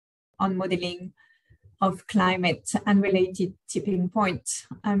on modeling of climate and related tipping points.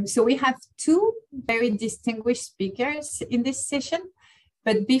 So we have two very distinguished speakers in this session,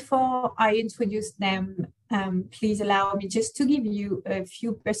 but before I introduce them, please allow me just to give you a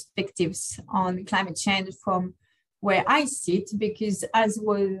few perspectives on climate change from where I sit, because as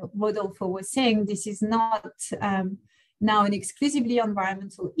Rodolfo was saying, this is not now an exclusively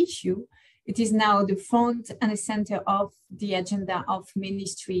environmental issue. It is now the front and the center of the agenda of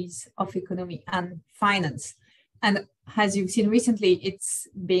ministries of economy and finance. And as you've seen recently, it's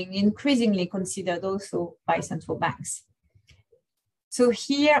being increasingly considered also by central banks. So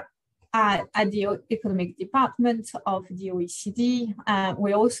here at the economic department of the OECD,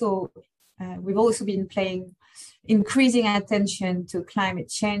 we've also been paying increasing attention to climate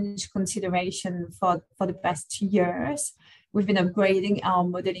change consideration for the past 2 years. We've been upgrading our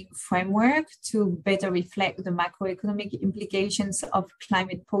modeling framework to better reflect the macroeconomic implications of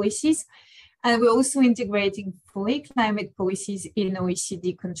climate policies. And we're also integrating fully climate policies in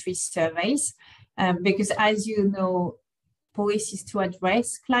OECD country surveys, because as you know, policies to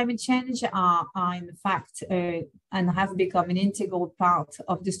address climate change are in fact and have become an integral part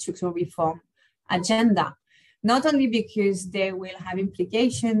of the structural reform agenda. Not only because they will have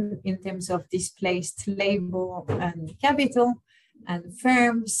implications in terms of displaced labor and capital and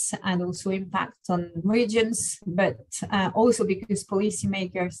firms, and also impact on regions, but also because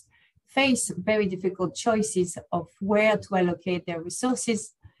policymakers face very difficult choices of where to allocate their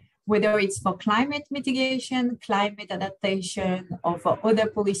resources, whether it's for climate mitigation, climate adaptation, or for other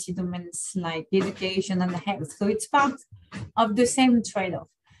policy domains like education and health. So it's part of the same trade-off.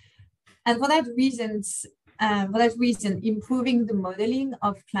 And for that reason, improving the modeling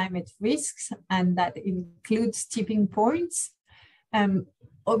of climate risks, and that includes tipping points,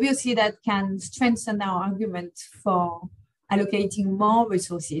 obviously that can strengthen our argument for allocating more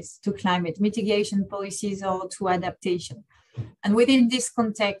resources to climate mitigation policies or to adaptation. And within this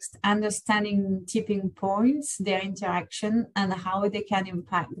context, understanding tipping points, their interaction, and how they can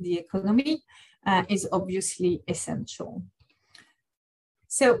impact the economy is obviously essential.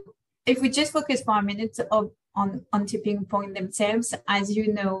 So if we just focus for a minute on tipping point themselves, as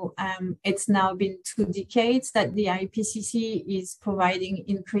you know, it's now been 2 decades that the IPCC is providing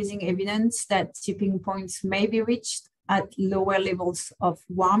increasing evidence that tipping points may be reached at lower levels of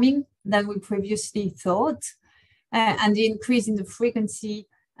warming than we previously thought. And the increase in the frequency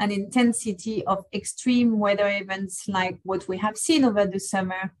and intensity of extreme weather events like what we have seen over the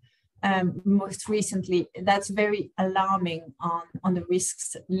summer most recently, that's very alarming on the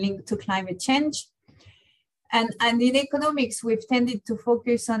risks linked to climate change. And in economics, we've tended to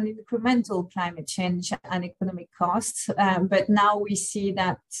focus on incremental climate change and economic costs, but now we see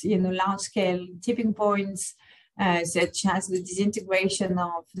that large-scale tipping points, such as the disintegration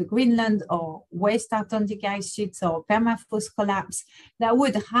of the Greenland or West Atlantic ice sheets or permafrost collapse, that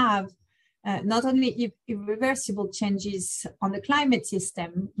would have not only irreversible changes on the climate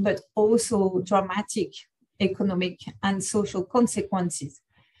system, but also dramatic economic and social consequences.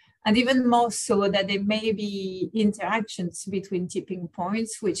 And even more so that there may be interactions between tipping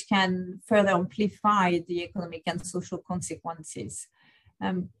points, which can further amplify the economic and social consequences.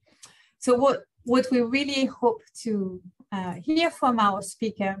 So what we really hope to hear from our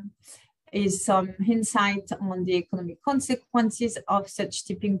speaker is some insight on the economic consequences of such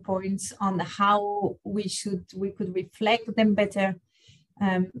tipping points, on how we could reflect them better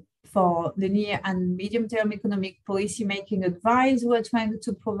for the near and medium-term economic policy-making advice we're trying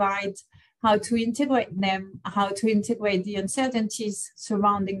to provide, how to integrate them, how to integrate the uncertainties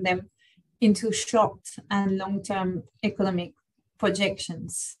surrounding them into short and long-term economic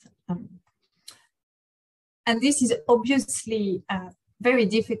projections. And this is obviously very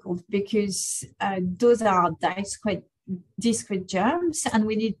difficult because those are discrete germs, and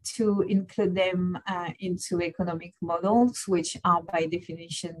we need to include them into economic models, which are by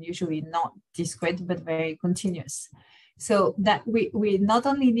definition usually not discrete, but very continuous. So that we not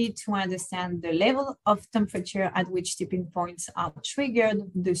only need to understand the level of temperature at which tipping points are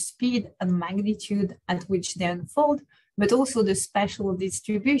triggered, the speed and magnitude at which they unfold, but also the spatial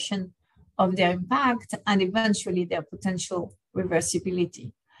distribution of their impact and eventually their potential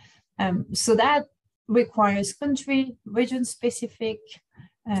reversibility. So that requires country, region-specific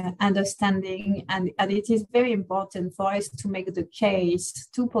understanding, and it is very important for us to make the case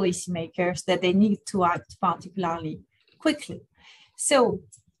to policymakers that they need to act particularly quickly. So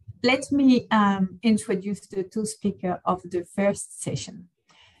let me introduce the 2 speakers of the first session.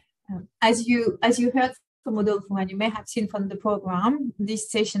 As you heard from Rodolfo, and you may have seen from the program,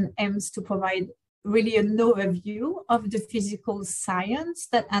 this session aims to provide really an overview of the physical science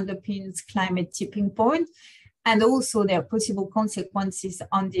that underpins climate tipping point and also their possible consequences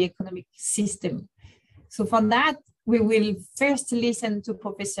on the economic system. So for that, we will first listen to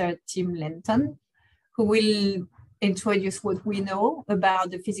Professor Tim Lenton, who will introduce what we know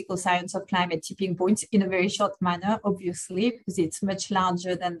about the physical science of climate tipping points in a very short manner, obviously, because it's much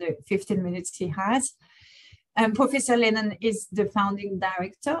larger than the 15 minutes he has. Professor Lennon is the founding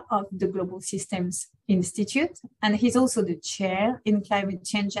director of the Global Systems Institute, and he's also the chair in climate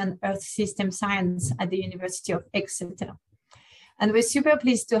change and earth system science at the University of Exeter. And we're super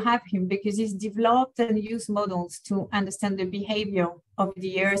pleased to have him because he's developed and used models to understand the behavior of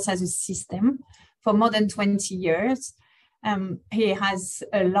the earth as a system for more than 20 years. He has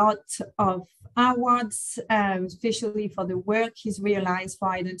a lot of awards, especially for the work he's realized for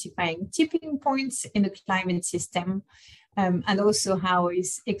identifying tipping points in the climate system, and also how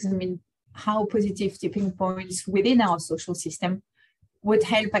he's examined how positive tipping points within our social system would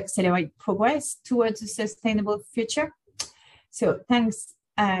help accelerate progress towards a sustainable future. So thanks,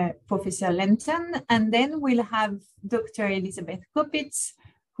 Professor Lenton. And then we'll have Dr. Elizabeth Kopitz,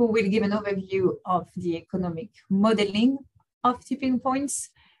 who will give an overview of the economic modeling of tipping points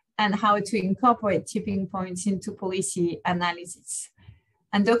and how to incorporate tipping points into policy analysis.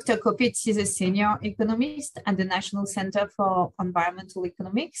 And Dr. Kopitz is a senior economist at the National Center for Environmental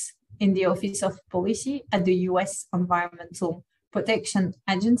Economics in the Office of Policy at the US Environmental Protection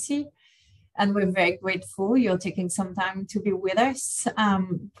Agency. And we're very grateful you're taking some time to be with us.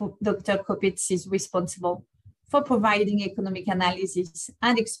 Dr. Kopitz is responsible for providing economic analysis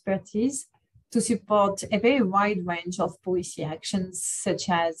and expertise to support a very wide range of policy actions, such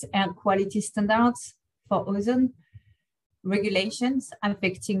as air quality standards for ozone, regulations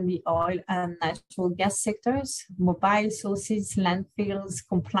affecting the oil and natural gas sectors, mobile sources, landfills,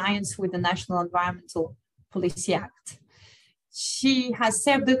 compliance with the National Environmental Policy Act.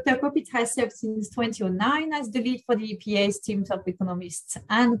 Dr. Kopitz has served since 2009 as the lead for the EPA's teams of economists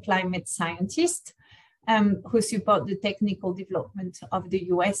and climate scientists, who support the technical development of the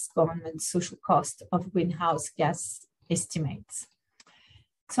US government's social cost of greenhouse gas estimates.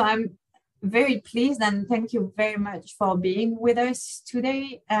 So I'm very pleased and thank you very much for being with us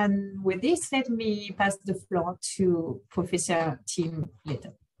today. And with this, let me pass the floor to Professor Tim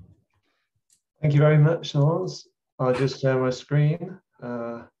Lenton. Thank you very much, Laurence. I'll just share my screen.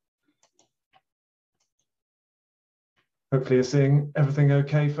 Hopefully you're seeing everything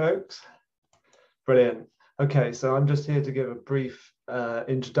okay, folks. Brilliant. Okay, so I'm just here to give a brief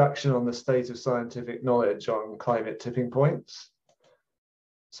introduction on the state of scientific knowledge on climate tipping points.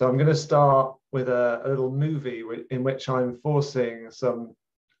 So I'm going to start with a little movie in which I'm forcing some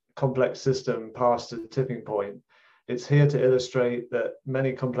complex system past a tipping point. It's here to illustrate that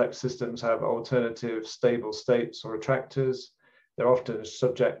many complex systems have alternative stable states or attractors. They're often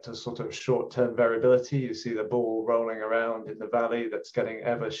subject to sort of short-term variability. You see the ball rolling around in the valley that's getting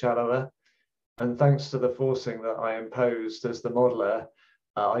ever shallower. And thanks to the forcing that I imposed as the modeler,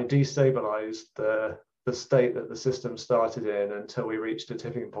 I destabilized the state that the system started in until we reached a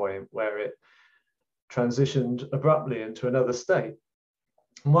tipping point where it transitioned abruptly into another state.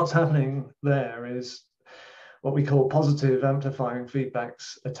 And what's happening there is what we call positive amplifying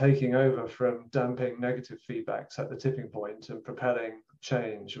feedbacks are taking over from damping negative feedbacks at the tipping point and propelling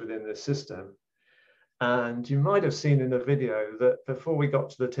change within the system. And you might have seen in the video that before we got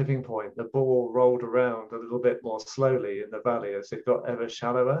to the tipping point, the ball rolled around a little bit more slowly in the valley as it got ever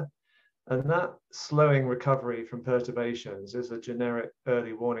shallower. And that slowing recovery from perturbations is a generic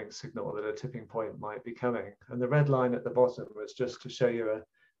early warning signal that a tipping point might be coming. And the red line at the bottom was just to show you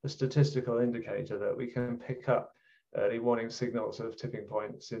a statistical indicator that we can pick up early warning signals of tipping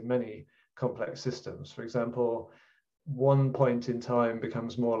points in many complex systems. For example, one point in time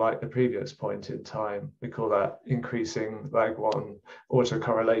becomes more like the previous point in time. We call that increasing lag one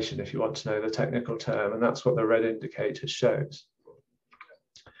autocorrelation, if you want to know the technical term, and that's what the red indicator shows.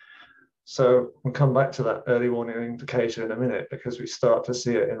 So we'll come back to that early warning indicator in a minute because we start to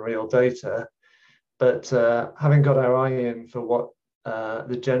see it in real data. But having got our eye in for what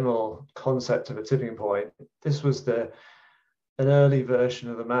the general concept of a tipping point, this was an early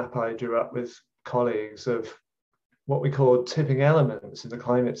version of the map I drew up with colleagues of what we call tipping elements in the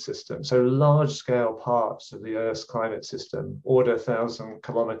climate system. So large-scale parts of the Earth's climate system, order 1,000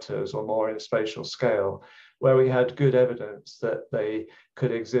 kilometers or more in spatial scale, where we had good evidence that they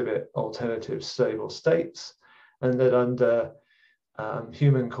could exhibit alternative stable states, and that under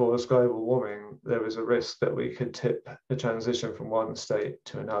human-caused global warming, there was a risk that we could tip the transition from one state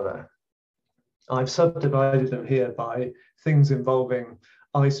to another. I've subdivided them here by things involving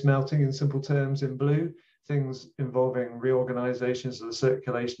ice melting in simple terms in blue, things involving reorganizations of the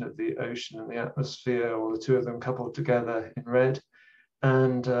circulation of the ocean and the atmosphere, or the two of them coupled together in red,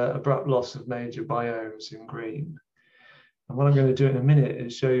 and abrupt loss of major biomes in green. And what I'm going to do in a minute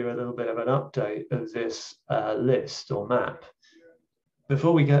is show you a little bit of an update of this list or map.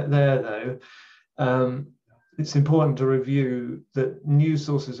 Before we get there though, it's important to review that new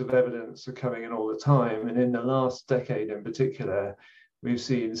sources of evidence are coming in all the time. And in the last decade in particular, we've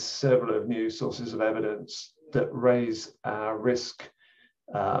seen several of new sources of evidence that raise our risk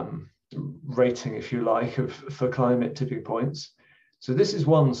rating, if you like, for climate tipping points. So this is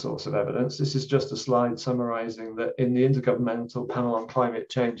one source of evidence. This is just a slide summarizing that in the Intergovernmental Panel on Climate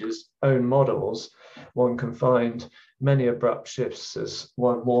Change's own models, one can find many abrupt shifts as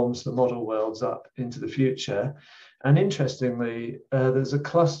one warms the model worlds up into the future. And interestingly, there's a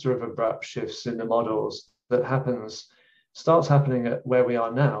cluster of abrupt shifts in the models that starts happening at where we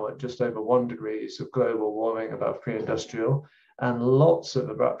are now at just over 1 degree of global warming above pre-industrial. And lots of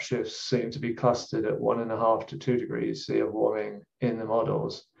abrupt shifts seem to be clustered at 1.5 to 2 degrees C of warming in the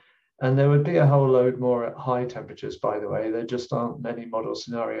models. And there would be a whole load more at high temperatures, by the way. There just aren't many model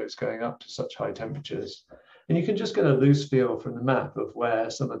scenarios going up to such high temperatures. And you can just get a loose feel from the map of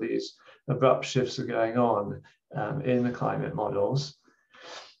where some of these abrupt shifts are going on in the climate models.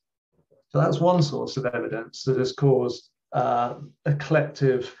 So that's one source of evidence that has caused a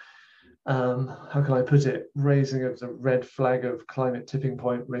collective, how can I put it, raising of the red flag of climate tipping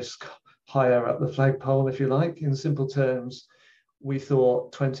point risk higher up the flagpole, if you like. In simple terms, we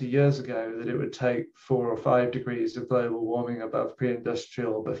thought 20 years ago that it would take 4 or 5 degrees of global warming above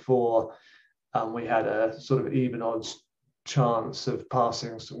pre-industrial before we had a sort of even odds chance of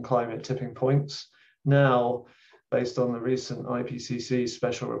passing some climate tipping points. Now, based on the recent IPCC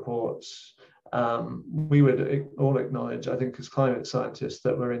special reports, we would all acknowledge, I think, as climate scientists,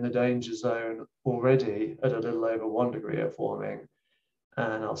 that we're in the danger zone already at a little over 1 degree of warming.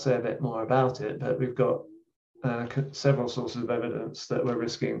 And I'll say a bit more about it, but we've got several sources of evidence that we're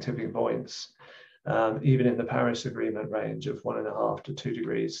risking tipping points, even in the Paris Agreement range of 1.5 to 2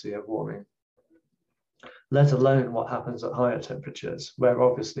 degrees C of warming, let alone what happens at higher temperatures, where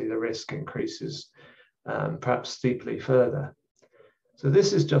obviously the risk increases perhaps steeply further. So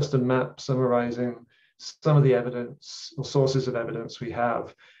this is just a map summarizing some of the evidence or sources of evidence we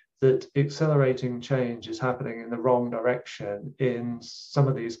have that accelerating change is happening in the wrong direction in some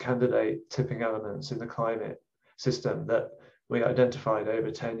of these candidate tipping elements in the climate system that we identified over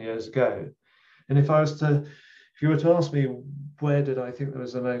 10 years ago. And if you were to ask me where did I think there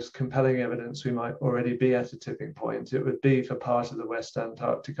was the most compelling evidence we might already be at a tipping point, it would be for part of the West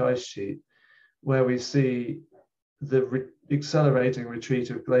Antarctic ice sheet, where we see the accelerating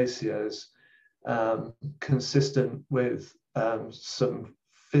retreat of glaciers consistent with some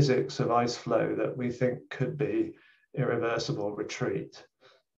physics of ice flow that we think could be irreversible retreat.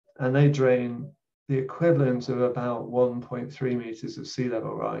 And they drain the equivalent of about 1.3 meters of sea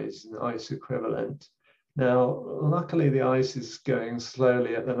level rise in ice equivalent. Now, luckily the ice is going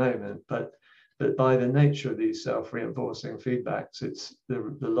slowly at the moment, but by the nature of these self-reinforcing feedbacks,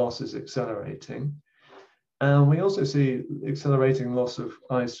 the loss is accelerating. And we also see accelerating loss of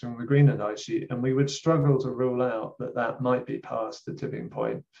ice from the Greenland ice sheet, and we would struggle to rule out that that might be past the tipping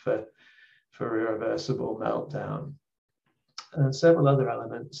point for irreversible meltdown. And several other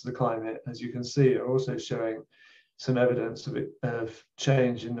elements of the climate, as you can see, are also showing some evidence of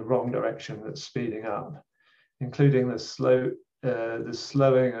change in the wrong direction that's speeding up, including the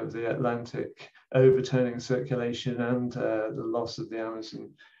slowing of the Atlantic overturning circulation and the loss of the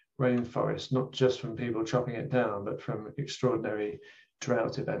Amazon rainforest, not just from people chopping it down, but from extraordinary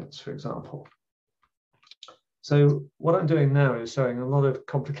drought events, for example. So what I'm doing now is showing a lot of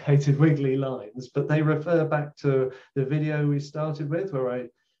complicated wiggly lines, but they refer back to the video we started with, where I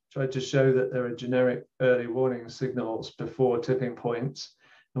tried to show that there are generic early warning signals before tipping points.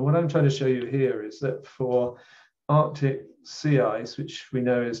 And what I'm trying to show you here is that for Arctic sea ice, which we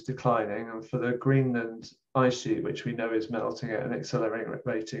know is declining, and for the Greenland ice sheet, which we know is melting at an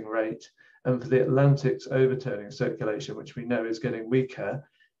accelerating rate, and for the Atlantic's overturning circulation, which we know is getting weaker,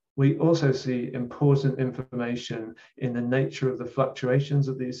 we also see important information in the nature of the fluctuations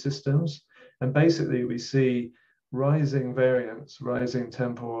of these systems. And basically we see rising variance, rising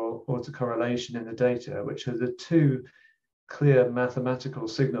temporal autocorrelation in the data, which are the two clear mathematical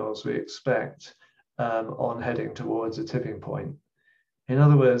signals we expect on heading towards a tipping point. In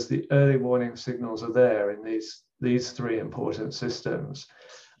other words, the early warning signals are there in these three important systems,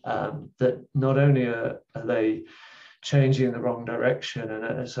 that not only are they changing in the wrong direction and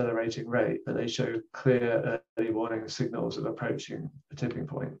at an accelerating rate, but they show clear early warning signals of approaching a tipping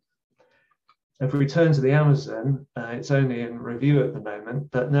point. If we turn to the Amazon, it's only in review at the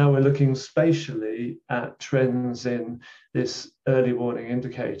moment, but now we're looking spatially at trends in this early warning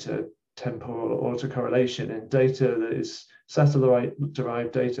indicator, temporal autocorrelation, in data that is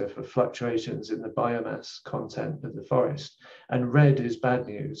satellite-derived data for fluctuations in the biomass content of the forest. And red is bad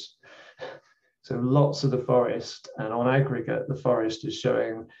news. So lots of the forest, and on aggregate, the forest is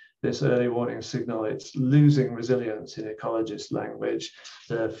showing this early warning signal. It's losing resilience in ecologist language.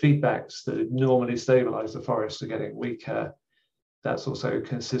 The feedbacks that normally stabilize the forest are getting weaker. That's also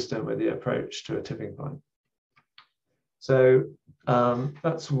consistent with the approach to a tipping point. So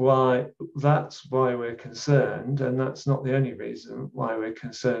that's why we're concerned, and that's not the only reason why we're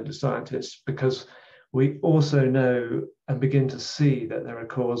concerned as scientists, because we also know and begin to see that there are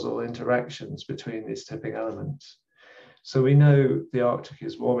causal interactions between these tipping elements. So we know the Arctic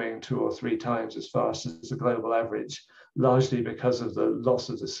is warming 2 or 3 times as fast as the global average, largely because of the loss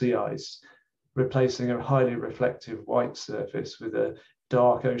of the sea ice, replacing a highly reflective white surface with a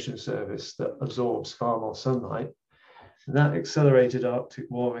dark ocean surface that absorbs far more sunlight. And that accelerated Arctic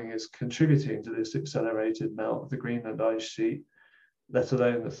warming is contributing to this accelerated melt of the Greenland ice sheet, let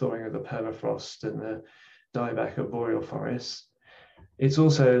alone the thawing of the permafrost and the dieback of boreal forests. It's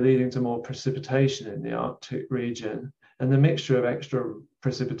also leading to more precipitation in the Arctic region, and the mixture of extra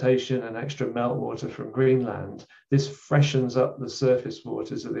precipitation and extra meltwater from Greenland, this freshens up the surface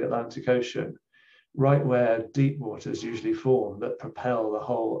waters of the Atlantic Ocean, right where deep waters usually form that propel the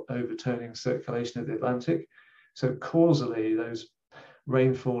whole overturning circulation of the Atlantic. So causally, those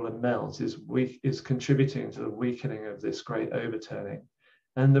rainfall and melt is contributing to the weakening of this great overturning.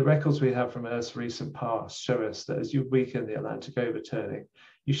 And the records we have from Earth's recent past show us that as you weaken the Atlantic overturning,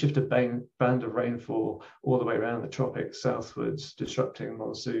 you shift a band of rainfall all the way around the tropics southwards, disrupting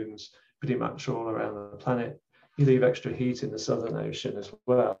monsoons pretty much all around the planet. You leave extra heat in the Southern Ocean as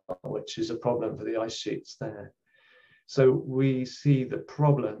well, which is a problem for the ice sheets there. So we see the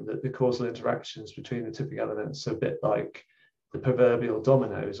problem that the causal interactions between the tipping elements are a bit like the proverbial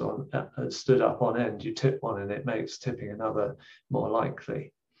dominoes stood up on end. You tip one and it makes tipping another more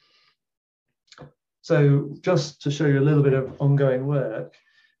likely. So just to show you a little bit of ongoing work,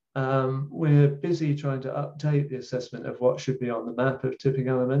 we're busy trying to update the assessment of what should be on the map of tipping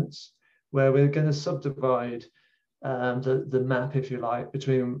elements, where we're going to subdivide the map, if you like,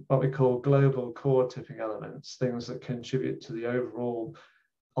 between what we call global core tipping elements, things that contribute to the overall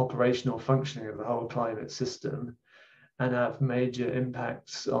operational functioning of the whole climate system and have major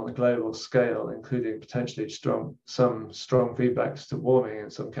impacts on the global scale, including potentially some strong feedbacks to warming in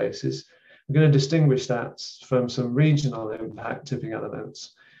some cases. We're going to distinguish that from some regional impact tipping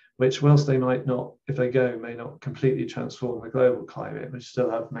elements, which, whilst they might not, if they go, may not completely transform the global climate, which still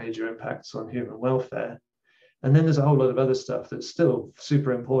have major impacts on human welfare. And then there's a whole lot of other stuff that's still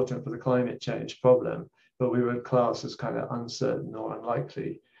super important for the climate change problem, but we would class as kind of uncertain or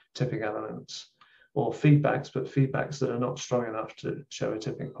unlikely tipping elements, or feedbacks, but feedbacks that are not strong enough to show a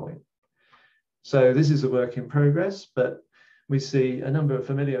tipping point. So this is a work in progress, but we see a number of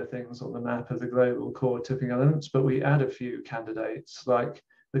familiar things on the map of the global core tipping elements, but we add a few candidates, like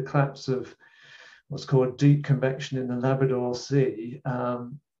the collapse of what's called deep convection in the Labrador Sea.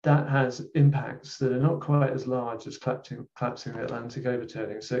 That has impacts that are not quite as large as collapsing the Atlantic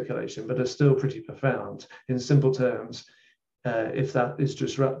overturning circulation, but are still pretty profound. In simple terms, if that is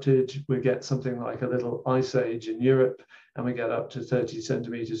disrupted, we get something like a little ice age in Europe, and we get up to 30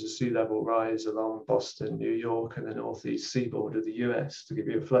 centimeters of sea level rise along Boston, New York, and the northeast seaboard of the US, to give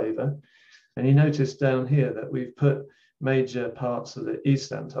you a flavor. And you notice down here that we've put major parts of the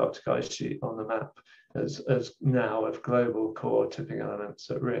East Antarctic ice sheet on the map as now of global core tipping elements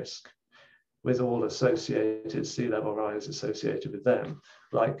at risk, with all associated sea level rise associated with them,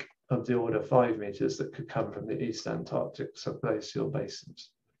 like of the order 5 meters that could come from the East Antarctic subglacial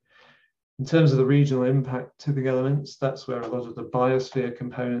basins. In terms of the regional impact tipping elements, that's where a lot of the biosphere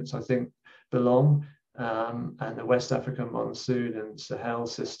components, I think, belong, and the West African monsoon and Sahel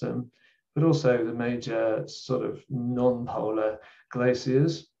system, but also the major sort of non-polar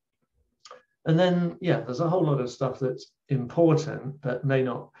glaciers. And then, yeah, there's a whole lot of stuff that's important, but we may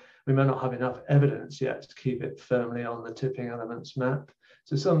not have enough evidence yet to keep it firmly on the tipping elements map.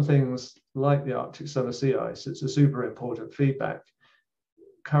 So some things like the Arctic summer sea ice, it's a super important feedback.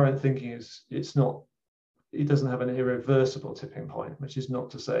 Current thinking is it doesn't have an irreversible tipping point, which is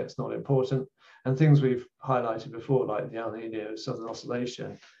not to say it's not important. And things we've highlighted before, like the El Nino Southern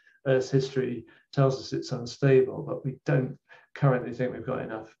Oscillation, Earth's history tells us it's unstable, but we don't currently think we've got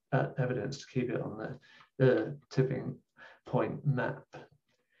enough evidence to keep it on the tipping point map.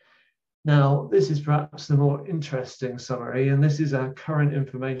 Now, this is perhaps the more interesting summary, and this is our current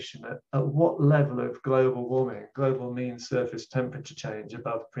information. At what level of global warming, global mean surface temperature change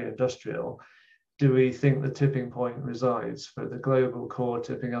above pre-industrial, do we think the tipping point resides for the global core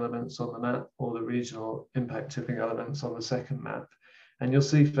tipping elements on the map or the regional impact tipping elements on the second map? And you'll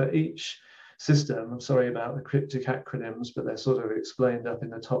see for each system, I'm sorry about the cryptic acronyms, but they're sort of explained up in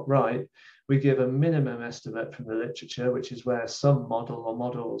the top right, we give a minimum estimate from the literature, which is where some model or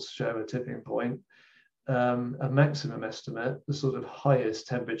models show a tipping point, a maximum estimate, the sort of highest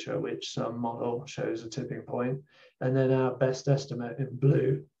temperature at which some model shows a tipping point, and then our best estimate in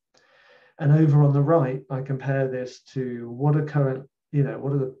blue. And over on the right, I compare this to what are current,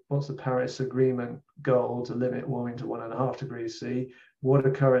 what's the Paris Agreement goal to limit warming to 1.5 degrees C? What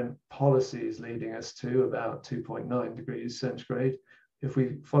are current policies leading us to about 2.9 degrees centigrade?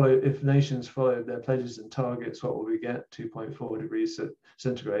 If nations followed their pledges and targets, what will we get? 2.4 degrees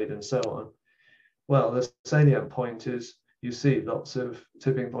centigrade and so on. Well, the salient point is you see lots of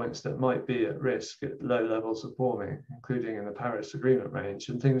tipping points that might be at risk at low levels of warming, including in the Paris Agreement range,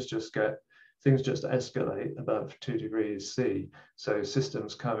 and things just escalate above 2 degrees C. So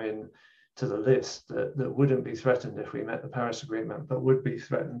systems come in to the list that wouldn't be threatened if we met the Paris Agreement, but would be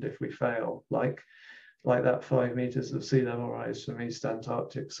threatened if we fail, like that 5 meters of sea level rise from East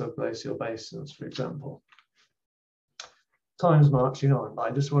Antarctic subglacial basins, for example. Time's marching on, but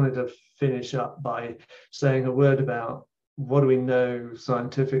I just wanted to finish up by saying a word about what do we know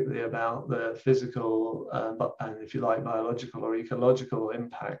scientifically about the physical and, if you like, biological or ecological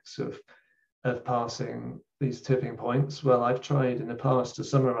impacts of passing these tipping points. Well, I've tried in the past to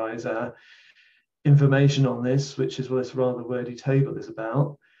summarize our information on this, which is what this rather wordy table is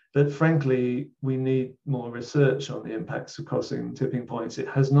about. But frankly, we need more research on the impacts of crossing tipping points. It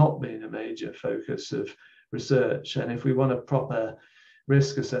has not been a major focus of research. And if we want a proper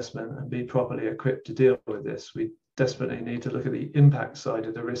risk assessment and be properly equipped to deal with this, we desperately need to look at the impact side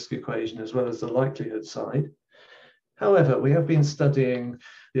of the risk equation as well as the likelihood side. However, we have been studying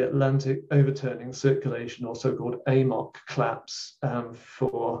the Atlantic overturning circulation, or so-called AMOC collapse,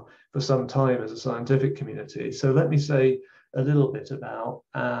 for some time as a scientific community. So let me say a little bit about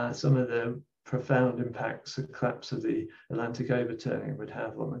some of the profound impacts the collapse of the Atlantic overturning would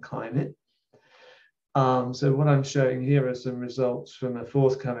have on the climate. So what I'm showing here are some results from a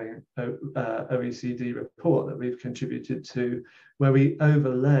forthcoming OECD report that we've contributed to, where we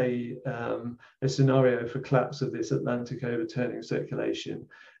overlay a scenario for collapse of this Atlantic overturning circulation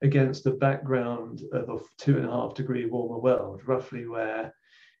against the background of a 2.5 degree warmer world, roughly where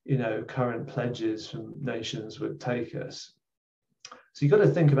current pledges from nations would take us. So you've got to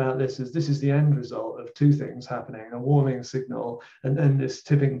think about this as this is the end result of two things happening, a warming signal and then this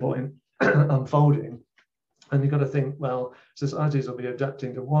tipping point unfolding. And you've got to think, well, societies will be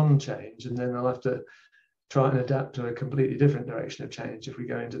adapting to one change and then they'll have to try and adapt to a completely different direction of change if we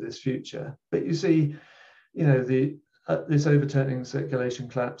go into this future. But you see, this overturning circulation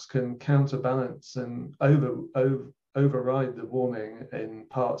collapse can counterbalance and override the warming in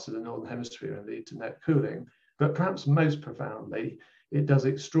parts of the Northern Hemisphere and lead to net cooling. But perhaps most profoundly, it does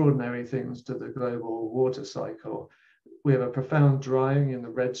extraordinary things to the global water cycle. We have a profound drying in the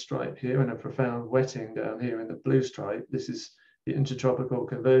red stripe here and a profound wetting down here in the blue stripe. This is the intertropical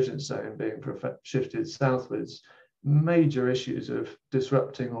convergence zone being shifted southwards. Major issues of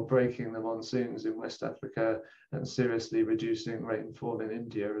disrupting or breaking the monsoons in West Africa and seriously reducing rainfall in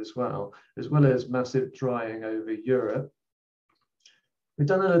India as well as massive drying over Europe. We've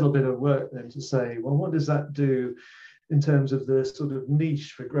done a little bit of work then to say, well, what does that do in terms of the sort of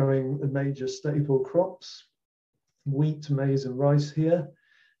niche for growing the major staple crops? Wheat, maize, and rice here.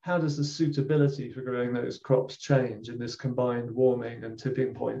 How does the suitability for growing those crops change in this combined warming and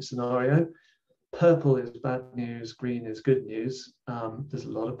tipping point scenario? Purple is bad news, green is good news. There's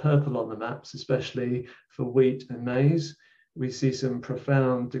a lot of purple on the maps, especially for wheat and maize. We see some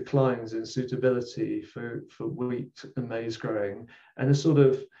profound declines in suitability for wheat and maize growing, and a sort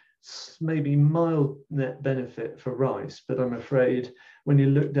of maybe mild net benefit for rice. But I'm afraid when you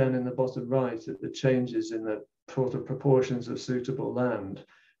look down in the bottom right at the changes in the sort of proportions of suitable land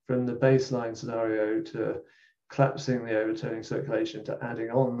from the baseline scenario to collapsing the overturning circulation to adding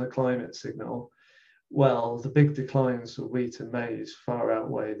on the climate signal, well, the big declines for wheat and maize far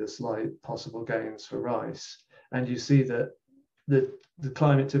outweigh the slight possible gains for rice. And you see that the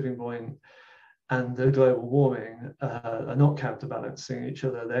climate tipping point and the global warming are not counterbalancing each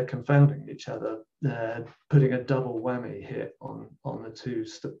other, they're confounding each other. They're putting a double whammy hit on the two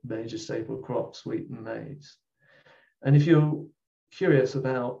major staple crops, wheat and maize. And if you're curious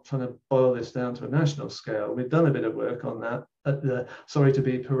about trying to boil this down to a national scale, we've done a bit of work on that at the, sorry to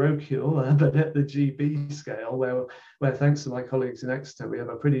be parochial, but at the GB scale, where thanks to my colleagues in Exeter, we have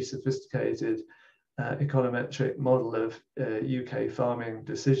a pretty sophisticated econometric model of UK farming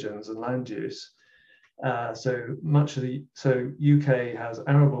decisions and land use. So UK has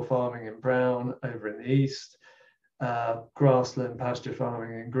arable farming in brown over in the east, grassland pasture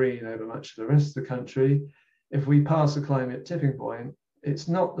farming in green over much of the rest of the country. If we pass a climate tipping point, it's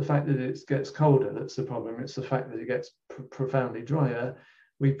not the fact that it gets colder that's the problem, it's the fact that it gets profoundly drier.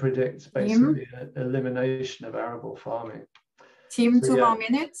 We predict basically an elimination of arable farming. Tim, so 2 more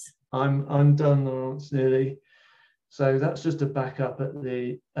minutes. I'm done, Laurence, nearly. So that's just to back up at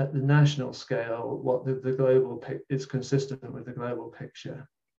the national scale what the global is consistent with the global picture.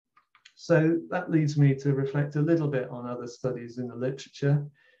 So that leads me to reflect a little bit on other studies in the literature.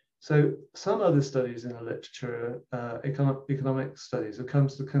 So some other studies in the literature, economic studies, have come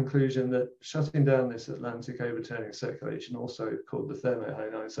to the conclusion that shutting down this Atlantic overturning circulation, also called the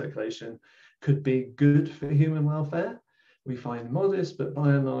thermohaline circulation, could be good for human welfare. We find modest, but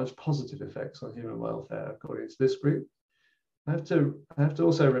by and large, positive effects on human welfare, according to this group. I have to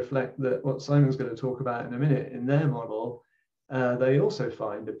also reflect that what Simon's going to talk about in a minute, in their model, they also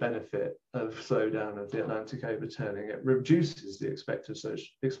find a benefit of slowdown of the Atlantic overturning. It reduces the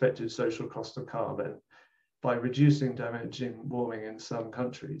expected social cost of carbon by reducing damaging warming in some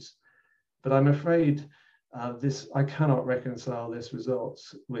countries. But I'm afraid I cannot reconcile this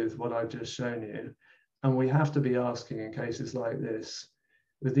results with what I've just shown you. And we have to be asking in cases like this,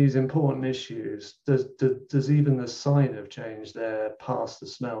 with these important issues, does even the sign of change there pass the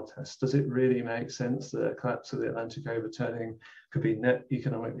smell test? Does it really make sense that a collapse of the Atlantic overturning could be net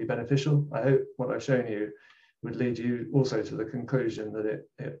economically beneficial? I hope what I've shown you would lead you also to the conclusion that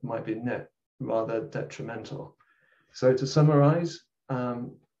it might be net rather detrimental. So to summarize,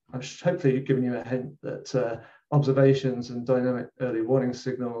 I've hopefully given you a hint that observations and dynamic early warning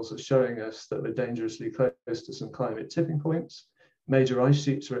signals are showing us that we're dangerously close to some climate tipping points. Major ice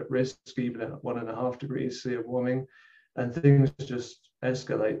sheets are at risk, even at 1.5 degrees C of warming, and things just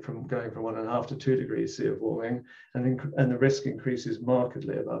escalate from going from 1.5 to 2 degrees C of warming, and the risk increases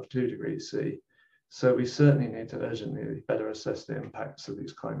markedly above 2 degrees C. So we certainly need to urgently better assess the impacts of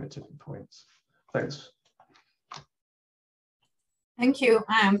these climate tipping points. Thanks. Thank you,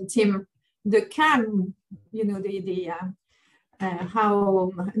 Tim. The CAM, you know,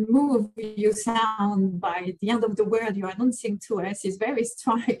 how moved you sound by the end of the word you're announcing to us is very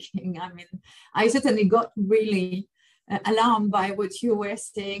striking. I mean, I certainly got really alarmed by what you were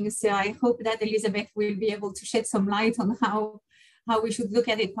saying. So I hope that Elizabeth will be able to shed some light on how we should look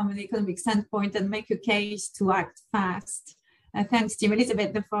at it from an economic standpoint and make a case to act fast. Thanks, Tim.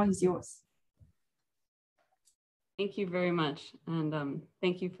 Elizabeth, the floor is yours. Thank you very much. And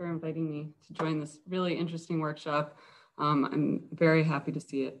thank you for inviting me to join this really interesting workshop. I'm very happy to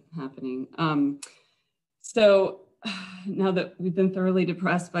see it happening. So now that we've been thoroughly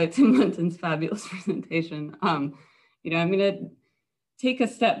depressed by Tim Linton's fabulous presentation, you know, I'm going to take a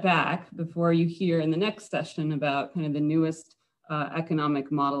step back before you hear in the next session about kind of the newest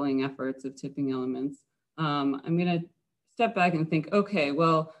economic modeling efforts of tipping elements. I'm going to step back and think, okay,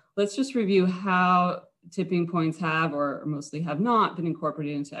 well, let's just review how tipping points have or mostly have not been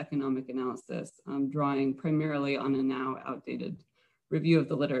incorporated into economic analysis, drawing primarily on a now outdated review of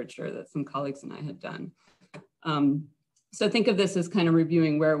the literature that some colleagues and I had done. So think of this as kind of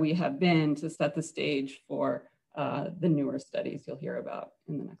reviewing where we have been to set the stage for the newer studies you'll hear about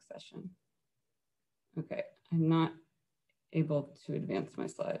in the next session. Okay, I'm not able to advance my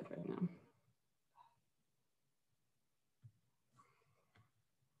slide right now.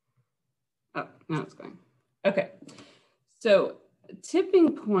 Oh, now it's going. Okay, so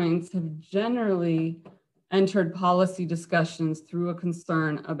tipping points have generally entered policy discussions through a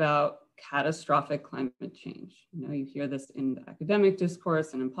concern about catastrophic climate change. You know, you hear this in the academic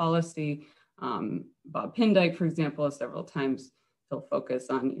discourse and in policy. Bob Pindyck, for example, several times he'll focus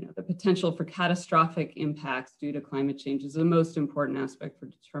on, you know, the potential for catastrophic impacts due to climate change is the most important aspect for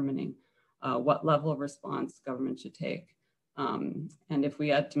determining what level of response government should take. And if we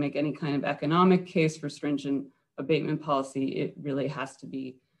had to make any kind of economic case for stringent abatement policy, it really has to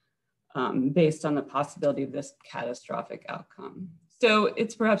be based on the possibility of this catastrophic outcome. So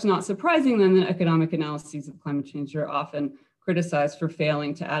it's perhaps not surprising then that economic analyses of climate change are often criticized for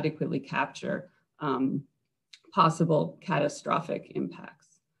failing to adequately capture possible catastrophic impacts.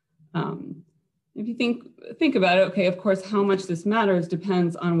 If you think about it, okay, of course, how much this matters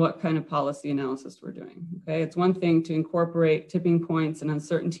depends on what kind of policy analysis we're doing, okay? It's one thing to incorporate tipping points and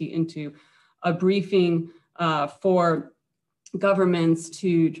uncertainty into a briefing for governments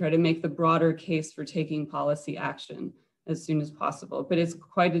to try to make the broader case for taking policy action as soon as possible. But it's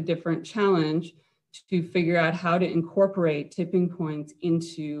quite a different challenge to figure out how to incorporate tipping points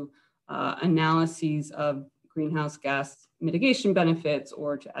into analyses of greenhouse gas mitigation benefits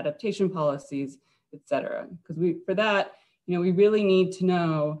or to adaptation policies, et cetera. Because for that, we really need to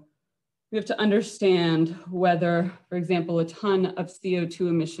know, we have to understand whether, for example, a ton of CO2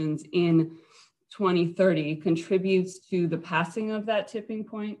 emissions in 2030 contributes to the passing of that tipping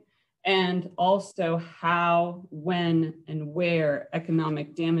point, and also how, when, and where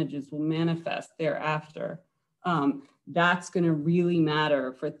economic damages will manifest thereafter. That's going to really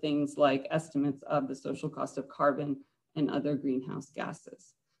matter for things like estimates of the social cost of carbon and other greenhouse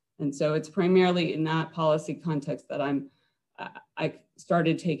gases. And so it's primarily in that policy context that I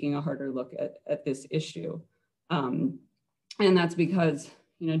started taking a harder look at this issue. And that's because,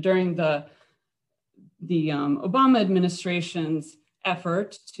 during the Obama administration's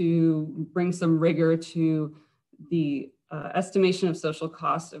effort to bring some rigor to the estimation of social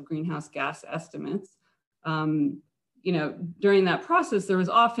cost of greenhouse gas estimates, during that process, there was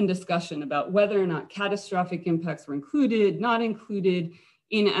often discussion about whether or not catastrophic impacts were included, not included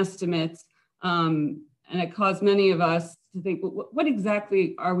in estimates. And it caused many of us to think, well, what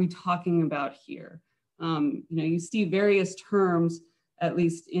exactly are we talking about here? You see various terms, at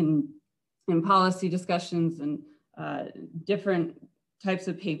least in policy discussions and different types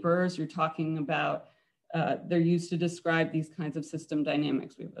of papers. You're talking about, they're used to describe these kinds of system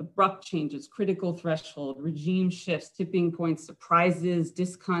dynamics. We have abrupt changes, critical threshold, regime shifts, tipping points, surprises,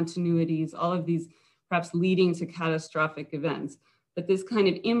 discontinuities, all of these perhaps leading to catastrophic events. But this kind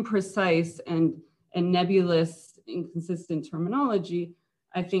of imprecise and nebulous, inconsistent terminology,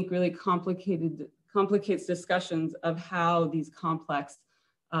 I think really complicates discussions of how these complex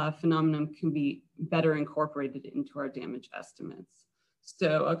phenomena can be better incorporated into our damage estimates.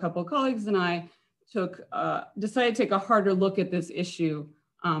 So a couple of colleagues and I decided to take a harder look at this issue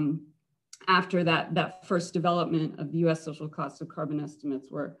after that first development of the US social cost of carbon estimates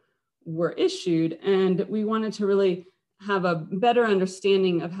were issued. And we wanted to really have a better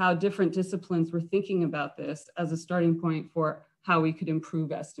understanding of how different disciplines were thinking about this as a starting point for how we could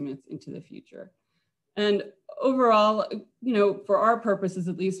improve estimates into the future. And overall, for our purposes,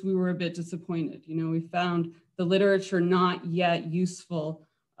 at least, we were a bit disappointed. We found the literature not yet useful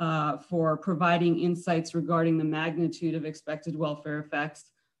for providing insights regarding the magnitude of expected welfare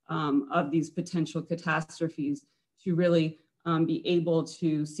effects of these potential catastrophes to really be able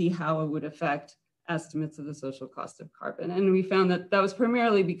to see how it would affect estimates of the social cost of carbon. And we found that was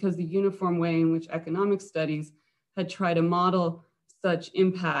primarily because the uniform way in which economic studies had tried to model such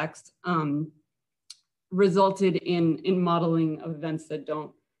impacts resulted in modeling of events that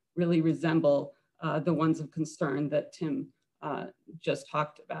don't really resemble the ones of concern that Tim just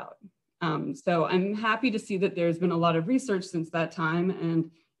talked about. So I'm happy to see that there's been a lot of research since that time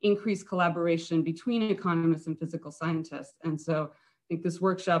and increased collaboration between economists and physical scientists. And so I think this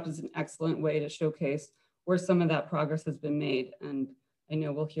workshop is an excellent way to showcase where some of that progress has been made. And I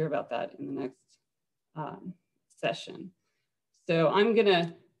know we'll hear about that in the next session. So I'm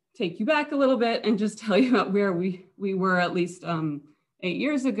gonna take you back a little bit and just tell you about where we were at least 8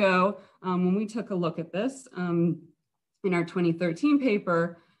 years ago when we took a look at this in our 2013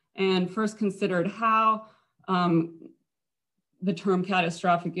 paper and first considered how the term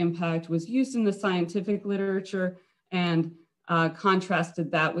catastrophic impact was used in the scientific literature and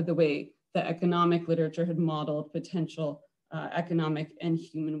contrasted that with the way the economic literature had modeled potential economic and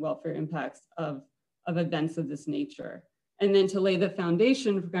human welfare impacts of events of this nature. And then to lay the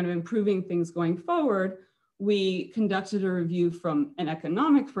foundation for kind of improving things going forward, we conducted a review from an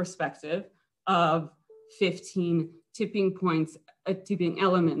economic perspective of 15 tipping points, tipping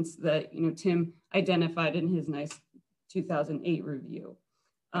elements that Tim identified in his nice 2008 review.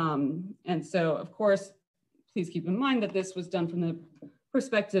 And so, of course, please keep in mind that this was done from the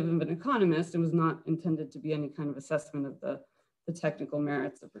perspective of an economist and was not intended to be any kind of assessment of the technical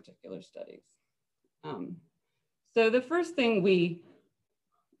merits of particular studies. So the first thing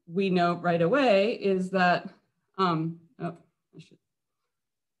we know right away is that, I'm not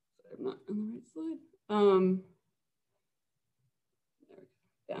on the right slide.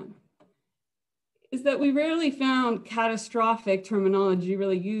 Down. Is that we rarely found catastrophic terminology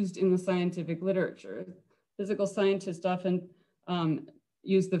really used in the scientific literature. Physical scientists often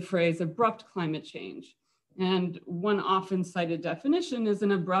use the phrase abrupt climate change. And one often cited definition is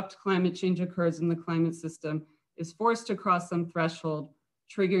an abrupt climate change occurs in the climate system, is forced to cross some threshold,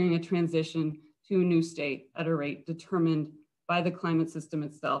 triggering a transition to a new state at a rate determined by the climate system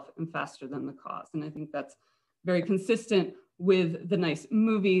itself and faster than the cause. And I think that's very consistent with the nice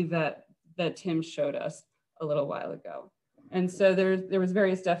movie that Tim showed us a little while ago. And so there was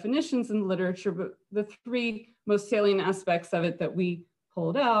various definitions in the literature, but the three most salient aspects of it that we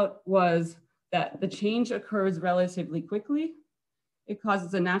pulled out was that the change occurs relatively quickly. It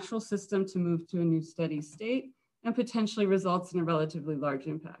causes a natural system to move to a new steady state and potentially results in a relatively large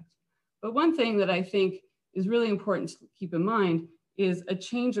impact. But one thing that I think is really important to keep in mind is a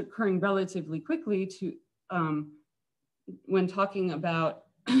change occurring relatively quickly to, when talking about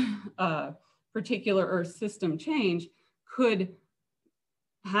particular Earth system change,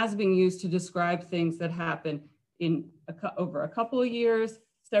 has been used to describe things that happen in over a couple of years,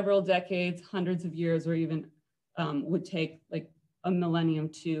 several decades, hundreds of years, or even would take like a millennium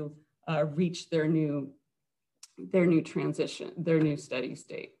to reach their new transition, their new steady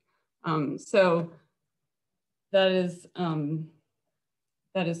state. So that is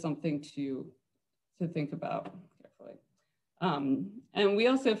something to think about carefully. And we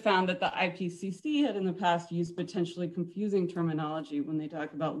also found that the IPCC had in the past used potentially confusing terminology when they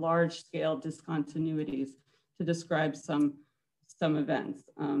talk about large-scale discontinuities to describe some events,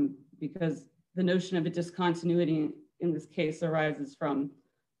 because the notion of a discontinuity in this case arises from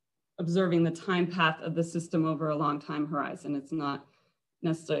observing the time path of the system over a long time horizon. It's not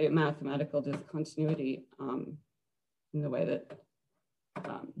necessarily a mathematical discontinuity in the way that,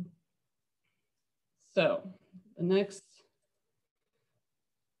 so the next,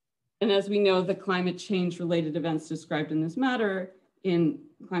 and as we know, the climate change related events described in this matter in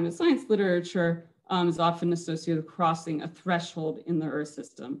climate science literature is often associated with crossing a threshold in the Earth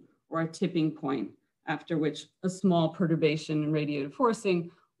system or a tipping point, after which a small perturbation in radiative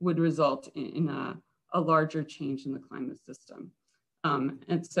forcing would result in a larger change in the climate system.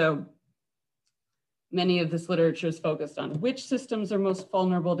 And so many of this literature is focused on which systems are most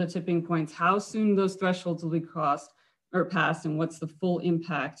vulnerable to tipping points, how soon those thresholds will be crossed or passed, and what's the full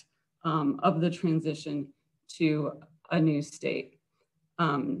impact of the transition to a new state.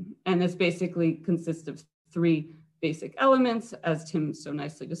 And this basically consists of three basic elements, as Tim so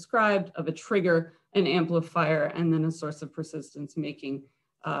nicely described, of a trigger, an amplifier, and then a source of persistence, making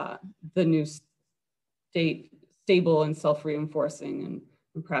the new state stable and self-reinforcing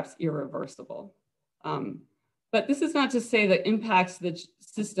and perhaps irreversible. But this is not to say that impacts to the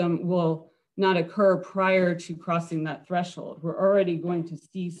system will not occur prior to crossing that threshold. We're already going to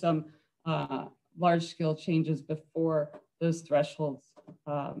see some large-scale changes before those thresholds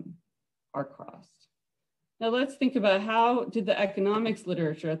are crossed. Now let's think about how did the economics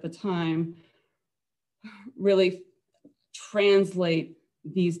literature at the time really translate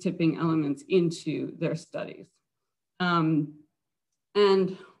these tipping elements into their studies.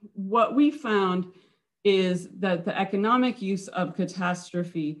 And what we found is that the economic use of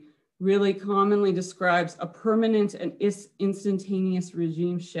catastrophe really commonly describes a permanent and instantaneous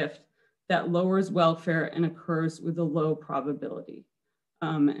regime shift that lowers welfare and occurs with a low probability.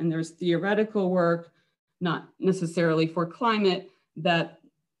 And there's theoretical work, not necessarily for climate, that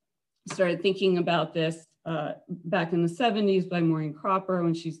started thinking about this back in the 70s by Maureen Cropper,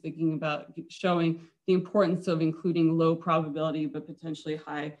 when she's thinking about showing the importance of including low probability but potentially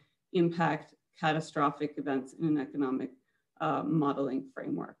high impact catastrophic events in an economic modeling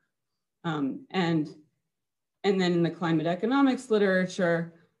framework. And then in the climate economics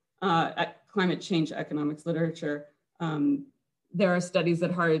literature, climate change economics literature, there are studies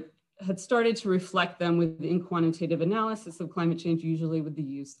that had started to reflect them within quantitative analysis of climate change, usually with the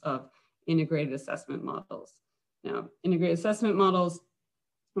use of integrated assessment models. Now, integrated assessment models,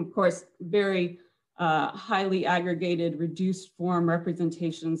 of course, very highly aggregated, reduced form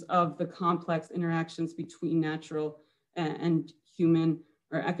representations of the complex interactions between natural and human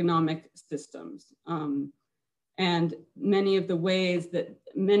or economic systems. And many of the ways that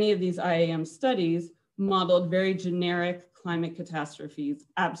many of these IAM studies modeled very generic climate catastrophes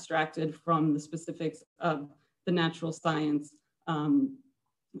abstracted from the specifics of the natural science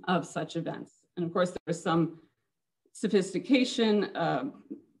of such events. And of course, there's some sophistication,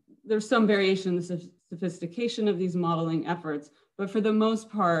 there's some variation in the sophistication of these modeling efforts, but for the most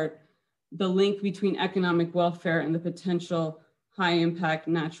part, the link between economic welfare and the potential high impact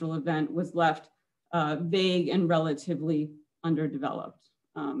natural event was left vague and relatively underdeveloped.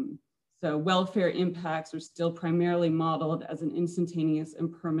 So welfare impacts are still primarily modeled as an instantaneous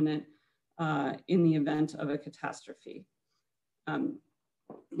and permanent in the event of a catastrophe.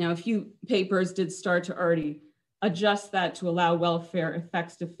 Now, a few papers did start to already adjust that to allow welfare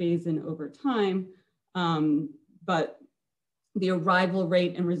effects to phase in over time, but the arrival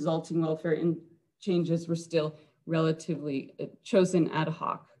rate and resulting welfare changes were still relatively chosen ad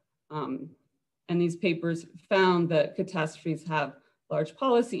hoc. And these papers found that catastrophes have large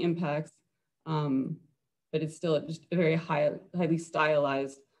policy impacts, but it's still just a very highly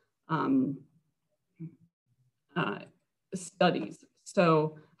stylized studies.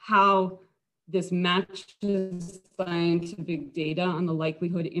 So how this matches scientific data on the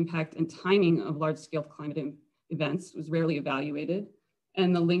likelihood, impact, and timing of large-scale climate events was rarely evaluated.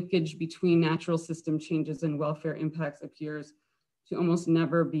 And the linkage between natural system changes and welfare impacts appears to almost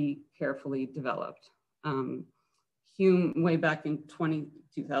never be carefully developed. Hume, way back in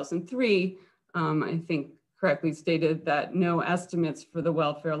 2003, I think correctly stated that no estimates for the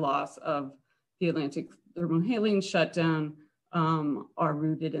welfare loss of the Atlantic thermohaline shutdown are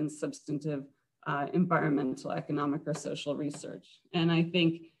rooted in substantive environmental, economic, or social research. And I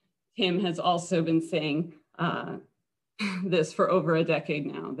think Tim has also been saying this for over a decade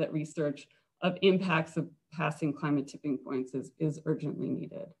now, that research of impacts of passing climate tipping points is urgently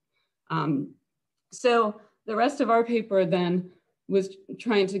needed. So the rest of our paper then was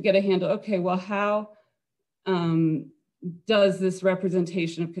trying to get a handle, okay, well, how does this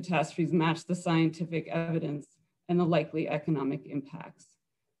representation of catastrophes match the scientific evidence and the likely economic impacts?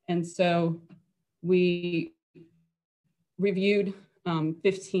 And so we reviewed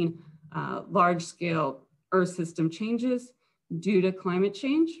 15 large-scale Earth system changes due to climate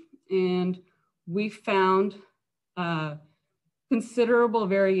change, and we found considerable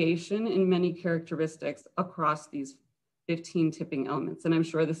variation in many characteristics across these 15 tipping elements. And I'm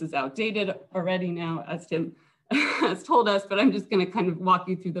sure this is outdated already now, as Tim has told us, but I'm just going to kind of walk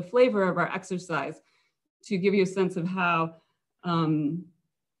you through the flavor of our exercise to give you a sense of how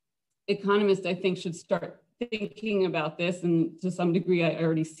economists, I think, should start thinking about this. And to some degree, I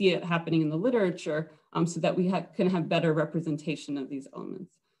already see it happening in the literature, so that we can have better representation of these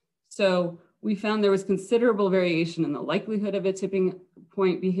elements. So we found there was considerable variation in the likelihood of a tipping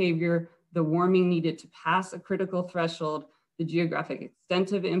point behavior, the warming needed to pass a critical threshold, the geographic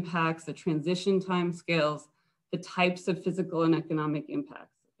extent of impacts, the transition time scales, the types of physical and economic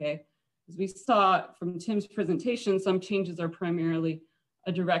impacts, okay? As we saw from Tim's presentation, some changes are primarily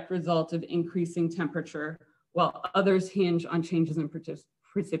a direct result of increasing temperature, while others hinge on changes in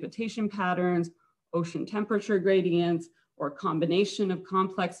precipitation patterns, ocean temperature gradients, or a combination of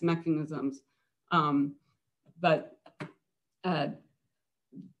complex mechanisms. But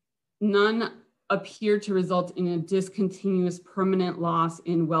none appear to result in a discontinuous permanent loss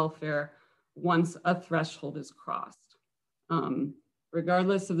in welfare once a threshold is crossed.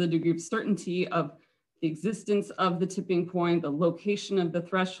 Regardless of the degree of certainty of the existence of the tipping point, the location of the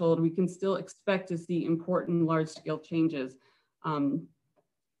threshold, we can still expect to see important large-scale changes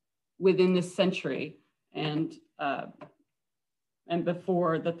within this century and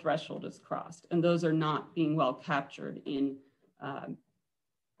before the threshold is crossed. And those are not being well captured in,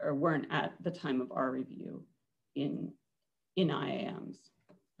 or weren't at the time of our review in IAMs.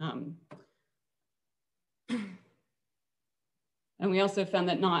 And we also found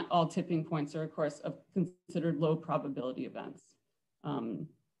that not all tipping points are, of course, considered low probability events.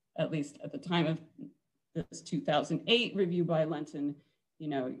 At least at the time of this 2008 review by Lenton,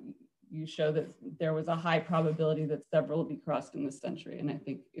 you show that there was a high probability that several will be crossed in this century. And I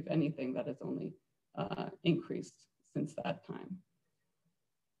think, if anything, that has only increased since that time.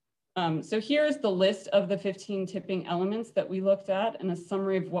 So here's the list of the 15 tipping elements that we looked at and a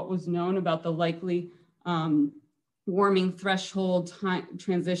summary of what was known about the likely warming threshold,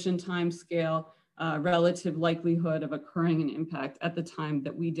 transition time scale, relative likelihood of occurring an impact at the time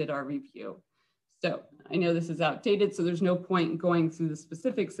that we did our review. So I know this is outdated, so there's no point in going through the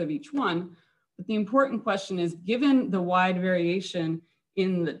specifics of each one, but the important question is, given the wide variation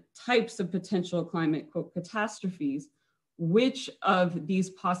in the types of potential climate catastrophes, which of these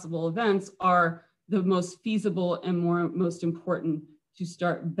possible events are the most feasible and most important to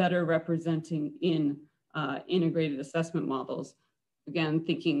start better representing in integrated assessment models? Again,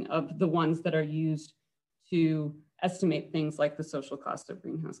 thinking of the ones that are used to estimate things like the social cost of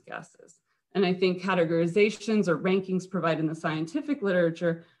greenhouse gases. And I think categorizations or rankings provided in the scientific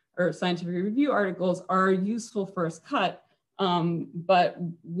literature or scientific review articles are a useful first cut, but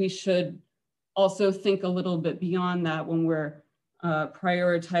we should also think a little bit beyond that when we're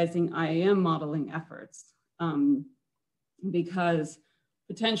prioritizing IAM modeling efforts, because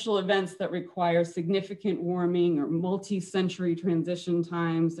potential events that require significant warming or multi-century transition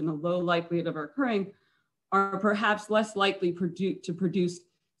times and a low likelihood of occurring are perhaps less likely to produce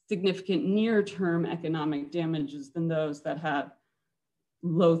significant near-term economic damages than those that have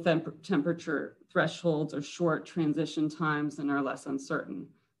low temperature thresholds or short transition times and are less uncertain.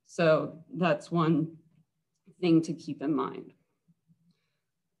 So that's one thing to keep in mind.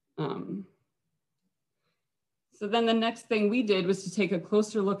 So then the next thing we did was to take a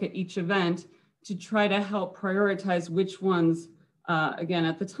closer look at each event to try to help prioritize which ones, again,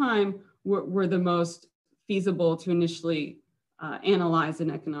 at the time, were the most feasible to initially analyze in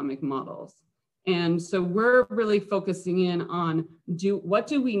economic models. And so we're really focusing in on what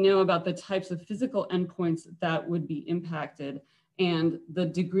do we know about the types of physical endpoints that would be impacted and the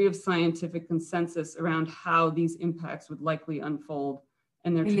degree of scientific consensus around how these impacts would likely unfold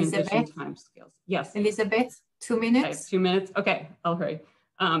and their transition timescales. Yes. Elizabeth, 2 minutes. Okay, 2 minutes. Okay, I'll hurry.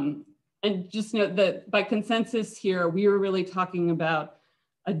 And just note that by consensus here, we were really talking about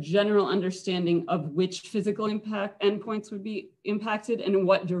a general understanding of which physical endpoints would be impacted and in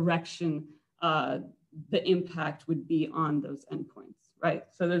what direction the impact would be on those endpoints, right?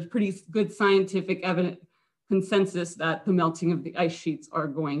 So there's pretty good scientific evidence consensus that the melting of the ice sheets are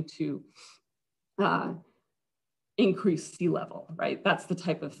going to increase sea level, right? That's the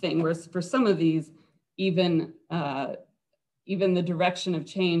type of thing. Whereas for some of these, even the direction of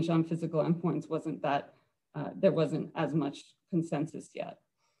change on physical endpoints wasn't that, there wasn't as much consensus yet.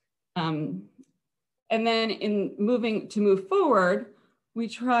 And then in move forward, we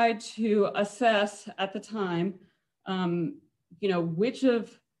tried to assess at the time,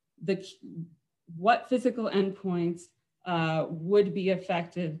 what physical endpoints would be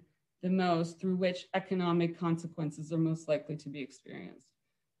affected the most, through which economic consequences are most likely to be experienced.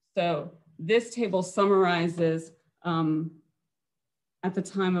 So this table summarizes, at the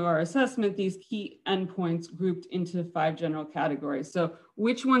time of our assessment, these key endpoints grouped into 5 general categories. So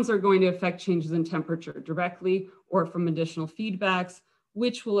which ones are going to affect changes in temperature directly or from additional feedbacks,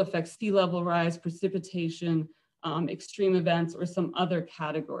 which will affect sea level rise, precipitation, extreme events, or some other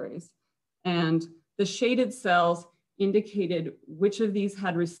categories. And the shaded cells indicated which of these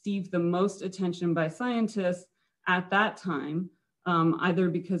had received the most attention by scientists at that time, either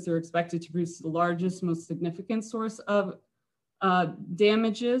because they're expected to produce the largest, most significant source of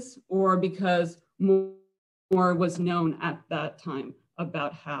damages, or because more was known at that time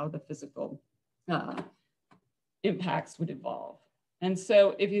about how the physical impacts would evolve. And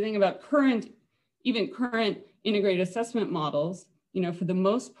so if you think about even current integrated assessment models, for the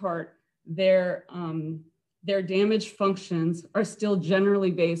most part, their damage functions are still generally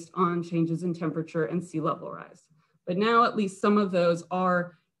based on changes in temperature and sea level rise. But now at least some of those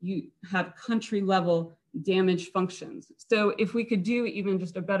you have country level damage functions. So if we could do even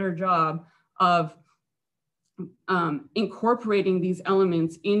just a better job of incorporating these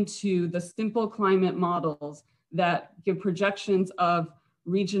elements into the simple climate models that give projections of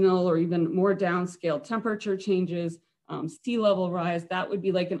regional or even more downscale temperature changes, sea level rise, that would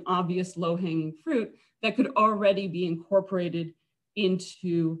be like an obvious low-hanging fruit that could already be incorporated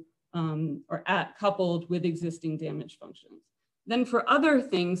into coupled with existing damage functions. Then for other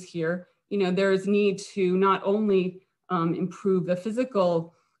things here, there's need to not only improve the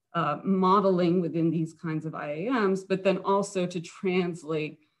physical modeling within these kinds of IAMs, but then also to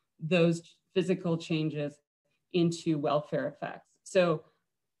translate those physical changes into welfare effects. So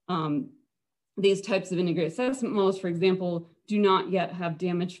these types of integrated assessment models, for example, do not yet have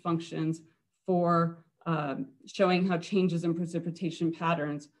damage functions for showing how changes in precipitation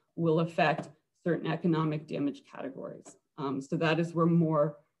patterns will affect certain economic damage categories. So that is where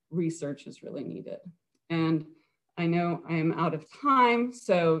more research is really needed. And I know I am out of time,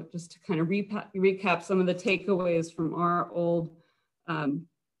 so just to kind of recap some of the takeaways from our old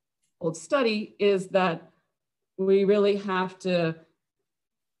study is that we really have to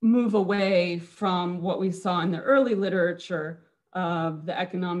move away from what we saw in the early literature of the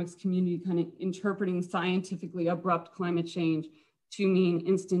economics community kind of interpreting scientifically abrupt climate change to mean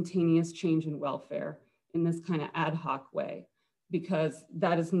instantaneous change in welfare in this kind of ad hoc way, because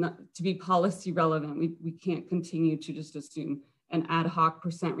that is not to be policy relevant. We can't continue to just assume an ad hoc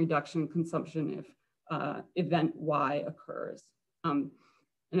 % reduction in consumption if event Y occurs. And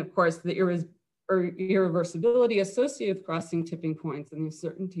of course, the irreversibility associated with crossing tipping points and the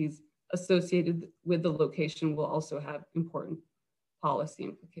uncertainties associated with the location will also have important policy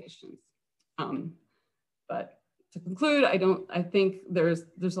implications. But to conclude, I think there's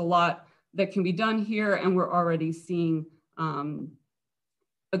a lot that can be done here, and we're already seeing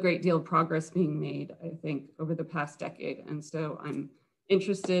a great deal of progress being made, I think, over the past decade. And so I'm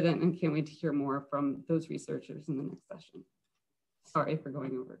interested and can't wait to hear more from those researchers in the next session. Sorry for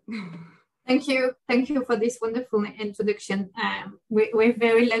going over. Thank you. Thank you for this wonderful introduction. We're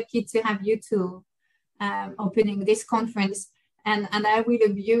very lucky to have you two opening this conference. And I will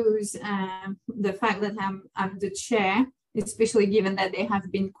abuse the fact that I'm the chair, especially given that there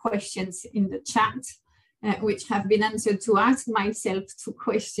have been questions in the chat. which have been answered to ask myself two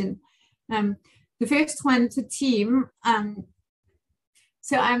questions. The first one to Tim. I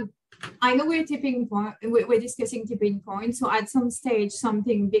know we're discussing tipping points. So at some stage,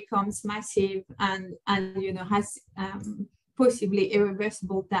 something becomes massive and has possibly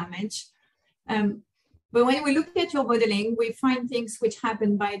irreversible damage. But when we look at your modeling, we find things which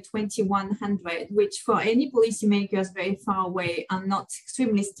happen by 2100, which for any policymakers very far away are not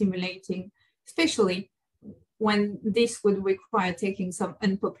extremely stimulating, especially when this would require taking some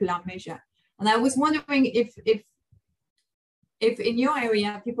unpopular measure. And I was wondering if in your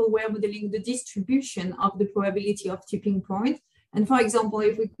area, people were modeling the distribution of the probability of tipping point. And for example,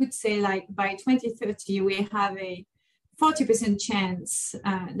 if we could say like by 2030, we have a 40% chance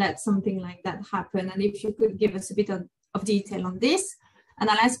that something like that happen. And if you could give us a bit of detail on this. And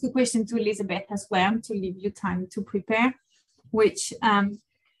I'll ask a question to Elizabeth as well to leave you time to prepare, which,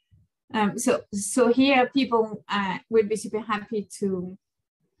 so here people will be super happy to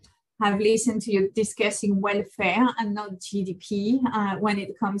have listened to you discussing welfare and not GDP when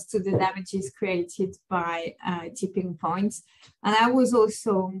it comes to the damages created by tipping points. And I was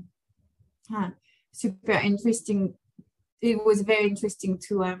also super interesting. It was very interesting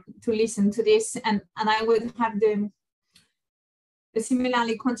to listen to this, and I would have the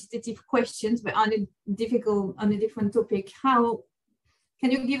similarly quantitative questions, but on a different topic. How can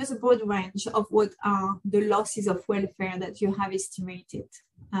you give us a broad range of what are the losses of welfare that you have estimated,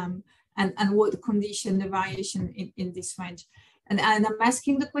 and what condition the variation in this range? And I'm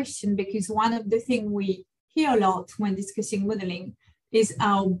asking the question because one of the things we hear a lot when discussing modeling is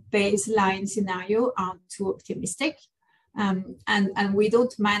our baseline scenario are too optimistic. And we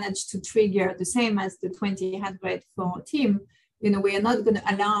don't manage to trigger the same as the 2000 for Tim. We are not going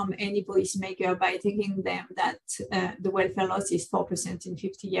to alarm any policymaker by telling them that the welfare loss is 4% in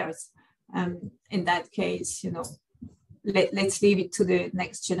 50 years. In that case, let's leave it to the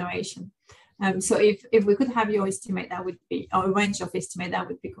next generation. So if we could have your estimate, that would be, or a range of estimate, that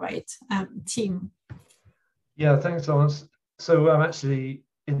would be great. Tim. Yeah, thanks, Laurence. So I'm actually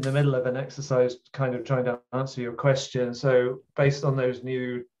in the middle of an exercise kind of trying to answer your question. So based on those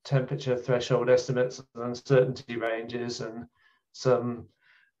new temperature threshold estimates and uncertainty ranges and some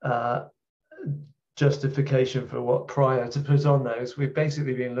justification for what prior to put on those, we've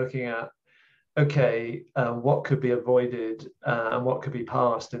basically been looking at, okay, what could be avoided and what could be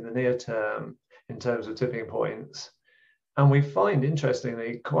passed in the near term in terms of tipping points. And we find,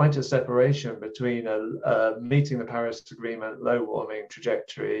 interestingly, quite a separation between a meeting the Paris Agreement low warming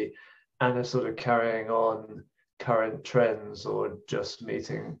trajectory and a sort of carrying on current trends or just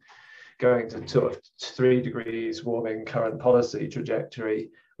going to 2 or 3 degrees warming current policy trajectory.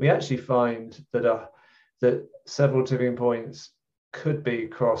 We actually find that that several tipping points could be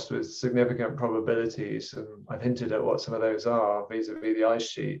crossed with significant probabilities, and I've hinted at what some of those are vis-a-vis the ice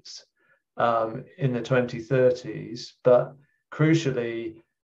sheets. In the 2030s, but crucially,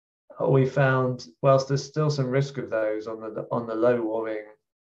 we found whilst there's still some risk of those on the low warming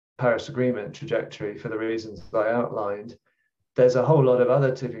Paris Agreement trajectory for the reasons that I outlined, there's a whole lot of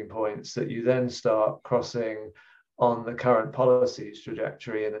other tipping points that you then start crossing on the current policies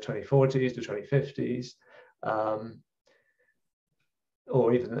trajectory in the 2040s to 2050s,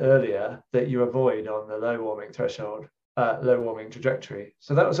 or even earlier, that you avoid on the low warming threshold. Low warming trajectory.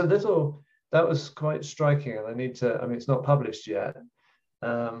 So that was quite striking, and it's not published yet.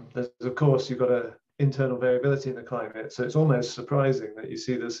 There's, of course, you've got an internal variability in the climate, so it's almost surprising that you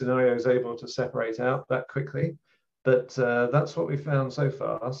see the scenarios able to separate out that quickly. But that's what we found so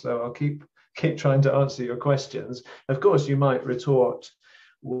far. So I'll keep trying to answer your questions. Of course, you might retort,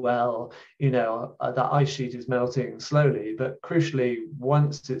 well, that ice sheet is melting slowly, but crucially,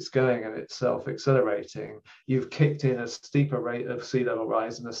 once it's going and it's self-accelerating, you've kicked in a steeper rate of sea level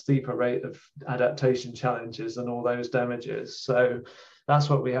rise and a steeper rate of adaptation challenges and all those damages. So that's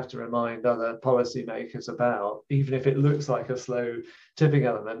what we have to remind other policymakers about. Even if it looks like a slow tipping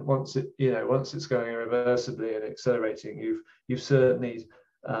element, once it's going irreversibly and accelerating, you've certainly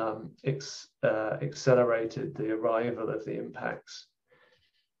accelerated the arrival of the impacts.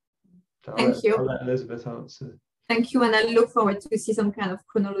 Thank you. I'll let Elizabeth answer. Thank you, and I look forward to see some kind of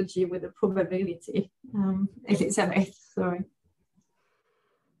chronology with the probability. Elizabeth, sorry.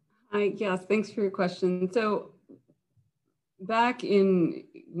 Yes, thanks for your question. So back when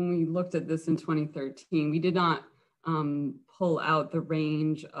we looked at this in 2013, we did not pull out the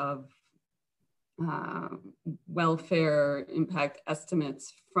range of welfare impact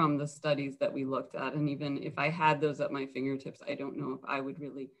estimates from the studies that we looked at. And even if I had those at my fingertips, I don't know if I would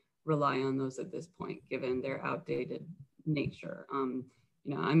really rely on those at this point, given their outdated nature. I'm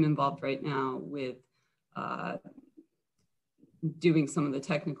involved right now with doing some of the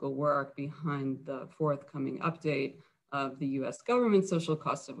technical work behind the forthcoming update of the US government social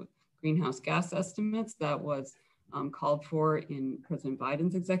cost of greenhouse gas estimates that was called for in President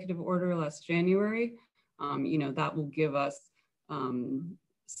Biden's executive order last January. That will give us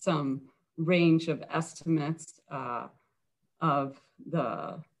some range of estimates of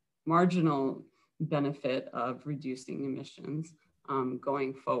the marginal benefit of reducing emissions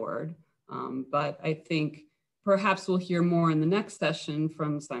going forward. But I think perhaps we'll hear more in the next session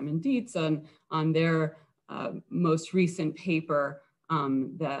from Simon Dietz on their most recent paper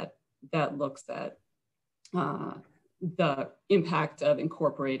that looks at the impact of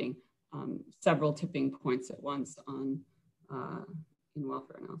incorporating several tipping points at once in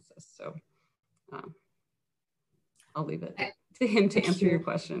welfare analysis. So I'll leave it to him to answer your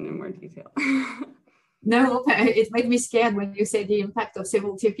question in more detail. No, it made me scared when you said the impact of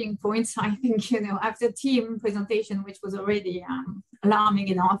several tipping points. I think, after team presentation, which was already alarming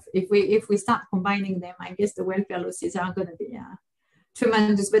enough, if we start combining them, I guess the welfare losses are going to be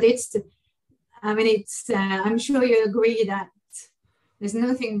tremendous. But I'm sure you agree that there's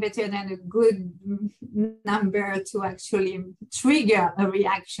nothing better than a good number to actually trigger a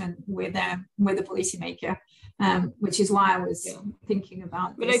reaction with the policymaker. Which is why I was thinking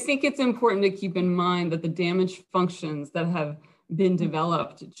about this. But I think it's important to keep in mind that the damage functions that have been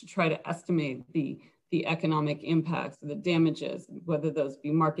developed to try to estimate the economic impacts, the damages, whether those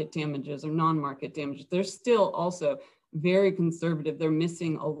be market damages or non-market damages, they're still also very conservative. They're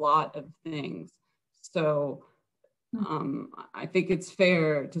missing a lot of things. So I think it's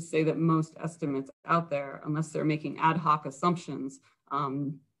fair to say that most estimates out there, unless they're making ad hoc assumptions,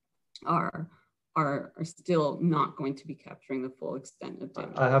 are still not going to be capturing the full extent of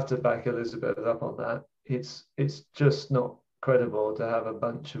damage. I have to back Elizabeth up on that. It's just not credible to have a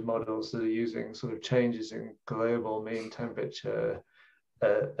bunch of models that are using sort of changes in global mean temperature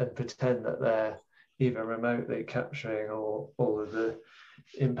and pretend that they're even remotely capturing all of the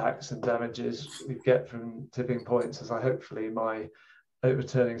impacts and damages we get from tipping points, as I hopefully my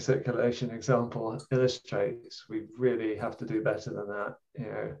overturning circulation example illustrates. We really have to do better than that.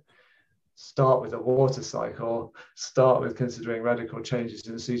 Start with a water cycle, start with considering radical changes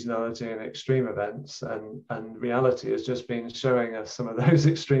in seasonality and extreme events, and reality has just been showing us some of those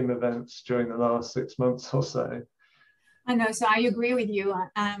extreme events during the last 6 months or so. I know, so I agree with you.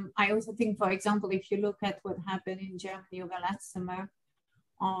 I also think, for example, if you look at what happened in Germany over last summer,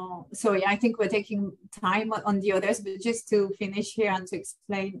 sorry, I think we're taking time on the others, but just to finish here and to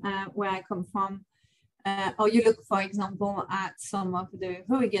explain where I come from, or you look, for example, at some of the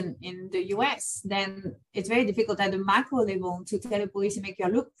hurricane in the US, then it's very difficult at the macro level to tell a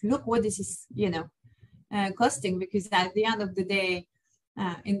policymaker, look what this is, costing, because at the end of the day,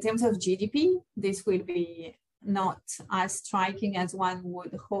 in terms of GDP, this will be not as striking as one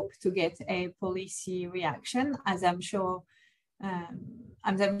would hope to get a policy reaction, as I'm sure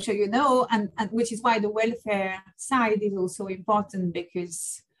and which is why the welfare side is also important,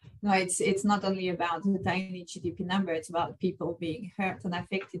 because it's not only about the tiny GDP number, it's about people being hurt and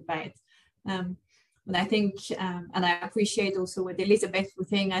affected by it. But I think, and I appreciate also what Elizabeth was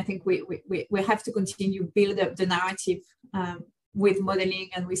saying, I think we have to continue build up the narrative with modeling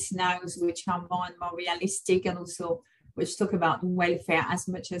and with scenarios which are more and more realistic, and also which talk about welfare as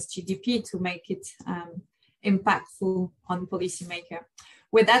much as GDP to make it impactful on policymaker.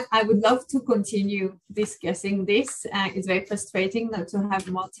 With that, I would love to continue discussing this. It's very frustrating not to have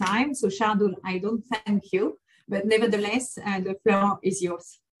more time. So Shardul, I don't thank you, but nevertheless, the floor is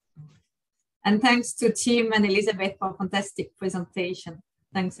yours. And thanks to Tim and Elizabeth for a fantastic presentation.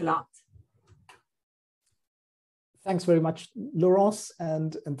 Thanks a lot. Thanks very much, Laurence,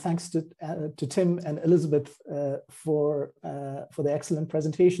 and thanks to Tim and Elizabeth for the excellent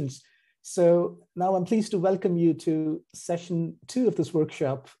presentations. So now I'm pleased to welcome you to session 2 of this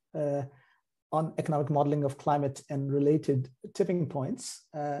workshop on economic modeling of climate and related tipping points.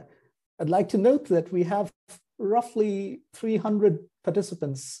 I'd like to note that we have roughly 300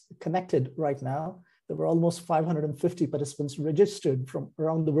 participants connected right now. There were almost 550 participants registered from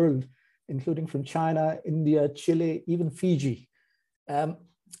around the world, including from China, India, Chile, even Fiji.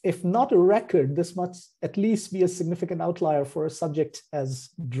 If not a record, this must at least be a significant outlier for a subject as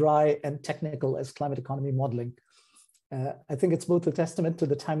dry and technical as climate economy modeling. I think it's both a testament to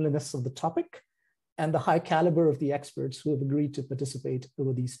the timeliness of the topic and the high caliber of the experts who have agreed to participate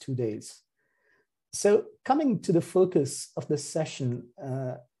over these 2 days. So coming to the focus of this session,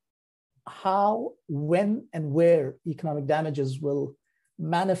 how, when, and where economic damages will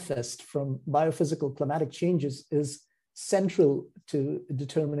manifest from biophysical climatic changes is central to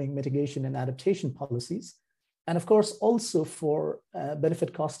determining mitigation and adaptation policies. And of course, also for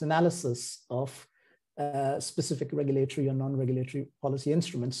benefit cost analysis of specific regulatory or non-regulatory policy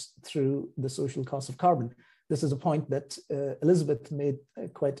instruments through the social cost of carbon. This is a point that Elizabeth made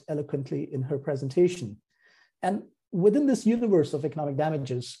quite eloquently in her presentation. And within this universe of economic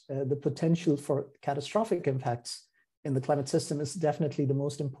damages, the potential for catastrophic impacts in the climate system is definitely the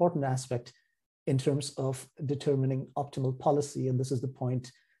most important aspect in terms of determining optimal policy. And this is the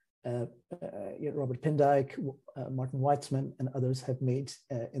point Robert Pindyck, Martin Weitzman, and others have made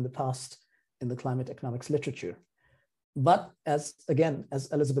in the past in the climate economics literature. But as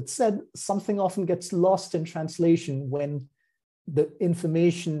Elizabeth said, something often gets lost in translation when the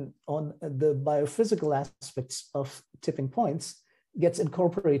information on the biophysical aspects of tipping points gets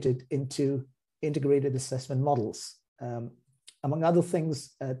incorporated into integrated assessment models. Among other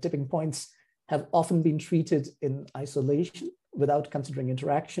things, tipping points have often been treated in isolation without considering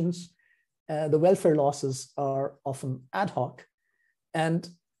interactions. The welfare losses are often ad hoc, and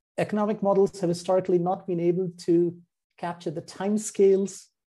economic models have historically not been able to capture the timescales,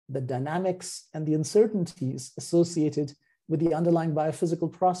 the dynamics, and the uncertainties associated with the underlying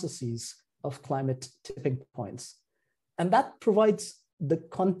biophysical processes of climate tipping points. And that provides the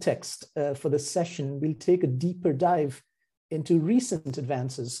context for this session. We'll take a deeper dive into recent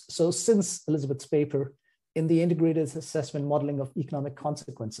advances. So since Elizabeth's paper in the integrated assessment modeling of economic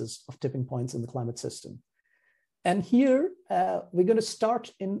consequences of tipping points in the climate system. And here we're going to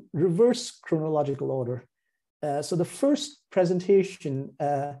start in reverse chronological order. So the first presentation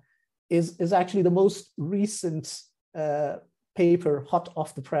is actually the most recent paper, hot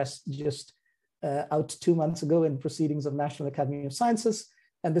off the press, just out 2 months ago in Proceedings of National Academy of Sciences.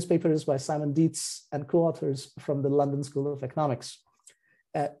 And this paper is by Simon Dietz and co-authors from the London School of Economics.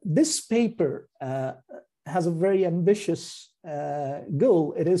 This paper has a very ambitious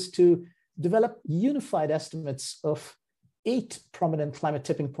goal. It is to develop unified estimates of 8 prominent climate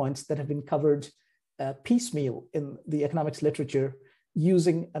tipping points that have been covered piecemeal in the economics literature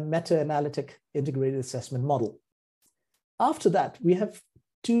using a meta-analytic integrated assessment model. After that, we have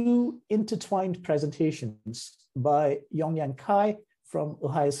 2 intertwined presentations by Yongyang Cai from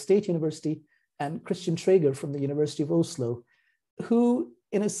Ohio State University and Christian Traeger from the University of Oslo, who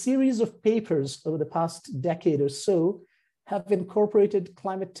in a series of papers over the past decade or so have incorporated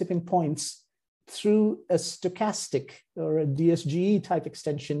climate tipping points through a stochastic or a DSGE type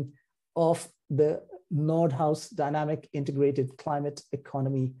extension of the Nordhaus Dynamic Integrated Climate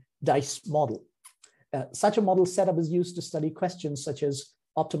Economy DICE model. Such a model setup is used to study questions such as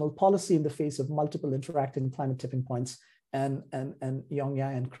optimal policy in the face of multiple interacting climate tipping points. And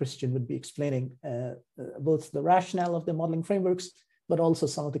Yongyang and Christian would be explaining both the rationale of the modeling frameworks, but also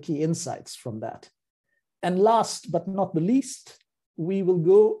some of the key insights from that. And last but not the least, we will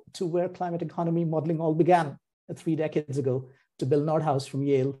go to where climate economy modeling all began 3 decades ago, to Bill Nordhaus from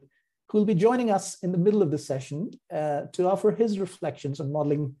Yale, who will be joining us in the middle of the session to offer his reflections on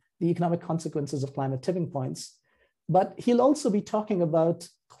modeling the economic consequences of climate tipping points. But he'll also be talking about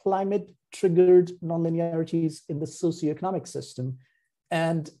climate-triggered nonlinearities in the socioeconomic system,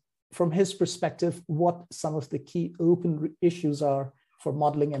 and from his perspective, what some of the key open issues are for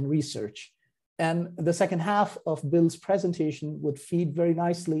modeling and research. And the second half of Bill's presentation would feed very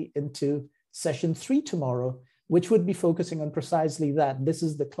nicely into session 3 tomorrow, which would be focusing on precisely that. This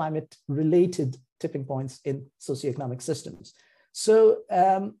is the climate-related tipping points in socioeconomic systems. So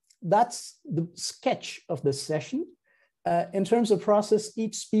that's the sketch of this session. In terms of process,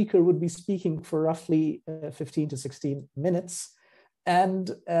 each speaker would be speaking for roughly 15 to 16 minutes.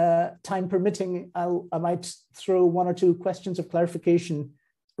 And time permitting, I might throw 1 or 2 questions of clarification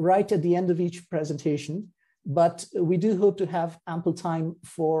right at the end of each presentation. But we do hope to have ample time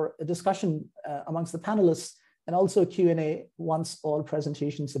for a discussion amongst the panelists and also a Q&A once all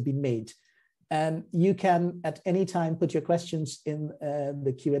presentations have been made. And you can at any time put your questions in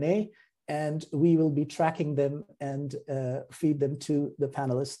the Q&A, and we will be tracking them and feed them to the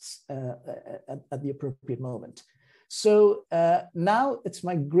panelists at the appropriate moment. So now it's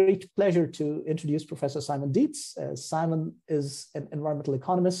my great pleasure to introduce Professor Simon Dietz. Simon is an environmental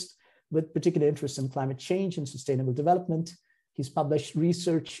economist with particular interest in climate change and sustainable development. He's published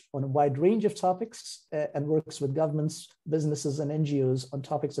research on a wide range of topics and works with governments, businesses, and NGOs on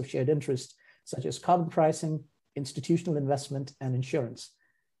topics of shared interest, such as carbon pricing, institutional investment, and insurance.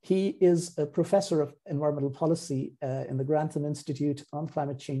 He is a professor of environmental policy in the Grantham Institute on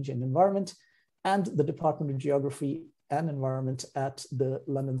Climate Change and Environment and the Department of Geography and Environment at the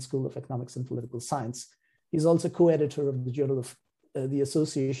London School of Economics and Political Science. He's also co-editor of the Journal of the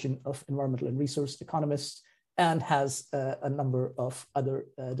Association of Environmental and Resource Economists and has a number of other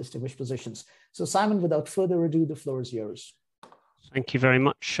distinguished positions. So Simon, without further ado, the floor is yours. Thank you very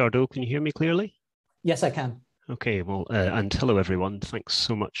much, Chardot. Can you hear me clearly? Yes, I can. Okay, well, and hello everyone. Thanks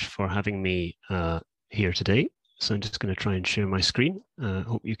so much for having me here today. So I'm just going to try and share my screen.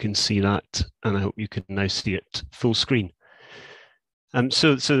 Hope you can see that, and I hope you can now see it full screen. As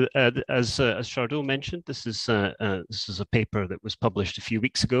Chardot mentioned, this is a paper that was published a few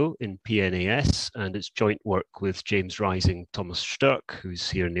weeks ago in PNAS, and it's joint work with James Rising, Thomas Sturck, who's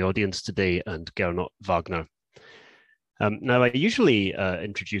here in the audience today, and Gernot Wagner. Now, I usually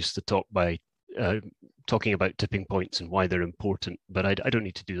introduce the talk by talking about tipping points and why they're important, but I don't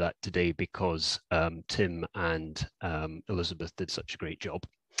need to do that today because Tim and Elizabeth did such a great job.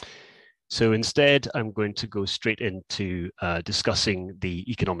 So instead, I'm going to go straight into discussing the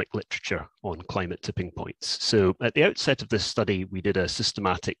economic literature on climate tipping points. So at the outset of this study, we did a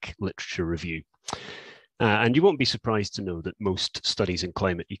systematic literature review. And you won't be surprised to know that most studies in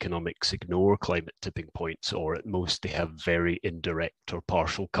climate economics ignore climate tipping points, or at most they have very indirect or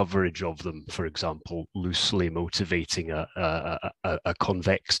partial coverage of them, for example, loosely motivating a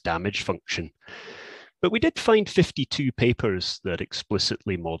convex damage function. But we did find 52 papers that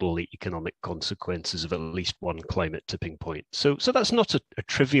explicitly model the economic consequences of at least one climate tipping point. So that's not a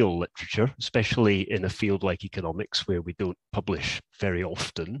trivial literature, especially in a field like economics, where we don't publish very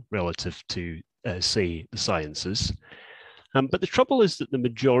often relative to say, the sciences. But the trouble is that the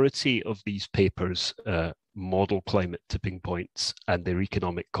majority of these papers model climate tipping points and their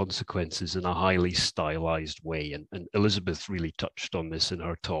economic consequences in a highly stylized way. And Elizabeth really touched on this in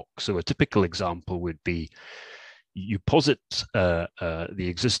her talk. So a typical example would be you posit the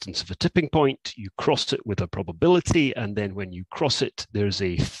existence of a tipping point, you cross it with a probability, and then when you cross it, there's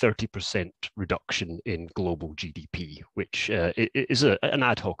a 30% reduction in global GDP, which is an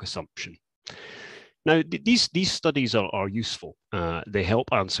ad hoc assumption. Now, these studies are useful. They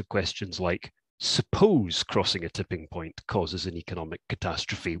help answer questions like, suppose crossing a tipping point causes an economic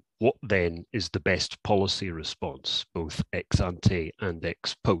catastrophe, what then is the best policy response, both ex ante and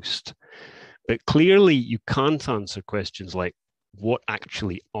ex post? But clearly, you can't answer questions like, what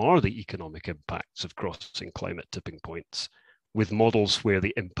actually are the economic impacts of crossing climate tipping points, with models where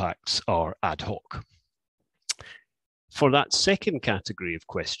the impacts are ad hoc. For that second category of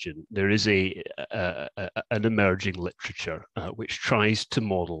question, there is an emerging literature which tries to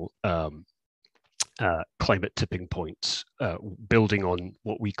model climate tipping points, building on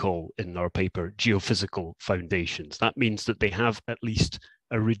what we call in our paper geophysical foundations. That means that they have at least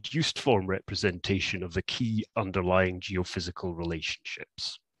a reduced form representation of the key underlying geophysical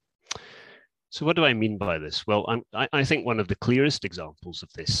relationships. So what do I mean by this? Well, I think one of the clearest examples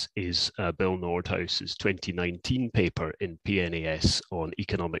of this is Bill Nordhaus's 2019 paper in PNAS on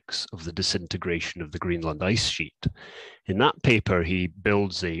economics of the disintegration of the Greenland ice sheet. In that paper, he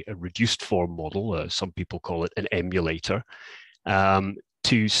builds a reduced form model, some people call it an emulator,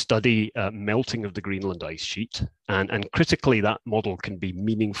 to study melting of the Greenland ice sheet. And critically, that model can be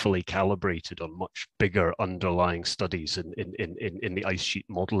meaningfully calibrated on much bigger underlying studies in the ice sheet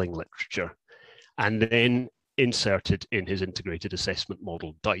modeling literature, and then inserted in his integrated assessment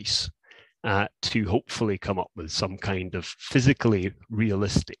model, DICE, to hopefully come up with some kind of physically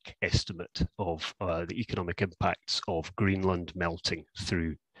realistic estimate of the economic impacts of Greenland melting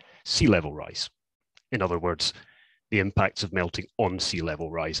through sea level rise. In other words, the impacts of melting on sea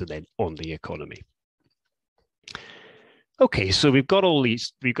level rise and then on the economy. Okay, so we've got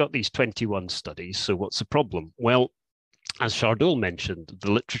these 21 studies. So what's the problem? Well, as Chardot mentioned,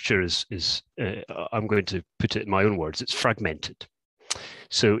 the literature is I'm going to put it in my own words, it's fragmented.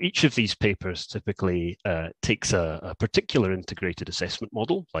 So each of these papers typically takes a particular integrated assessment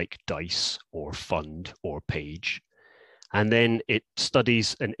model like DICE or FUND or PAGE, and then it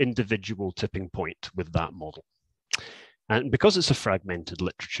studies an individual tipping point with that model. And because it's a fragmented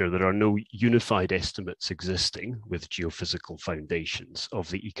literature, there are no unified estimates existing with geophysical foundations of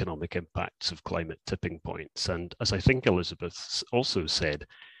the economic impacts of climate tipping points. And as I think Elizabeth also said,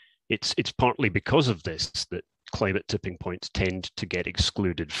 it's partly because of this that climate tipping points tend to get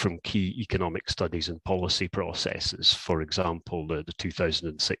excluded from key economic studies and policy processes. For example, the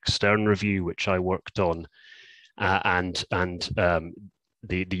 2006 Stern Review, which I worked on, and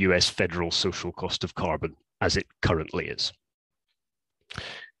the US federal social cost of carbon, as it currently is.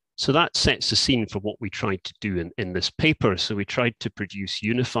 So that sets the scene for what we tried to do in this paper. So we tried to produce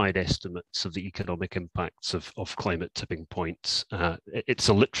unified estimates of the economic impacts of climate tipping points. It's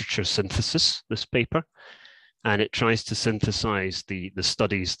a literature synthesis, this paper, and it tries to synthesize the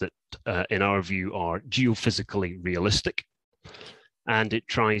studies that, in our view, are geophysically realistic, and it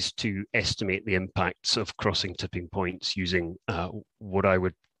tries to estimate the impacts of crossing tipping points using what I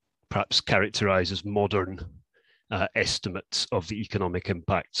would perhaps characterize as modern estimates of the economic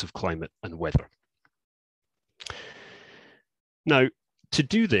impacts of climate and weather. Now, to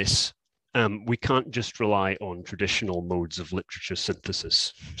do this, we can't just rely on traditional modes of literature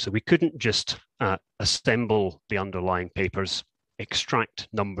synthesis. So we couldn't just assemble the underlying papers, extract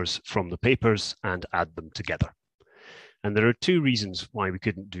numbers from the papers, and add them together. And there are two reasons why we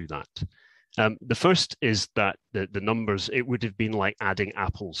couldn't do that. The first is that the numbers, it would have been like adding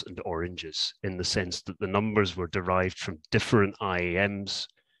apples and oranges, in the sense that the numbers were derived from different IAMs,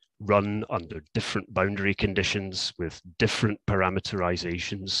 run under different boundary conditions with different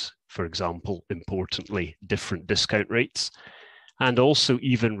parameterizations, for example, importantly, different discount rates, and also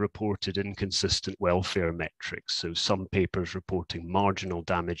even reported inconsistent welfare metrics. So some papers reporting marginal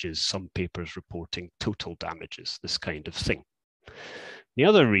damages, some papers reporting total damages, this kind of thing. The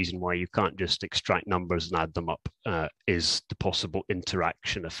other reason why you can't just extract numbers and add them up is the possible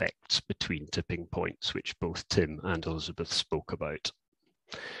interaction effects between tipping points, which both Tim and Elizabeth spoke about.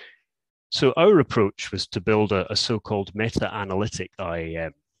 So our approach was to build a so-called meta-analytic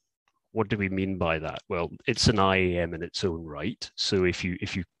IAM. What do we mean by that? Well, it's an IAM in its own right. So if you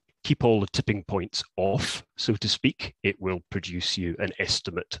keep all the tipping points off, so to speak, it will produce you an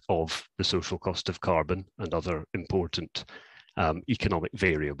estimate of the social cost of carbon and other important economic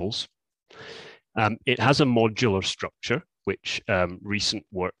variables. It has a modular structure, which recent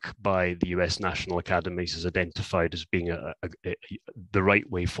work by the US National Academies has identified as being the right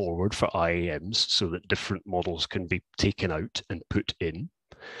way forward for IAMs, so that different models can be taken out and put in.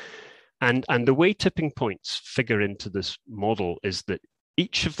 And the way tipping points figure into this model is that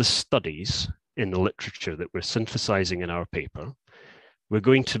each of the studies in the literature that we're synthesizing in our paper, we're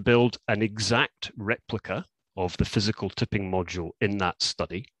going to build an exact replica of the physical tipping module in that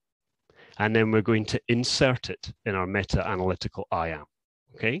study. And then we're going to insert it in our meta-analytical IAM,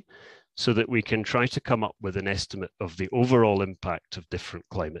 okay? So that we can try to come up with an estimate of the overall impact of different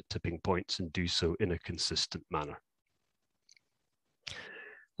climate tipping points and do so in a consistent manner.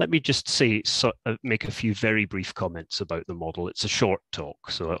 Let me just make a few very brief comments about the model. It's a short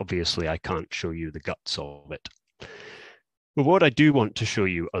talk, so obviously I can't show you the guts of it. But what I do want to show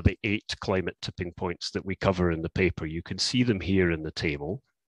you are the 8 climate tipping points that we cover in the paper. You can see them here in the table.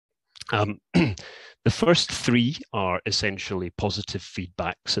 The first 3 are essentially positive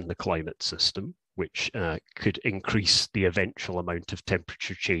feedbacks in the climate system, which could increase the eventual amount of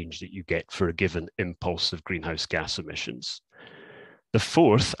temperature change that you get for a given impulse of greenhouse gas emissions. The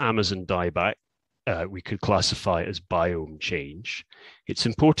 4th, Amazon dieback, we could classify as biome change. It's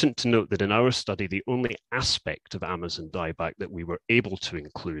important to note that in our study, the only aspect of Amazon dieback that we were able to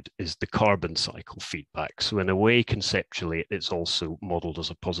include is the carbon cycle feedback. So in a way, conceptually, it's also modeled as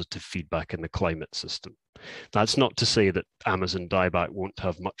a positive feedback in the climate system. That's not to say that Amazon dieback won't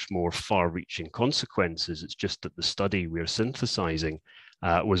have much more far-reaching consequences. It's just that the study we're synthesizing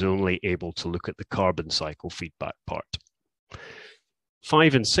was only able to look at the carbon cycle feedback part.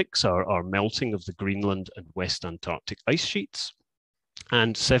 5 and 6 are melting of the Greenland and West Antarctic ice sheets.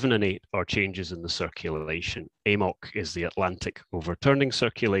 And 7 and 8 are changes in the circulation. AMOC is the Atlantic overturning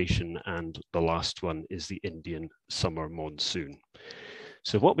circulation, and the last one is the Indian summer monsoon.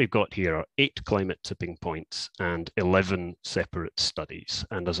 So what we've got here are 8 climate tipping points and 11 separate studies.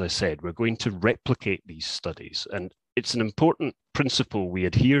 And as I said, we're going to replicate these studies. And it's an important principle we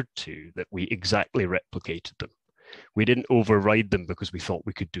adhered to, that we exactly replicated them. We didn't override them because we thought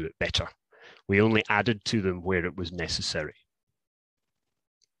we could do it better. We only added to them where it was necessary.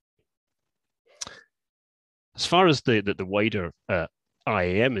 As far as the wider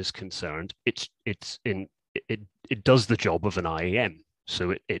IAM is concerned, it does the job of an IAM.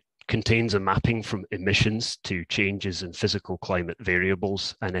 So it contains a mapping from emissions to changes in physical climate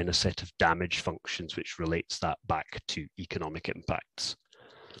variables, and then a set of damage functions which relates that back to economic impacts.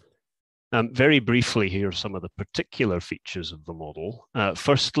 Very briefly, here are some of the particular features of the model.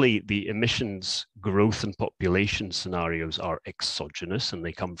 Firstly, the emissions growth and population scenarios are exogenous, and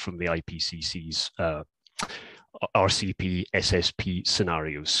they come from the IPCC's RCP SSP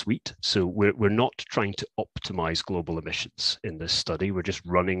scenario suite. So we're not trying to optimize global emissions in this study. We're just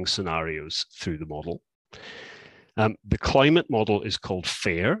running scenarios through the model. The climate model is called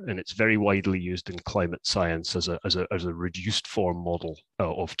FAIR, and it's very widely used in climate science as a reduced form model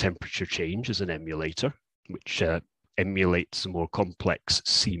of temperature change as an emulator, which emulates the more complex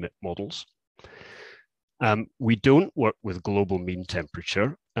CMIP models. We don't work with global mean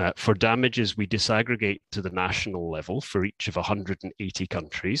temperature. For damages, we disaggregate to the national level for each of 180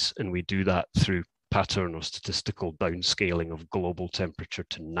 countries, and we do that through pattern or statistical downscaling of global temperature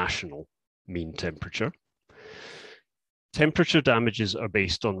to national mean temperature. Temperature damages are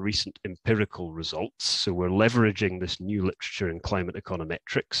based on recent empirical results. So we're leveraging this new literature in climate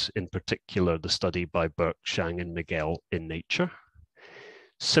econometrics, in particular the study by Burke, Shang, and Miguel in Nature.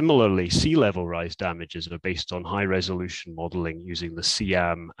 Similarly, sea level rise damages are based on high resolution modeling using the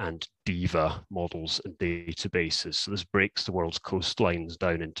SIAM and DIVA models and databases. So this breaks the world's coastlines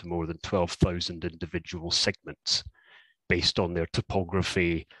down into more than 12,000 individual segments based on their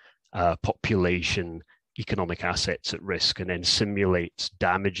topography, population, economic assets at risk, and then simulates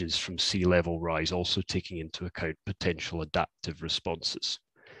damages from sea level rise, also taking into account potential adaptive responses.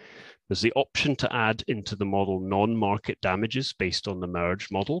 There's the option to add into the model non-market damages based on the merge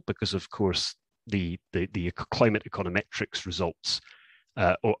model, because of course the climate econometrics results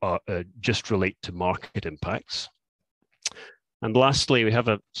just relate to market impacts. And lastly, we have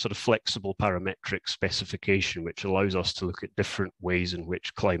a sort of flexible parametric specification, which allows us to look at different ways in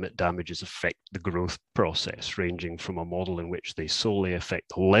which climate damages affect the growth process, ranging from a model in which they solely affect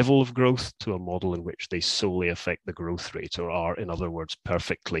the level of growth to a model in which they solely affect the growth rate, or are, in other words,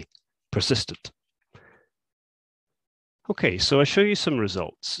 perfectly persistent. Okay, so I show you some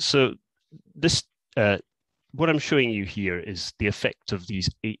results. So this, what I'm showing you here is the effect of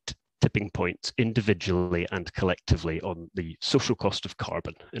these 8 tipping points individually and collectively on the social cost of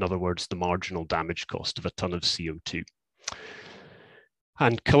carbon. In other words, the marginal damage cost of a ton of CO2.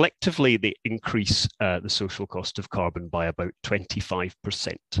 And collectively, they increase the social cost of carbon by about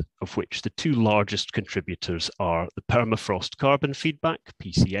 25%, of which the 2 largest contributors are the permafrost carbon feedback,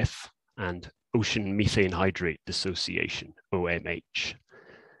 PCF, and ocean methane hydrate dissociation, OMH.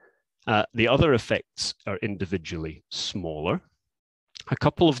 The other effects are individually smaller. A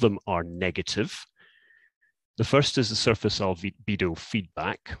couple of them are negative. The first is the surface albedo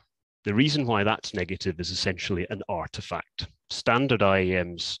feedback. The reason why that's negative is essentially an artifact. Standard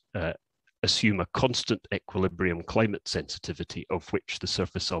IAMs assume a constant equilibrium climate sensitivity of which the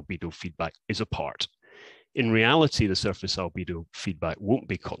surface albedo feedback is a part. In reality, the surface albedo feedback won't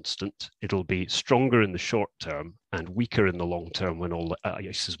be constant. It'll be stronger in the short term and weaker in the long term when all the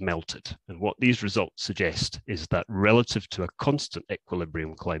ice is melted. And what these results suggest is that relative to a constant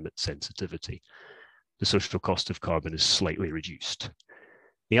equilibrium climate sensitivity, the social cost of carbon is slightly reduced.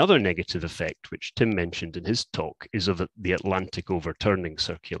 The other negative effect, which Tim mentioned in his talk, is of the Atlantic overturning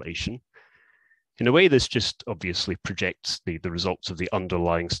circulation. In a way, this just obviously projects the results of the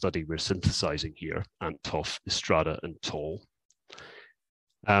underlying study we're synthesizing here, Anthoff, Estrada, and Toll.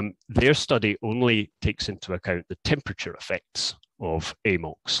 Their study only takes into account the temperature effects of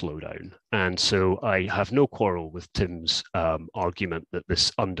AMOC slowdown. And so I have no quarrel with Tim's argument that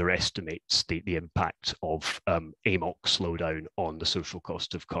this underestimates the impact of AMOC slowdown on the social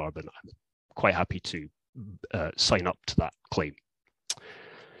cost of carbon. I'm quite happy to sign up to that claim.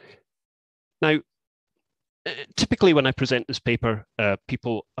 Now, typically when I present this paper,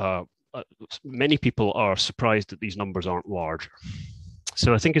 many people are surprised that these numbers aren't larger.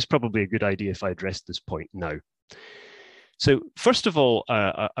 So I think it's probably a good idea if I address this point now. So first of all,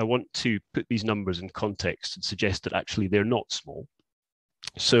 I want to put these numbers in context and suggest that actually they're not small.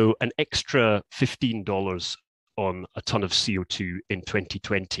 So an extra $15 on a ton of CO2 in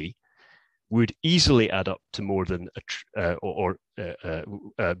 2020 would easily add up to more than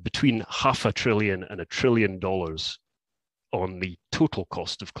between $500 billion and $1 trillion on the total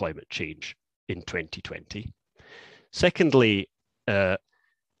cost of climate change in 2020. Secondly, a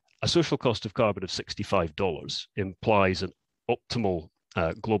social cost of carbon of $65 implies an optimal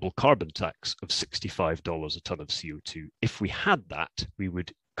global carbon tax of $65 a ton of CO2. If we had that, we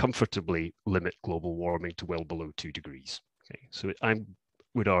would comfortably limit global warming to well below 2 degrees. Okay, so I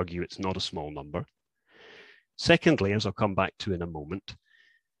would argue it's not a small number. Secondly, as I'll come back to in a moment,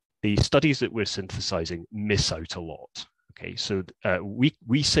 the studies that we're synthesizing miss out a lot. Okay, so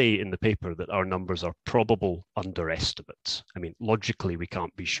we say in the paper that our numbers are probable underestimates. I mean, logically, we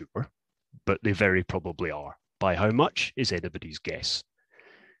can't be sure, but they very probably are. By how much is anybody's guess.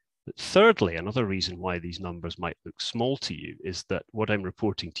 But thirdly, another reason why these numbers might look small to you is that what I'm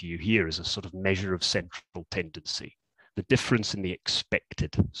reporting to you here is a sort of measure of central tendency, the difference in the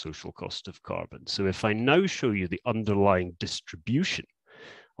expected social cost of carbon. So if I now show you the underlying distribution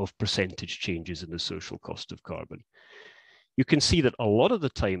of percentage changes in the social cost of carbon, you can see that a lot of the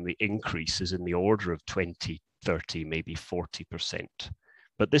time the increase is in the order of 20, 30, maybe 40%.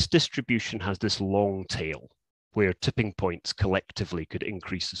 But this distribution has this long tail where tipping points collectively could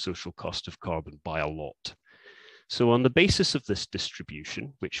increase the social cost of carbon by a lot. So on the basis of this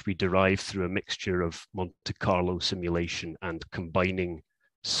distribution, which we derive through a mixture of Monte Carlo simulation and combining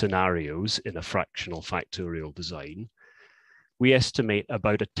scenarios in a fractional factorial design, we estimate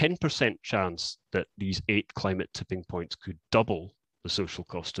about a 10% chance that these 8 climate tipping points could double the social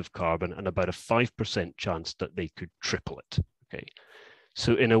cost of carbon, and about a 5% chance that they could triple it. Okay.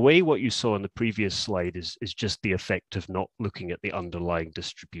 So in a way, what you saw in the previous slide is just the effect of not looking at the underlying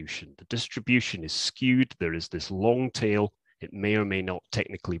distribution. The distribution is skewed. There is this long tail. It may or may not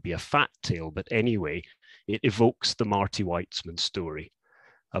technically be a fat tail, but anyway, it evokes the Marty Weitzman story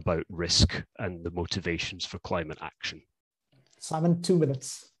about risk and the motivations for climate action. Simon, 2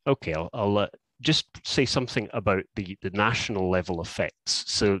 minutes. Okay, I'll just say something about the national level effects.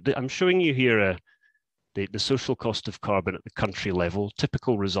 So I'm showing you here the social cost of carbon at the country level,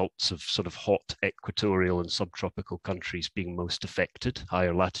 typical results of sort of hot equatorial and subtropical countries being most affected,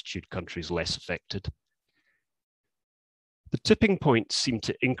 higher latitude countries less affected. The tipping points seem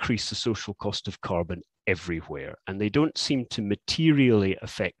to increase the social cost of carbon everywhere, and they don't seem to materially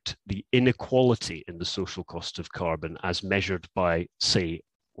affect the inequality in the social cost of carbon as measured by, say,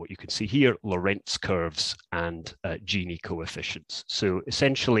 what you can see here, Lorentz curves and Gini coefficients. So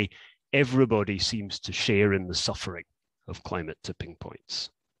essentially, everybody seems to share in the suffering of climate tipping points.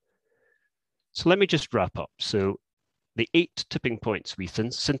 So let me just wrap up. So the 8 tipping points we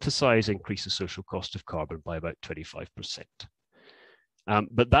synthesize increase the social cost of carbon by about 25%.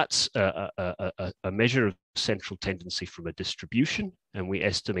 But that's a measure of central tendency from a distribution, and we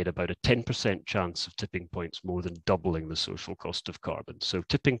estimate about a 10% chance of tipping points more than doubling the social cost of carbon. So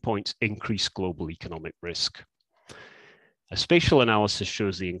tipping points increase global economic risk. A spatial analysis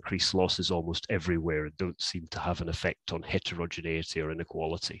shows the increased losses almost everywhere and don't seem to have an effect on heterogeneity or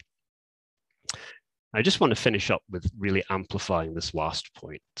inequality. I just want to finish up with really amplifying this last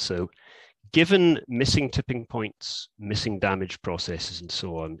point. So given missing tipping points, missing damage processes, and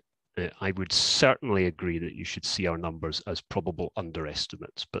so on, I would certainly agree that you should see our numbers as probable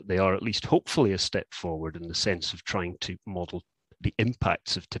underestimates, but they are at least hopefully a step forward in the sense of trying to model the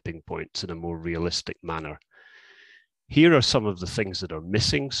impacts of tipping points in a more realistic manner. Here are some of the things that are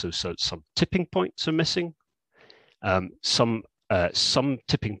missing. So some tipping points are missing. Some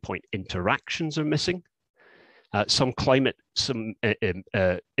tipping point interactions are missing. Some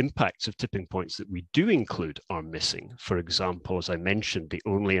impacts of tipping points that we do include are missing. For example, as I mentioned, the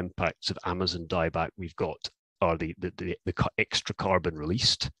only impacts of Amazon dieback we've got are the extra carbon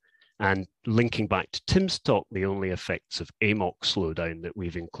released. And linking back to Tim's talk, the only effects of AMOC slowdown that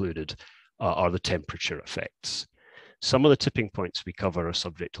we've included are the temperature effects. Some of the tipping points we cover are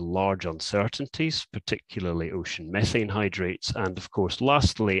subject to large uncertainties, particularly ocean methane hydrates. And of course,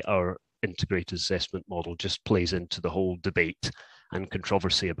 lastly, our integrated assessment model just plays into the whole debate and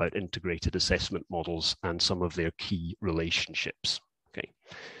controversy about integrated assessment models and some of their key relationships. Okay,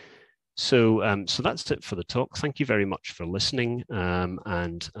 so that's it for the talk. Thank you very much for listening,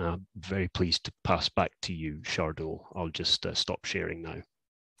 and I'm very pleased to pass back to you, Shardul. I'll just stop sharing now.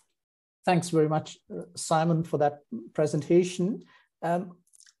 Thanks very much, Simon, for that presentation.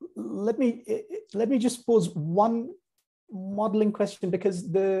 Let me just pose one modeling question, because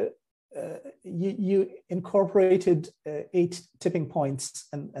you incorporated 8 tipping points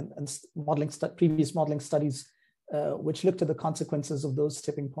and previous modeling studies which looked at the consequences of those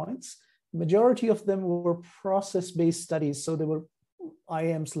tipping points. Majority of them were process-based studies, so they were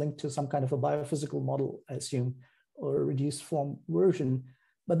IAMs linked to some kind of a biophysical model, I assume, or a reduced form version.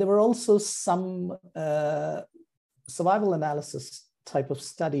 But there were also some survival analysis type of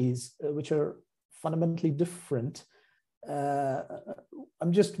studies which are fundamentally different.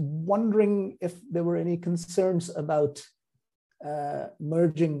 I'm just wondering if there were any concerns about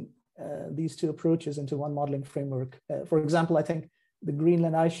merging these two approaches into one modeling framework. For example, I think the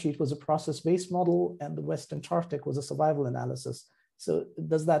Greenland ice sheet was a process-based model and the West Antarctic was a survival analysis. So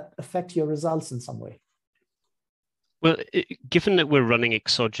does that affect your results in some way? Well, given that we're running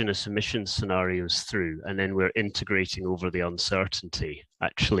exogenous emissions scenarios through and then we're integrating over the uncertainty,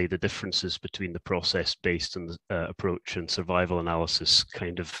 actually the differences between the process-based and approach and survival analysis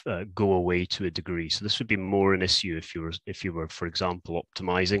kind of go away to a degree. So this would be more an issue if you were, for example,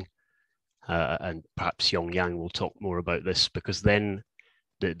 optimizing, and perhaps Yong Yang will talk more about this, because then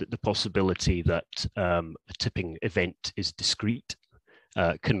the possibility that a tipping event is discrete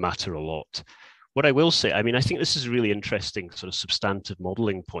can matter a lot. What I will say, I mean, I think this is a really interesting sort of substantive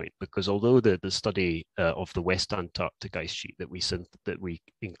modeling point, because although the study of the West Antarctic ice sheet that we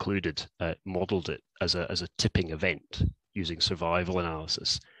included modeled it as a tipping event using survival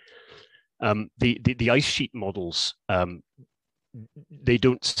analysis, the ice sheet models they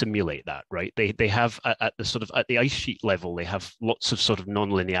don't simulate that, right? They have at the sort of at the ice sheet level, they have lots of sort of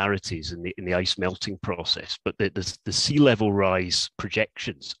non-linearities in the ice melting process, but the sea level rise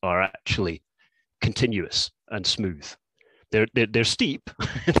projections are actually continuous and smooth. They're steep,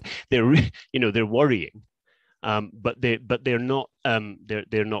 they're worrying, but they're not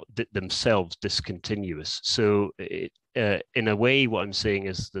themselves discontinuous. So in a way, what I'm saying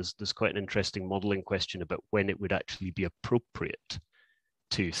is there's quite an interesting modeling question about when it would actually be appropriate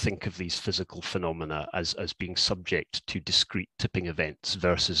to think of these physical phenomena as being subject to discrete tipping events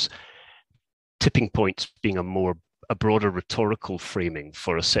versus tipping points being a broader rhetorical framing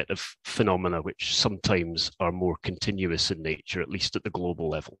for a set of phenomena which sometimes are more continuous in nature, at least at the global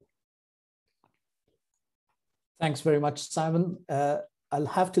level. Thanks very much, Simon. I'll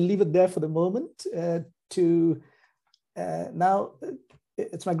have to leave it there for the moment. Now,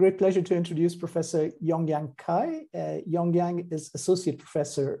 it's my great pleasure to introduce Professor Yongyang Cai. Yongyang is Associate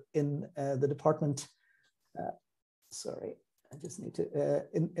Professor in the Department,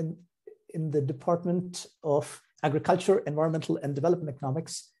 in the Department of Agriculture, Environmental and Development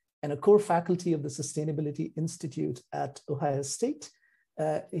Economics, and a core faculty of the Sustainability Institute at Ohio State.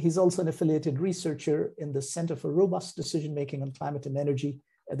 He's also an affiliated researcher in the Center for Robust Decision-Making on Climate and Energy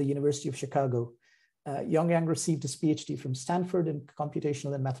at the University of Chicago. Yongyang received his PhD from Stanford in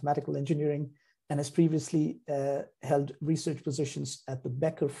computational and mathematical engineering and has previously held research positions at the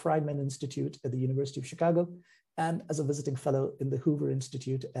Becker-Friedman Institute at the University of Chicago and as a visiting fellow in the Hoover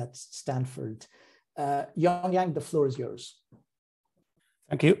Institute at Stanford. Yongyang, the floor is yours.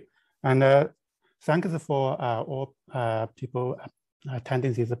 Thank you. And thanks for all people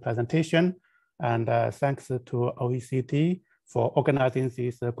attending this presentation. And thanks to OECD for organizing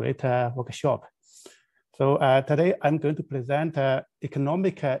this great workshop. So today I'm going to present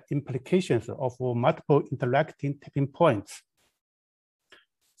economic implications of multiple interacting tipping points.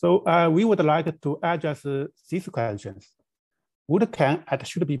 So we would like to address these questions. What can and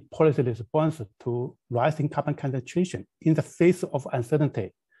should be policy response to rising carbon concentration in the face of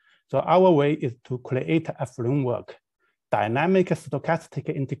uncertainty? So our way is to create a framework, dynamic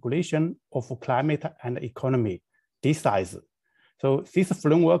stochastic integration of climate and economy, DSICE. So this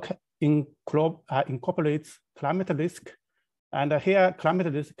framework incorporates climate risk. And here,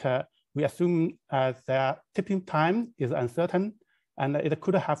 climate risk, we assume the tipping time is uncertain, and it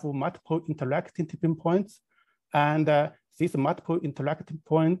could have multiple interacting tipping points. And these multiple interacting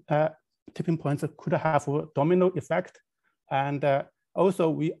tipping points could have a domino effect. And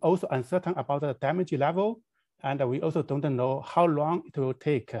we also uncertain about the damage level. And we also don't know how long it will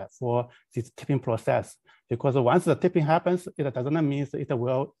take for this tipping process. Because once the tipping happens, it doesn't mean it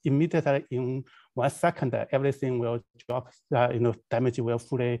will immediately in 1 second, everything will drop, damage will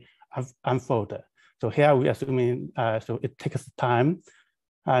fully unfold. So here we are assuming, so it takes time,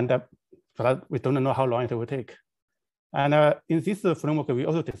 and we don't know how long it will take. And in this framework, we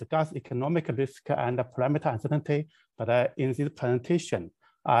also discuss economic risk and parameter uncertainty, but in this presentation,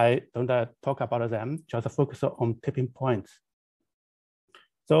 I don't talk about them, just focus on tipping points.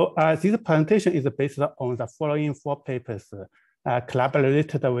 So this presentation is based on the following 4 papers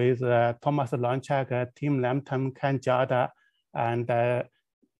collaborated with Thomas Lonchak, Tim Lampton, Ken Jada, and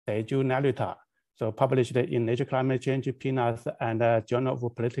Daiju Narita. So published in Nature Climate Change, PNAS, and Journal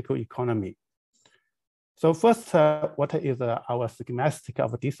of Political Economy. So first, what is our schematic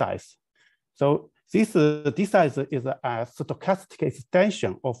of DSICE? So this DSICE is a stochastic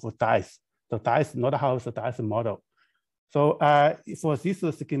extension of DICE. So DICE, not house DICE model. So for this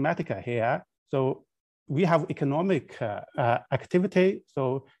schematic here, so we have economic activity.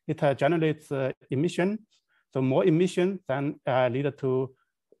 So it generates emission. So more emission then lead to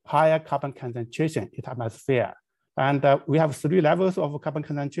higher carbon concentration in the atmosphere. And we have 3 levels of carbon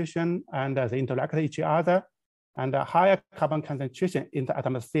concentration, and they interact with each other. And higher carbon concentration in the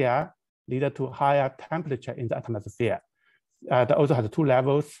atmosphere lead to higher temperature in the atmosphere. They also have 2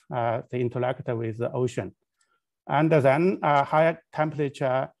 levels. They interact with the ocean. And then higher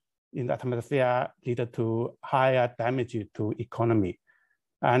temperature in the atmosphere lead to higher damage to economy.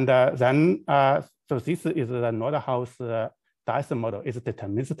 And then, so this is the Nordhaus DICE model. It's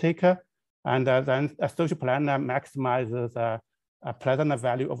deterministic. And then a social planner maximizes the present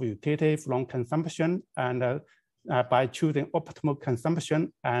value of utility from consumption and by choosing optimal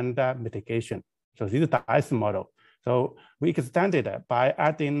consumption and mitigation. So this is the DICE model. So we extended it by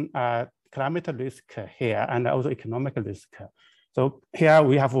adding climate risk here and also economic risk. So here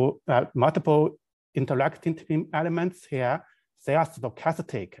we have multiple interacting tipping elements here. They are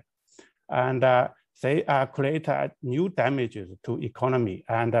stochastic, and they create new damages to economy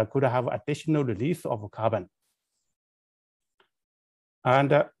and could have additional release of carbon.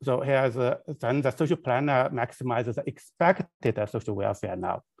 And so here's then the social planner maximizes the expected social welfare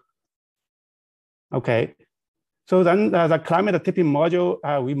now. Okay, so then the climate tipping module,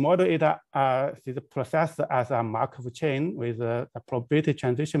 we model it this process as a Markov chain with a probability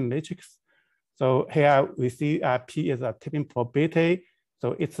transition matrix. So here we see P is a tipping probability.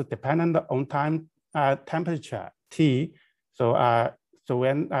 So it's dependent on time temperature T. So so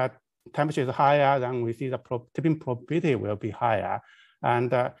when temperature is higher, then we see the tipping probability will be higher.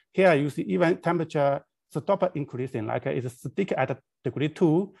 And here you see even temperature stop increasing, like it's stick at degree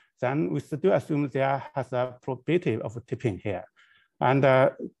 2, then we still assume there has a probability of tipping here. And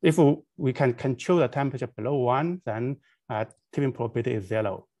if we can control the temperature below 1, then tipping probability is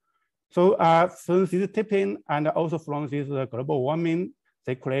 0. So from this tipping and also from this global warming,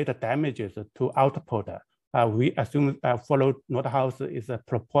 they create damages to output. We assume follow Nordhaus is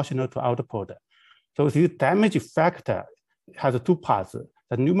proportional to output. So this damage factor has 2 parts.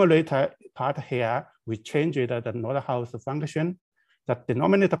 The numerator part here, we change it the Nordhaus function. The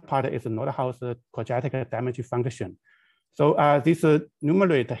denominator part is the Nordhaus quadratic damage function. So this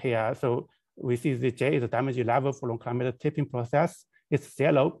numerator here, so we see the J is the damage level from climate tipping process. It's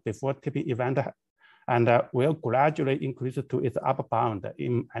 0 before tipping event and will gradually increase to its upper bound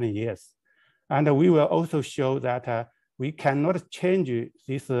in many years. And we will also show that we cannot change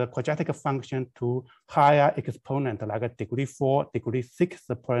this quadratic function to higher exponent like a degree 4, degree 6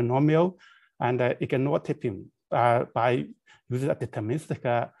 polynomial and ignore tipping by using a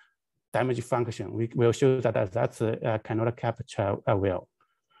deterministic damage function. We will show that that's cannot capture well.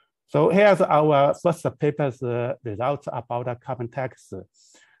 So here's our first paper's results about carbon tax.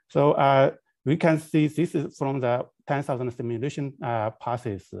 So we can see this is from the 10,000 simulation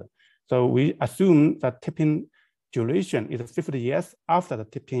passes. So we assume that tipping duration is 50 years after the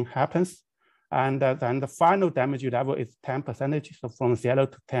tipping happens. And then the final damage level is 10%, so from 0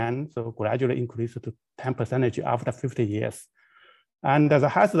 to 10, so gradually increase to 10% after 50 years. And the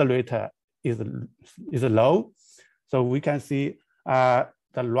hazard rate is low. So we can see the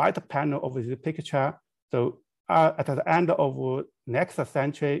right panel of this picture. So at the end of next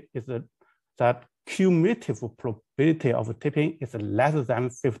century is that cumulative probability of tipping is less than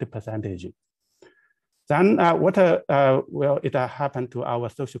 50%. Then what will it happen to our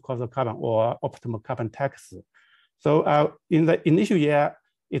social cost of carbon or optimal carbon tax? So in the initial year,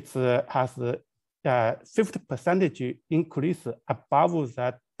 it has 50% increase above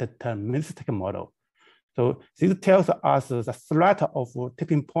that deterministic model. So this tells us the threat of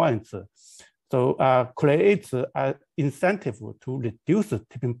tipping points. So creates an incentive to reduce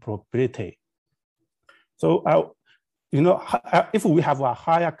tipping probability. So if we have a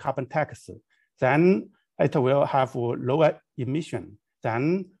higher carbon tax, then it will have lower emission,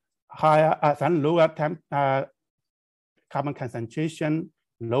 then lower carbon concentration,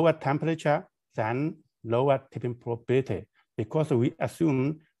 lower temperature, then lower tipping probability, because we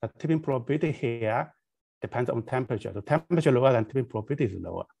assume that tipping probability here depends on temperature. The temperature lower than tipping probability is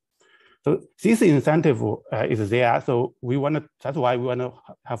lower. So this incentive is there. So that's why we want to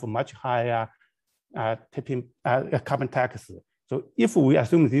have a much higher tipping carbon tax. So if we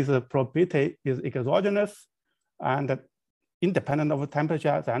assume this probability is exogenous and independent of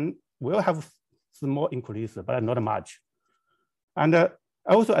temperature, then we'll have small increase, but not much. And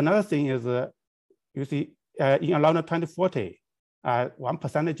also another thing is, you see, in around 2040,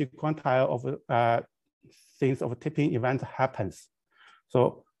 1% quantile of things of tipping event happens.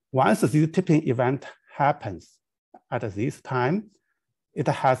 So once this tipping event happens at this time, it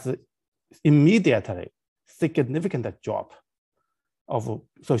has immediately significant drop of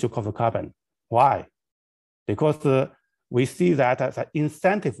social cost of carbon. Why? Because we see that the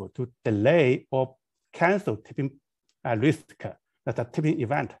incentive to delay or cancel tipping risk, that the tipping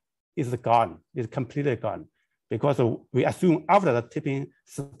event is gone, is completely gone. Because we assume after the tipping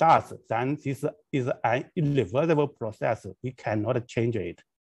starts, then this is an irreversible process. We cannot change it.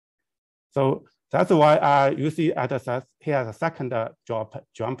 So that's why you see here the second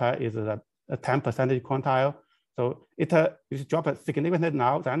jump is a 10% quantile. So it dropped significantly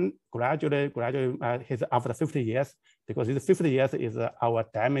now, then gradually hits after 50 years, because this 50 years is our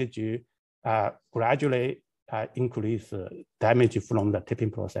damage gradually increase damage from the tipping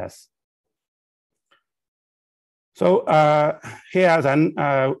process. So here then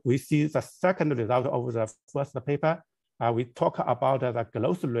we see the second result of the first paper. We talk about the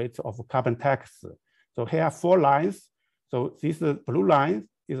growth rate of carbon tax. So here are 4 lines. So this blue line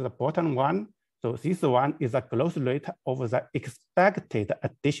is the bottom one. So this one is the growth rate of the expected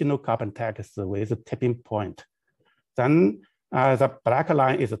additional carbon tax with a tipping point. Then the black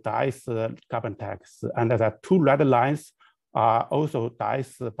line is the DICE carbon tax, and the 2 red lines are also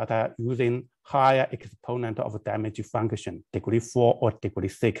dice, but using higher exponent of damage function, degree 4 or degree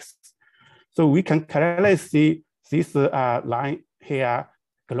 6. So we can clearly see this line here,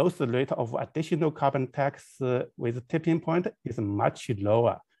 growth rate of additional carbon tax with tipping point is much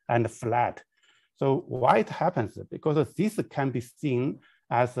lower and flat. So why it happens? Because this can be seen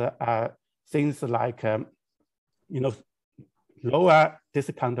as things like, lower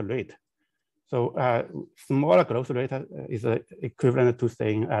discount rate. So smaller growth rate is equivalent to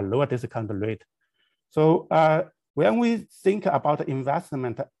saying a lower discount rate. So when we think about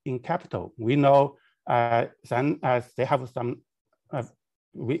investment in capital, we know then they have some,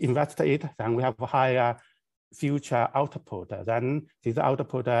 we invest it, then we have a higher future output. Then this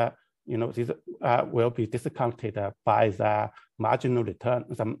output, this will be discounted by the marginal return,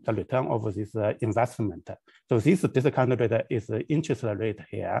 the return of this investment. So this discount rate is the interest rate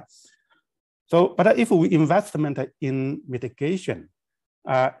here. So, but if we investment in mitigation,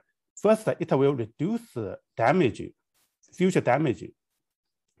 first it will reduce damage, future damage.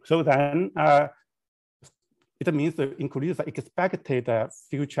 So then it means to increase the expected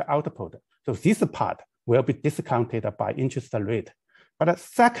future output. So this part will be discounted by interest rate. But the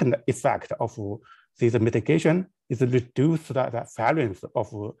second effect of this mitigation is reduce the variance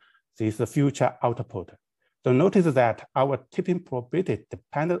of this future output. So notice that our tipping probability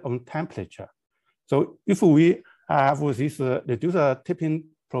depends on temperature. So if we have this reduced tipping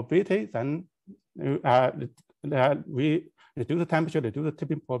probability, then we reduce the temperature, reduce the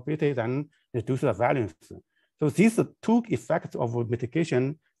tipping probability, then reduce the variance. So these two effects of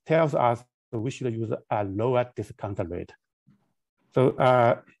mitigation tells us that we should use a lower discount rate. So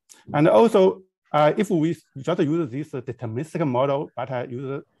and also if we just use this deterministic model, but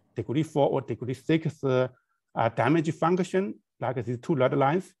use degree 4 or degree 6 damage function, like these two red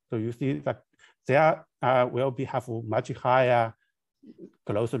lines, so you see that there will have much higher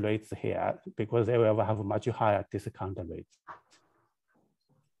growth rates here because they will have much higher discount rates.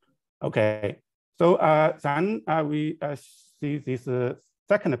 Okay, so then we see this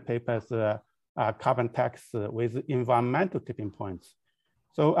second paper's carbon tax with environmental tipping points.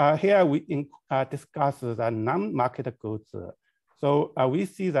 So here we discuss the non-market goods. So we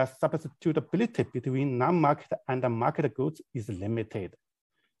see that substitutability between non-market and market goods is limited.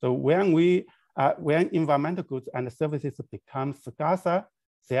 So when environmental goods and services become scarcer,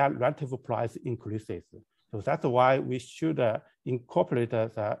 their relative price increases. So that's why we should incorporate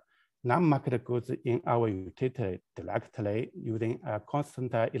the non-market goods in our utility directly using a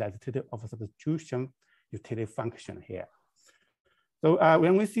constant elasticity of substitution utility function here. So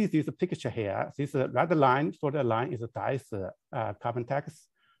when we see this picture here, this red line, solid line is a dice carbon tax,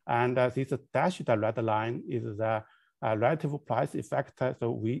 and this dashed red line is the relative price effect. So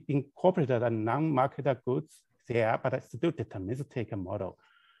we incorporated the non-market goods there, but it's still deterministic model.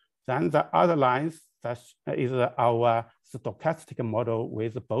 Then the other lines, that is our stochastic model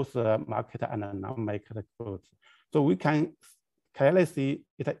with both market and non-market goods. So we can clearly see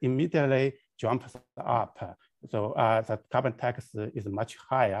it immediately jumps up. So the carbon tax is much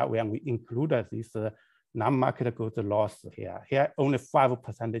higher when we include this non-market goods loss here. Here only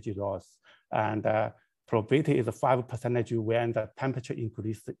 5% loss, and probability is 5% when the temperature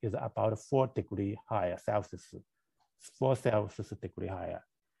increase is about 4 degrees higher Celsius, 4 Celsius degree higher.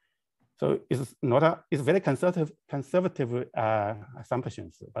 So it's not it's very conservative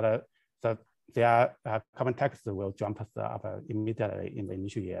assumptions, but their carbon tax will jump up immediately in the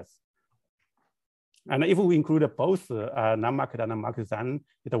initial years. And if we include both non-market and market, then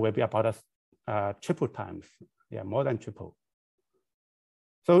it will be about triple times, more than triple.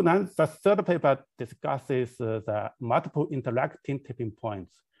 So then the third paper discusses the multiple interacting tipping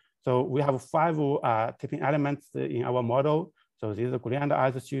points. So we have 5 tipping elements in our model. So these are Greenland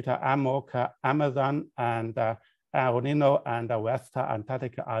ice sheet, AMOC, Amazon, and El Nino, and West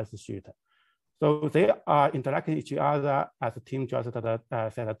Antarctic ice sheet. So they are interacting each other as Tim just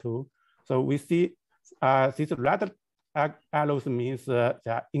said too. So we see these red arrows means they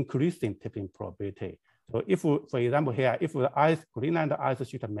are increasing tipping probability. So if, for example, here, if the Greenland ice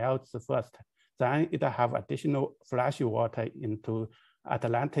sheet melts first, then it have additional flash water into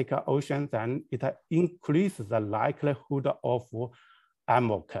Atlantic Ocean, then it increases the likelihood of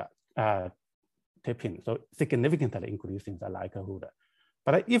AMOC tipping, so significantly increasing the likelihood.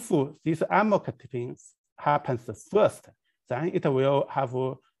 But if this AMOC tipping happens first, then it will have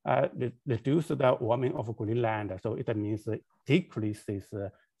reduce the warming of Greenland. So it means decreases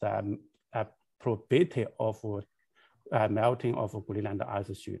the probability of melting of Greenland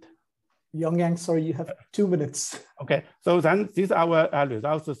ice sheet. Yongyang, sorry, you have 2 minutes. Okay, so then these are our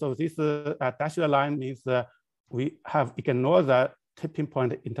results. So this dashed line means we have ignored the tipping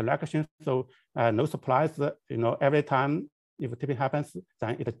point interaction. So no surprise, every time if tipping happens,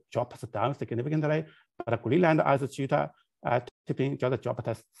 then it drops down significantly. But Greenland isotutor tipping just dropped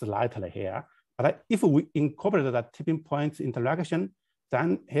slightly here. But if we incorporate the tipping points interaction,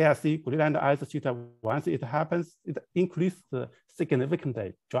 then here see Greenland isotutor, once it happens, it increases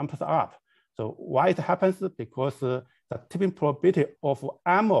significantly, jumps up. So why it happens? Because the tipping probability of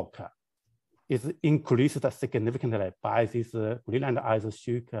AMOC is increased significantly by this Greenland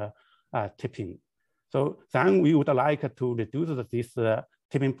isotutor tipping. So then we would like to reduce this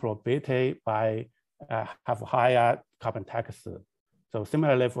tipping probability by have higher carbon tax. So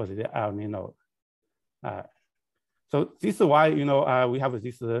similarly for the El Nino. So this is why we have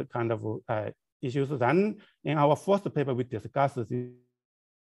this kind of issues. Then in our first paper we discussed this.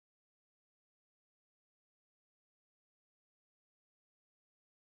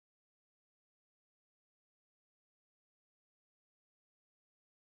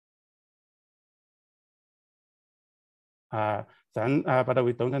 But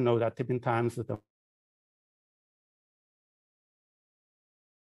we don't know that tipping times.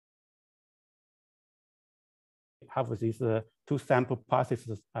 Have these two sample passes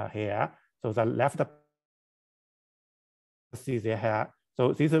here. So the left see there here.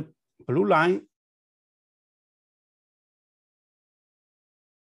 So this blue line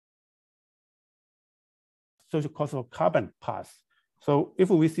social cost of carbon pass. So if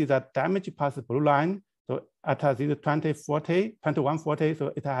we see that damage pass blue line, so at this 2140,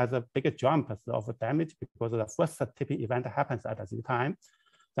 so it has a bigger jump of damage because the first tipping event happens at this time.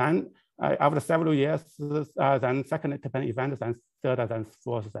 Then after several years, then second tipping event, then third, then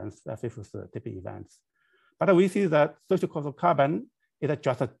fourth, then fifth tipping events. But we see that social cost of carbon, it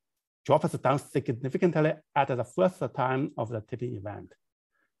just drops down significantly at the first time of the tipping event.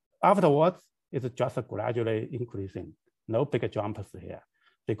 Afterwards, it's just gradually increasing, no bigger jumps here.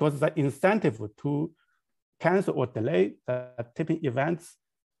 Because the incentive to cancel or delay the tipping events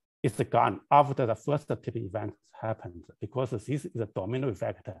is gone after the first tipping event happens, because this is a domino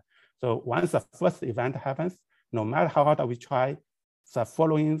effect. So once the first event happens, no matter how hard we try, the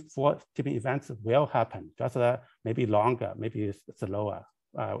following 4 tipping events will happen, just maybe longer, maybe slower.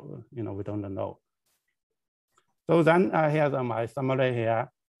 We don't know. So then here's my summary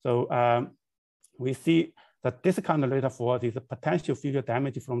here. So we see the discount rate for this potential future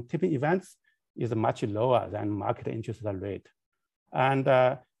damage from tipping events is much lower than market interest rate. And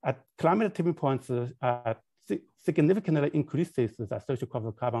at climate tipping points, significantly increases the social cost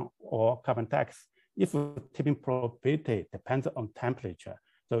of carbon or carbon tax if tipping probability depends on temperature.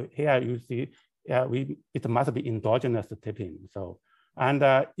 So here you see, it must be endogenous tipping. So, and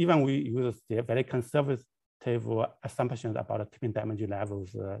even we use the very conservative assumptions about the tipping damage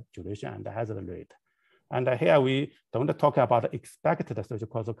levels, duration, and hazard rate. And here we don't talk about expected social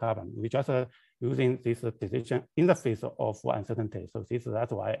cost of carbon. We just using this decision in the face of uncertainty. So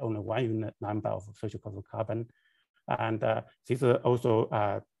that's why only one unit number of social cost of carbon. And this also,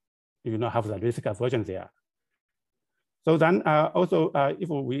 have the risk aversion there. So then also, if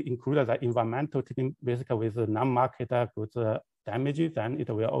we include the environmental tipping risk with non-market goods damage, then it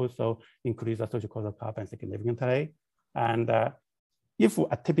will also increase the social cost of carbon significantly. And if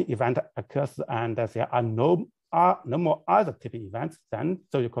a tipping event occurs and there are no more other tipping events, then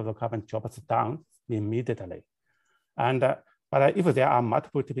social cost of carbon drops down immediately. And but if there are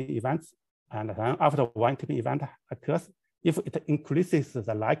multiple tipping events, and then after one tipping event occurs, if it increases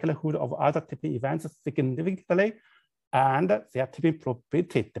the likelihood of other tipping events significantly, and their tipping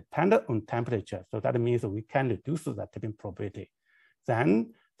probability dependent on temperature, so that means we can reduce the tipping probability,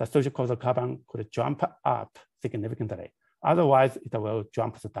 then the social cost of carbon could jump up significantly. Otherwise, it will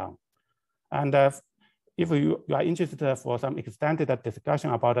jump down. And if you are interested for some extended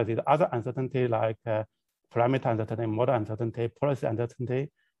discussion about the other uncertainty like parameter uncertainty, model uncertainty, policy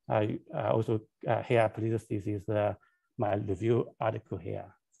uncertainty, also here, please, this is my review article here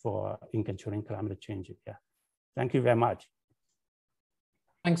for in controlling climate change. Yeah, thank you very much.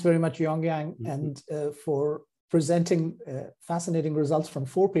 Thanks very much, Yongyang, and for presenting fascinating results from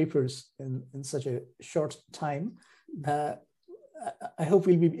 4 papers in such a short time. I hope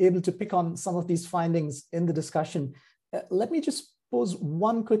we'll be able to pick on some of these findings in the discussion. Let me just pose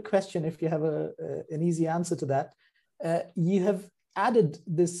one quick question if you have an easy answer to that. You have added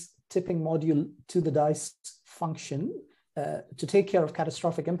this tipping module to the DICE function to take care of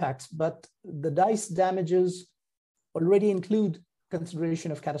catastrophic impacts, but the DICE damages already include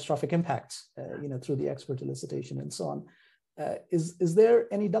consideration of catastrophic impacts, through the expert elicitation and so on. Is there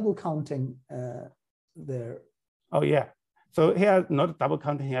any double counting there? Oh yeah, So here, not double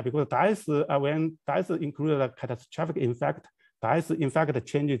counting here, because dice, when dice include a catastrophic effect, dice in fact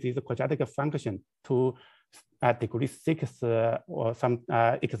changes this quadratic function to degree 6 or some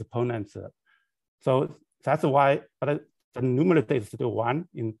exponents. So that's why, but the numerator is still 1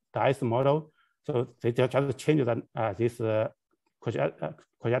 in dice model. So they just change this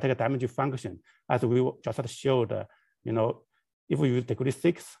quadratic damage function, as we just showed. If we use degree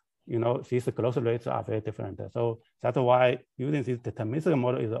 6, these growth rates are very different. So that's why using this deterministic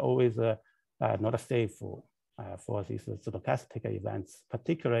model is always not safe for these stochastic events,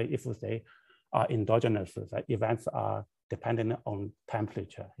 particularly if they are endogenous. The events are dependent on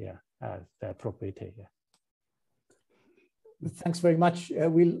temperature, the probability. Thanks very much.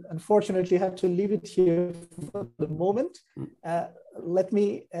 We'll unfortunately have to leave it here for the moment. Let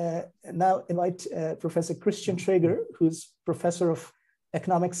me now invite Professor Christian Traeger, who's Professor of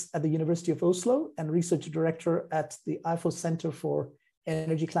Economics at the University of Oslo and Research Director at the IFO Center for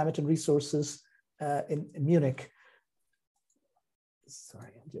Energy, Climate and Resources in Munich.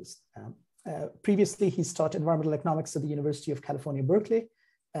 Sorry, previously he's taught environmental economics at the University of California, Berkeley.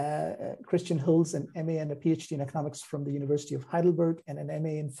 Christian holds an MA and a PhD in economics from the University of Heidelberg and an MA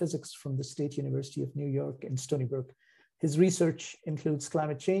in physics from the State University of New York in Stony Brook. His research includes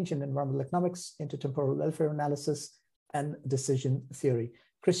climate change and environmental economics, intertemporal welfare analysis, and decision theory.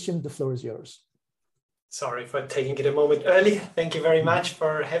 Christian, the floor is yours. Sorry for taking it a moment early. Thank you very much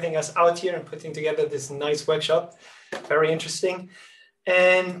for having us out here and putting together this nice workshop. Very interesting.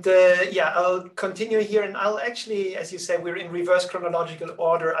 And I'll continue here, and I'll actually, as you said, we're in reverse chronological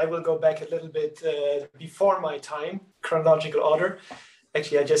order. I will go back a little bit before my time, chronological order.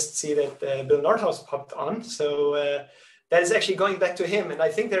 Actually, I just see that Bill Nordhaus popped on. So that is actually going back to him. And I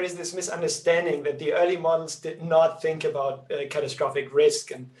think there is this misunderstanding that the early models did not think about catastrophic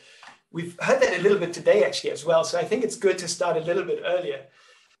risk. And we've heard that a little bit today, actually, as well. So I think it's good to start a little bit earlier.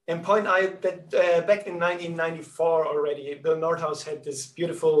 And point out that back in 1994 already, Bill Nordhaus had this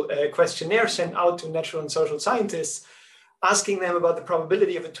beautiful questionnaire sent out to natural and social scientists, asking them about the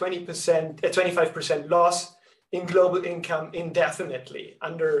probability of a 25% loss in global income indefinitely,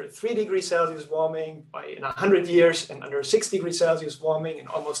 under 3 degrees Celsius warming in 100 years, and under 6 degrees Celsius warming in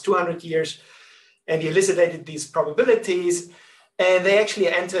almost 200 years. And he elicited these probabilities. And they actually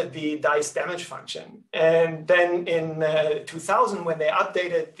entered the DICE damage function. And then in 2000, when they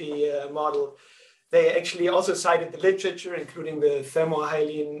updated the model, they actually also cited the literature, including the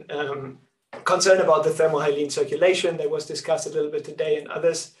thermohaline concern about the thermohaline circulation that was discussed a little bit today and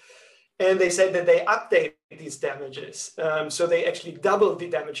others. And they said that they updated these damages. So they actually doubled the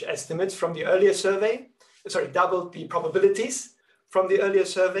damage estimates from the earlier survey, doubled the probabilities from the earlier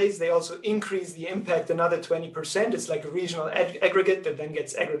surveys. They also increased the impact another 20%. It's like a regional aggregate that then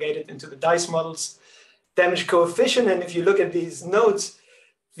gets aggregated into the DICE models. Damage coefficient, and if you look at these notes,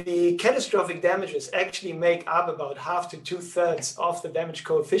 the catastrophic damages actually make up about 1/2 to 2/3 of the damage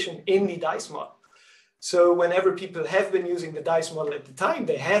coefficient in the DICE model. So whenever people have been using the DICE model at the time,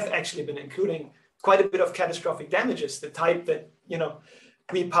 they have actually been including quite a bit of catastrophic damages, the type that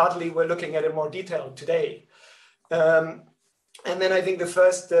we partly were looking at in more detail today. And then I think the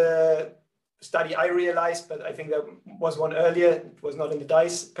first study I realized, but I think there was one earlier, it was not in the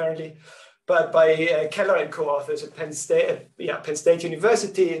DICE apparently, but by Keller and co-authors at Penn State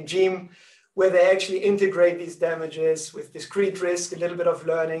University in GEAM, where they actually integrate these damages with discrete risk, a little bit of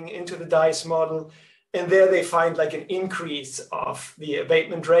learning into the DICE model. And there they find like an increase of the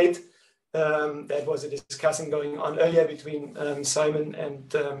abatement rate. That was a discussion going on earlier between Simon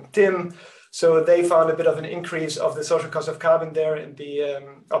and Tim. So they found a bit of an increase of the social cost of carbon there and the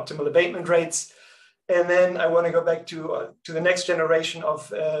optimal abatement rates. And then I want to go back to the next generation of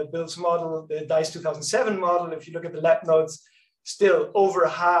Bill's model, the DICE 2007 model. If you look at the lab notes, still over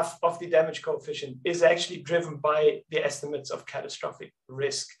 1/2 of the damage coefficient is actually driven by the estimates of catastrophic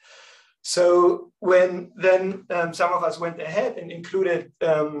risk. So when then some of us went ahead and included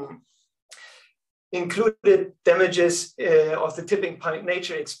damages of the tipping point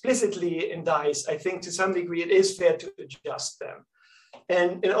nature explicitly in DICE, I think to some degree it is fair to adjust them. And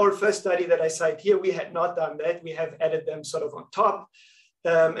in our first study that I cite here, we had not done that. We have added them sort of on top.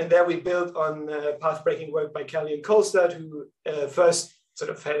 And there we built on path-breaking work by Kelly and Kolstad, who first sort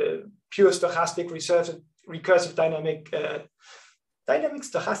of had a pure stochastic recursive dynamic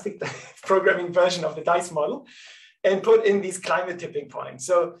stochastic programming version of the DICE model and put in these climate tipping points.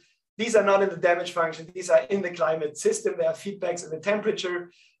 So these are not in the damage function. These are in the climate system. There are feedbacks in the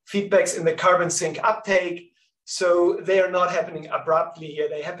temperature, feedbacks in the carbon sink uptake. So they are not happening abruptly here.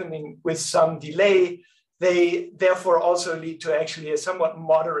 They're happening with some delay. they therefore also lead to actually a somewhat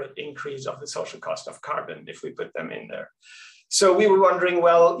moderate increase of the social cost of carbon if we put them in there. So we were wondering,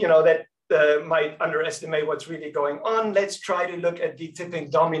 well, that might underestimate what's really going on. Let's try to look at the tipping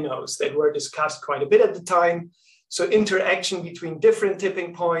dominoes that were discussed quite a bit at the time. So interaction between different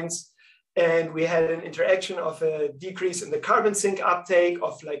tipping points. And we had an interaction of a decrease in the carbon sink uptake,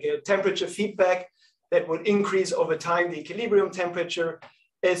 of like a temperature feedback that would increase over time the equilibrium temperature,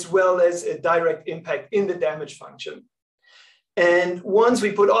 as well as a direct impact in the damage function. And once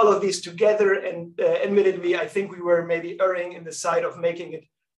we put all of these together, and admittedly, I think we were maybe erring in the side of making it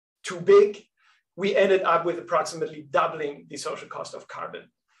too big, we ended up with approximately doubling the social cost of carbon.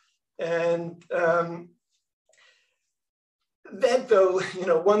 And that though,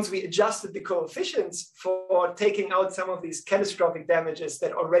 once we adjusted the coefficients for taking out some of these catastrophic damages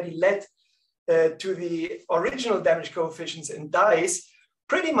that already led to the original damage coefficients in DICE,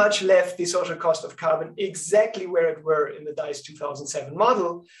 pretty much left the social cost of carbon exactly where it were in the DICE 2007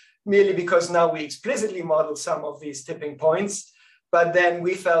 model, merely because now we explicitly model some of these tipping points. But then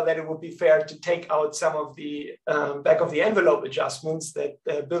we felt that it would be fair to take out some of the back of the envelope adjustments that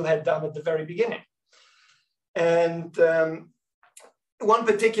Bill had done at the very beginning. And one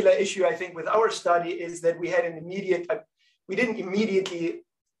particular issue, I think, with our study is that we had an immediate, we didn't immediately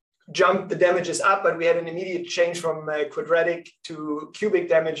jump the damages up, but we had an immediate change from quadratic to cubic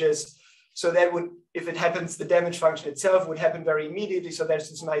damages. So that would, if it happens, the damage function itself would happen very immediately. So there's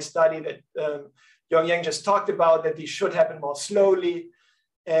this nice study that Yong-Yang just talked about, that these should happen more slowly.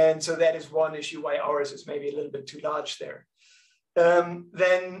 And so that is one issue why ours is maybe a little bit too large there.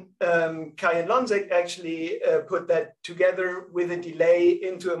 Then Kai and Lonzek actually put that together with a delay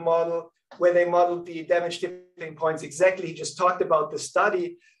into a model where they modeled the damage tipping points exactly. He just talked about the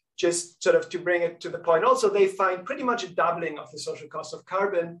study, just sort of to bring it to the point. Also, they find pretty much a doubling of the social cost of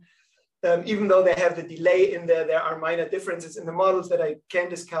carbon. Even though they have the delay in there, there are minor differences in the models that I can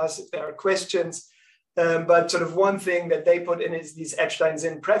discuss if there are questions. But sort of one thing that they put in is these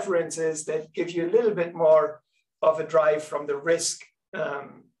Epstein-Zinn preferences that give you a little bit more of a drive from the risk.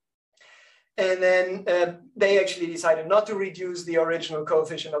 And then they actually decided not to reduce the original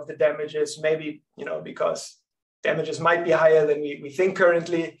coefficient of the damages, maybe, because damages might be higher than we think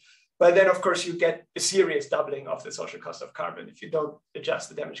currently. But then, of course, you get a serious doubling of the social cost of carbon if you don't adjust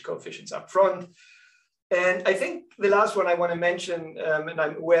the damage coefficients up front. And I think the last one I want to mention, and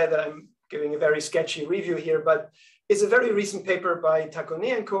I'm aware that I'm giving a very sketchy review here, but it's a very recent paper by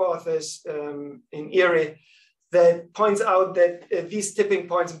Takone and co-authors in Erie that points out that these tipping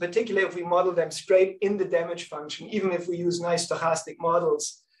points, in particular, if we model them straight in the damage function, even if we use nice stochastic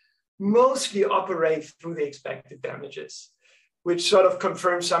models, mostly operate through the expected damages, which sort of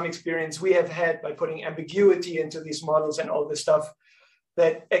confirms some experience we have had by putting ambiguity into these models and all this stuff,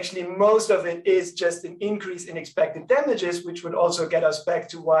 that actually most of it is just an increase in expected damages, which would also get us back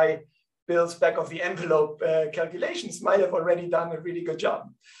to why Bill's back of the envelope calculations might have already done a really good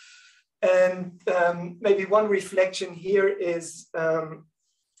job. And maybe one reflection here is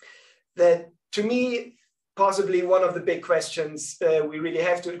that, to me, possibly one of the big questions we really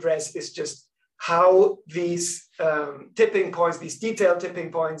have to address is just how these tipping points, these detailed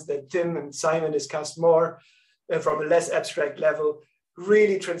tipping points that Tim and Simon discussed more from a less abstract level,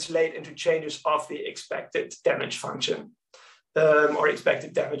 really translate into changes of the expected damage function or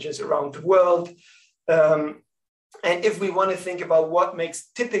expected damages around the world. And if we want to think about what makes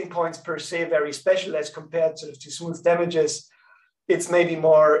tipping points per se very special as compared to smooth damages, it's maybe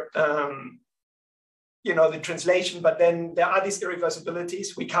more, the translation, but then there are these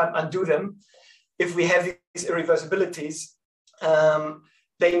irreversibilities. We can't undo them. If we have these irreversibilities,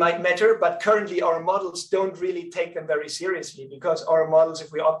 they might matter, but currently our models don't really take them very seriously because our models,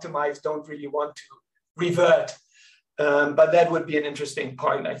 if we optimize, don't really want to revert. But that would be an interesting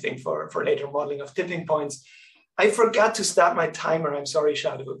point, I think, for later modeling of tipping points. I forgot to start my timer. I'm sorry,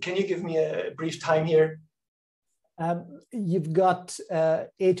 Shadow. Can you give me a brief time here? You've got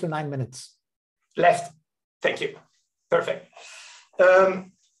 8 or 9 minutes. Left. Thank you. Perfect.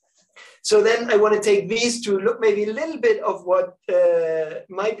 So then I want to take these to look maybe a little bit of what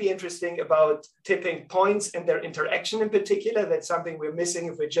might be interesting about tipping points and their interaction in particular. That's something we're missing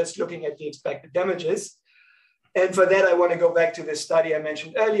if we're just looking at the expected damages. And for that, I want to go back to this study I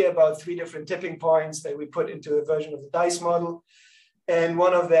mentioned earlier about 3 different tipping points that we put into a version of the DICE model. And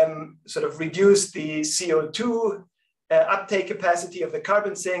one of them sort of reduced the CO2 uptake capacity of the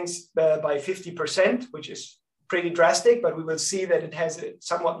carbon sinks by 50%, which is pretty drastic, but we will see that it has a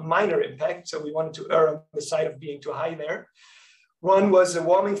somewhat minor impact. So we wanted to err on the side of being too high there. One was a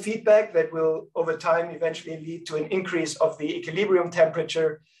warming feedback that will over time eventually lead to an increase of the equilibrium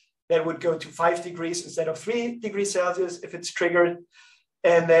temperature that would go to 5 degrees instead of 3 degrees Celsius if it's triggered.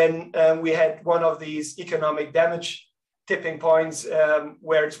 And then we had one of these economic damage tipping points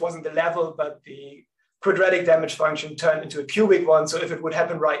where it wasn't the level, but the quadratic damage function turned into a cubic one. So if it would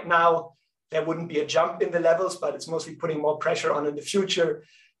happen right now, there wouldn't be a jump in the levels, but it's mostly putting more pressure on in the future.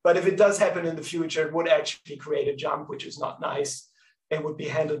 But if it does happen in the future, it would actually create a jump, which is not nice. It would be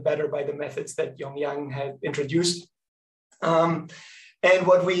handled better by the methods that Yongyang had introduced. And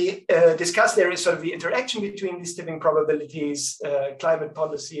what we discussed there is sort of the interaction between these tipping probabilities, climate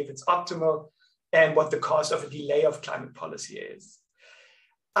policy, if it's optimal, and what the cost of a delay of climate policy is.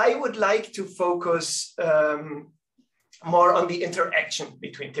 I would like to focus more on the interaction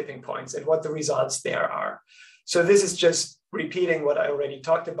between tipping points and what the results there are. So this is just repeating what I already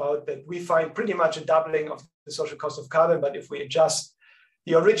talked about, that we find pretty much a doubling of the social cost of carbon, but if we adjust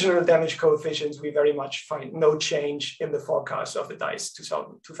the original damage coefficients, we very much find no change in the forecast of the DICE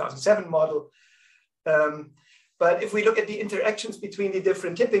 2007 model. But if we look at the interactions between the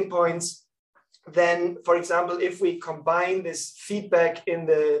different tipping points, then, for example, if we combine this feedback in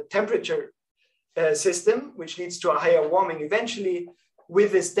the temperature system, which leads to a higher warming eventually,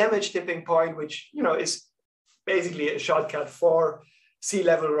 with this damage tipping point, which is basically a shortcut for sea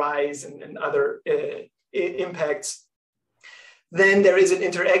level rise and other impacts, then there is an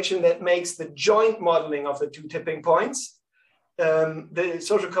interaction that makes the joint modeling of the two tipping points, the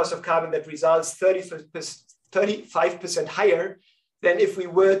social cost of carbon that results 35% higher than if we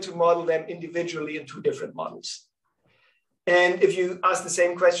were to model them individually in two different models. And if you ask the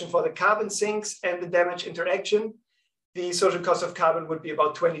same question for the carbon sinks and the damage interaction, the social cost of carbon would be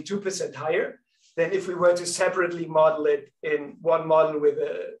about 22% higher than if we were to separately model it in one model with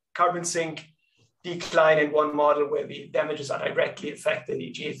a carbon sink decline in one model where the damages are directly affected,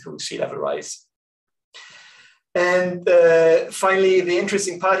 e.g. through sea level rise. And finally, the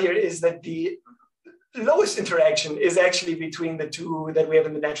interesting part here is that the lowest interaction is actually between the two that we have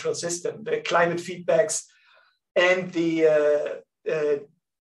in the natural system, the climate feedbacks and the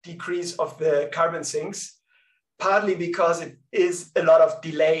decrease of the carbon sinks, partly because it is a lot of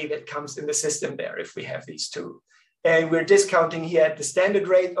delay that comes in the system there if we have these two. And we're discounting here at the standard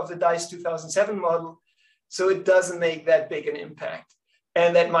rate of the DICE 2007 model, so it doesn't make that big an impact.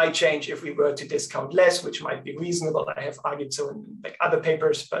 And that might change if we were to discount less, which might be reasonable. I have argued so in like other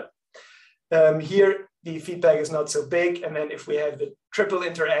papers, but here the feedback is not so big. And then if we have the triple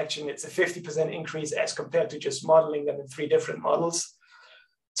interaction, it's a 50% increase as compared to just modeling them in 3 different models.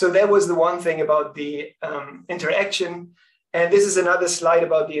 So that was the one thing about the interaction. And this is another slide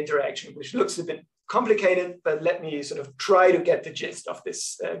about the interaction, which looks a bit complicated, but let me sort of try to get the gist of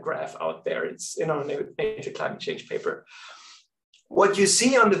this graph out there. It's in our Nature Climate Change paper. What you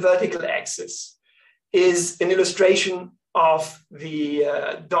see on the vertical axis is an illustration of the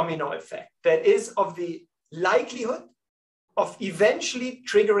domino effect, that is of the likelihood of eventually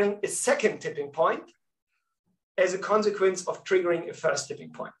triggering a second tipping point as a consequence of triggering a first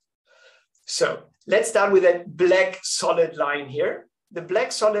tipping point. So let's start with that black solid line here. The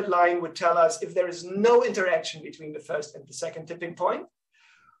black solid line would tell us if there is no interaction between the first and the second tipping point,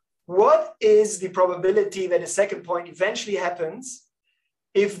 what is the probability that a second point eventually happens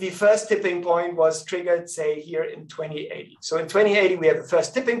if the first tipping point was triggered, say, here in 2080. So in 2080, we have the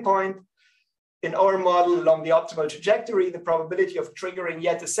first tipping point. In our model, along the optimal trajectory, the probability of triggering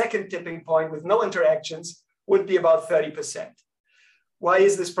yet a second tipping point with no interactions would be about 30%. Why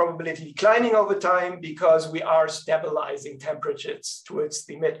is this probability declining over time? Because we are stabilizing temperatures towards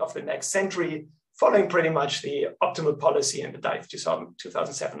the mid of the next century, following pretty much the optimal policy in the DICE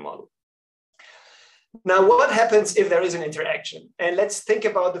 2007 model. Now, what happens if there is an interaction? And let's think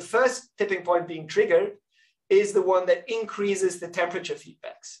about the first tipping point being triggered is the one that increases the temperature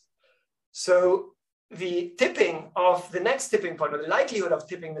feedbacks. So the tipping of the next tipping point, or the likelihood of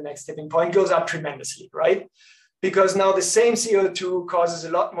tipping the next tipping point, goes up tremendously, right? Because now the same CO2 causes a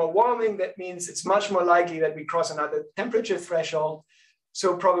lot more warming. That means it's much more likely that we cross another temperature threshold.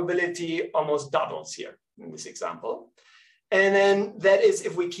 So probability almost doubles here in this example. And then that is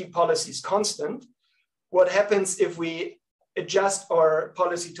if we keep policies constant. What happens if we adjust our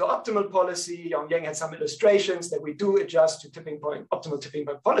policy to optimal policy? Yongyang had some illustrations that we do adjust to optimal tipping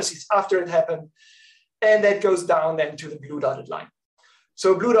point policies after it happened. And that goes down then to the blue dotted line.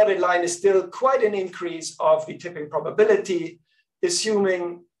 So blue dotted line is still quite an increase of the tipping probability,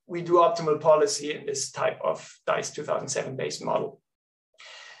 assuming we do optimal policy in this type of DICE 2007 based model.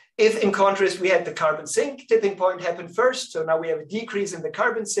 If in contrast, we had the carbon sink tipping point happen first, so now we have a decrease in the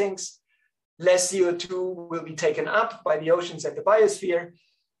carbon sinks, less CO2 will be taken up by the oceans and the biosphere,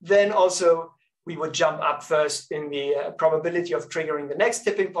 then also we would jump up first in the probability of triggering the next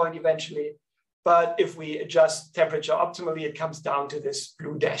tipping point eventually. But if we adjust temperature optimally, it comes down to this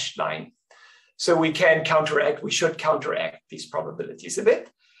blue dashed line. So we should counteract these probabilities a bit.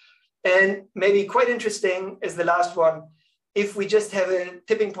 And maybe quite interesting is the last one. If we just have a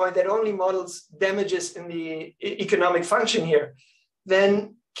tipping point that only models damages in the economic function here,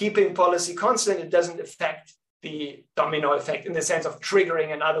 then keeping policy constant, it doesn't affect the domino effect in the sense of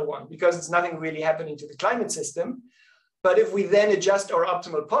triggering another one, because it's nothing really happening to the climate system. But if we then adjust our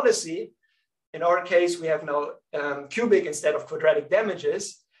optimal policy, in our case, we have now cubic instead of quadratic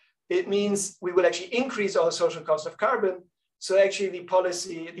damages, it means we will actually increase our social cost of carbon. So actually the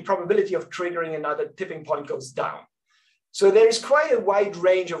probability of triggering another tipping point goes down. So there is quite a wide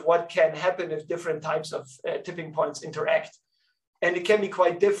range of what can happen if different types of tipping points interact. And it can be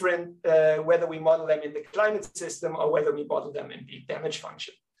quite different whether we model them in the climate system or whether we model them in the damage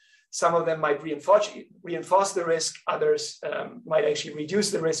function. Some of them might reinforce the risk, others might actually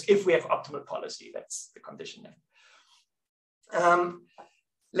reduce the risk if we have optimal policy. That's the condition there.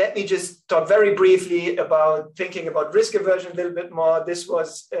 Let me just talk very briefly about thinking about risk aversion a little bit more. This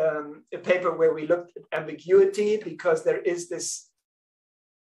was a paper where we looked at ambiguity, because there is this,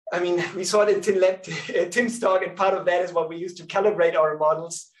 I mean, we saw it in Tim's talk, and part of that is what we use to calibrate our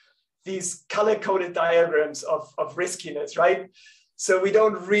models, these color-coded diagrams of riskiness, right? So we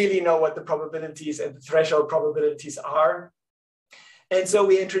don't really know what the probabilities and the threshold probabilities are. And so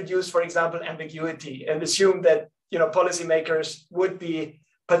we introduced, for example, ambiguity and assumed that, policymakers would be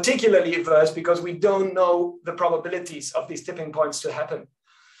particularly averse because we don't know the probabilities of these tipping points to happen.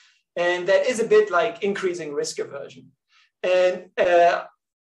 And that is a bit like increasing risk aversion. And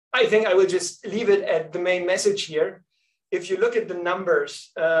I think I will just leave it at the main message here. If you look at the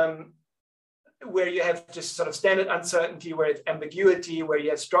numbers, where you have just sort of standard uncertainty, where it's ambiguity, where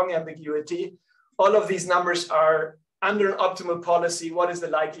you have strong ambiguity, all of these numbers are under an optimal policy. What is the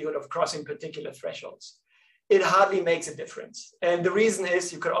likelihood of crossing particular thresholds? It hardly makes a difference. And the reason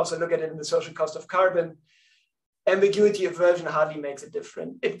is, you could also look at it in the social cost of carbon, ambiguity aversion hardly makes a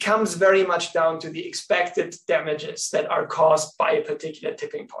difference. It comes very much down to the expected damages that are caused by a particular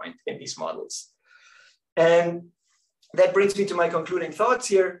tipping point in these models. And that brings me to my concluding thoughts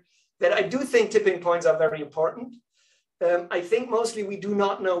here, that I do think tipping points are very important. I think mostly we do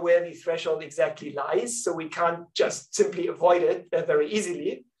not know where the threshold exactly lies, so we can't just simply avoid it very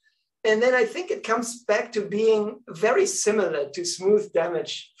easily. And then I think it comes back to being very similar to smooth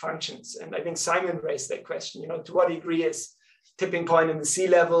damage functions. And I think Simon raised that question, to what degree is tipping point in the sea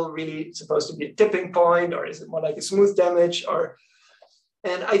level really supposed to be a tipping point, or is it more like a smooth damage?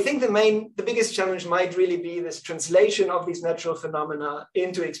 And I think the biggest challenge might really be this translation of these natural phenomena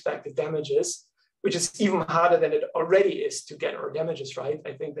into expected damages, which is even harder than it already is to get our damages right.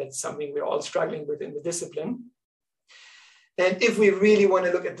 I think that's something we're all struggling with in the discipline. And if we really want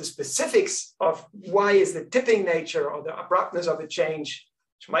to look at the specifics of why is the tipping nature or the abruptness of a change,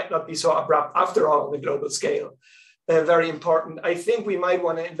 which might not be so abrupt after all on the global scale, very important, I think we might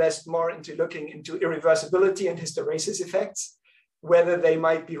want to invest more into looking into irreversibility and hysteresis effects, whether they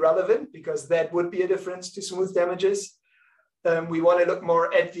might be relevant, because that would be a difference to smooth damages. We want to look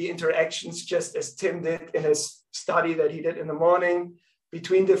more at the interactions, just as Tim did in his study that he did in the morning,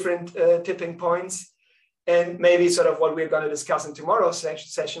 between different tipping points. And maybe sort of what we're going to discuss in tomorrow's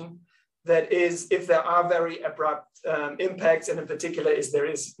session, that is, if there are very abrupt impacts, and in particular, is there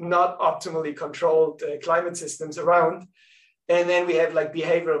is not optimally controlled climate systems around, and then we have like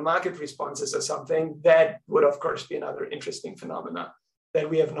behavioral market responses or something, that would of course be another interesting phenomena that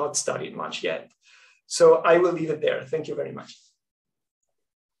we have not studied much yet. So I will leave it there. Thank you very much.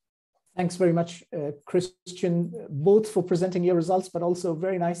 Thanks very much, Christian, both for presenting your results, but also a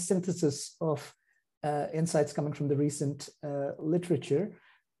very nice synthesis of insights coming from the recent literature.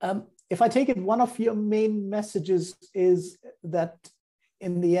 If I take it, one of your main messages is that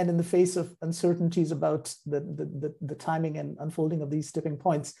in the end, in the face of uncertainties about the timing and unfolding of these tipping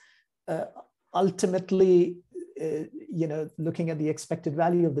points, ultimately, looking at the expected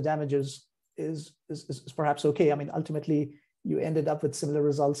value of the damages is perhaps okay. I mean, ultimately, you ended up with similar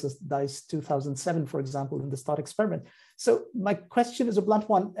results as DICE 2007, for example, in the thought experiment. So my question is a blunt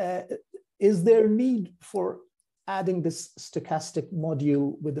one. Is there a need for adding this stochastic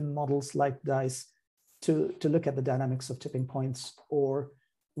module within models like DICE to look at the dynamics of tipping points, or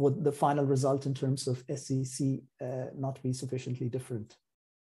would the final result in terms of SEC not be sufficiently different?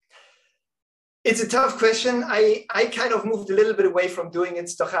 It's a tough question. I kind of moved a little bit away from doing it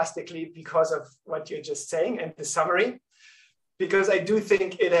stochastically because of what you're just saying and the summary, because I do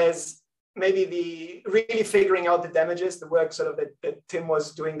think it has maybe really figuring out the damages, the work sort of that Tim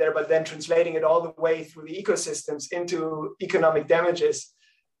was doing there, but then translating it all the way through the ecosystems into economic damages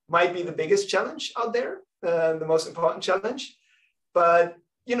might be the biggest challenge out there, the most important challenge. But,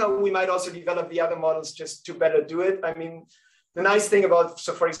 you know, we might also develop the other models just to better do it. I mean, the nice thing about,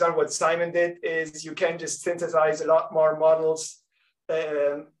 so for example, what Simon did is you can just synthesize a lot more models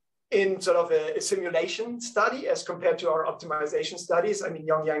in sort of a simulation study as compared to our optimization studies. I mean,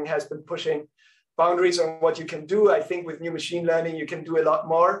 Yongyang has been pushing boundaries on what you can do. I think with new machine learning, you can do a lot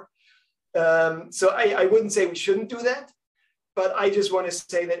more. So I wouldn't say we shouldn't do that, but I just want to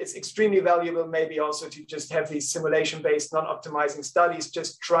say that it's extremely valuable maybe also to just have these simulation-based non-optimizing studies,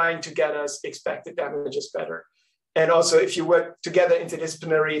 just trying to get us expected damages better. And also if you work together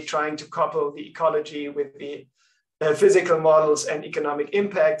interdisciplinary, trying to couple the ecology with the physical models and economic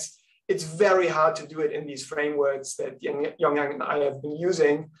impacts, it's very hard to do it in these frameworks that Yongyang and I have been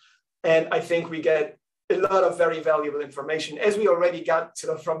using. And I think we get a lot of very valuable information, as we already got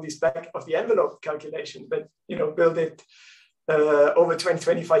sort of from these back of the envelope calculations, but, you know, build it over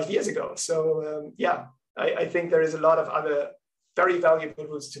 25 years ago. So yeah, I think there is a lot of other very valuable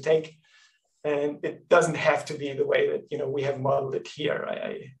routes to take, and it doesn't have to be the way that, you know, we have modeled it here.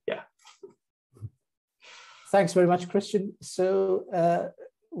 Yeah. Thanks very much, Christian. So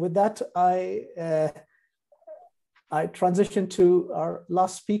with that, I transition to our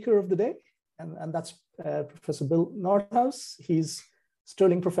last speaker of the day, and that's Professor Bill Nordhaus. He's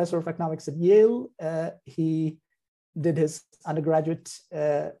Sterling Professor of Economics at Yale. He did his undergraduate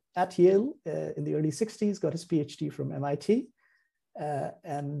at Yale in the early 60s, got his PhD from MIT,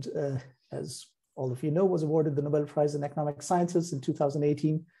 and as all of you know, was awarded the Nobel Prize in Economic Sciences in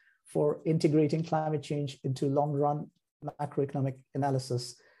 2018 for integrating climate change into long-run macroeconomic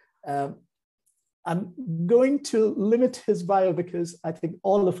analysis. I'm going to limit his bio because I think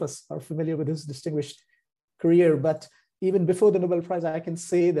all of us are familiar with his distinguished career, but even before the Nobel Prize, I can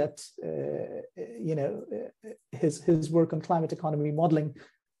say that you know, his work on climate economy modeling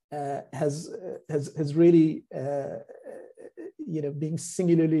has really you know, being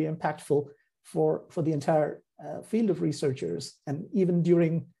singularly impactful for the entire field of researchers. And even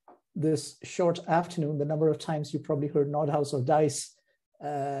during this short afternoon, the number of times you probably heard Nordhaus or Dice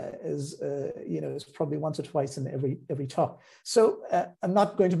is you know, is probably once or twice in every talk. So I'm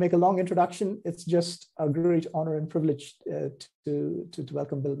not going to make a long introduction. It's just a great honor and privilege to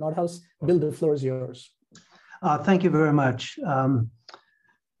welcome Bill Nordhaus. Bill, the floor is yours. Thank you very much. Let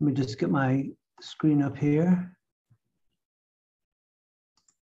me just get my screen up here.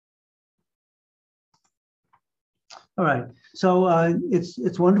 All right, so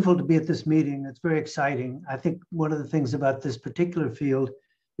it's wonderful to be at this meeting. It's very exciting. I think one of the things about this particular field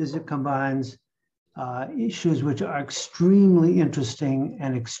is it combines issues which are extremely interesting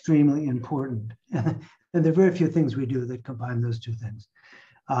and extremely important. And there are very few things we do that combine those two things.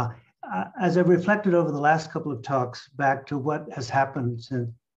 As I've reflected over the last couple of talks back to what has happened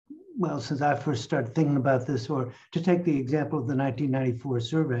since I first started thinking about this, or to take the example of the 1994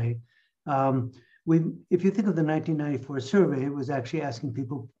 survey, if you think of the 1994 survey, it was actually asking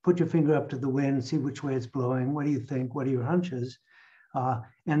people, put your finger up to the wind, see which way it's blowing. What do you think? What are your hunches?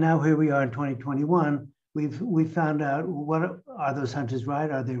 And now here we are in 2021. We've found out, what are those hunches right?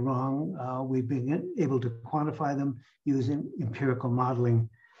 Are they wrong? We've been able to quantify them using empirical modeling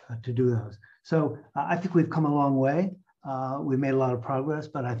to do those. So I think we've come a long way. We've made a lot of progress,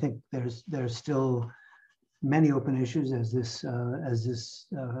 but I think there's still many open issues, as this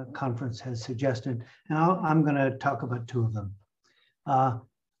conference has suggested. And I'm going to talk about two of them.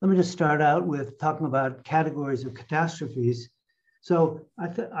 Let me just start out with talking about categories of catastrophes. So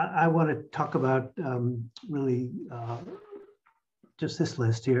I want to talk about really just this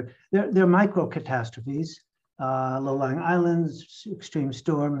list here. They're micro catastrophes, low-lying islands, extreme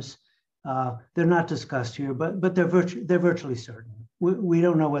storms. They're not discussed here, but they're virtually certain. We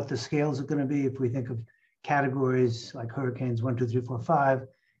don't know what the scales are going to be if we think of categories like hurricanes 1, 2, 3, 4, 5.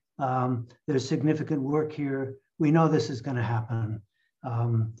 There's significant work here. We know this is going to happen,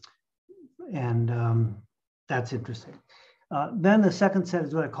 and that's interesting. Then the second set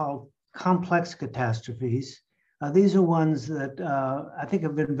is what I call complex catastrophes. These are ones that I think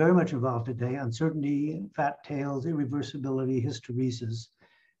have been very much involved today: uncertainty, fat tails, irreversibility, hysteresis.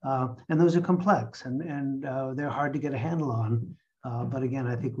 And those are complex, and they're hard to get a handle on. But again,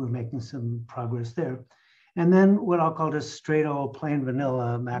 I think we're making some progress there. And then what I'll call just straight old plain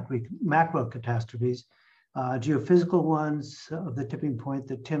vanilla macro catastrophes, geophysical ones of the tipping point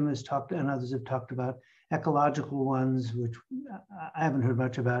that Tim has talked and others have talked about, ecological ones, which I haven't heard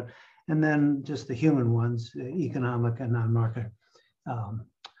much about, and then just the human ones, economic and non-market.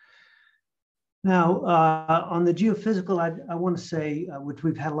 Now, on the geophysical, I want to say, which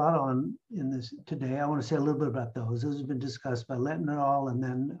we've had a lot on in this today, I want to say a little bit about those. Those have been discussed by Lenton et al. And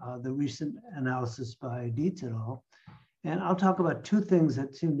then the recent analysis by Dietz et al. And I'll talk about two things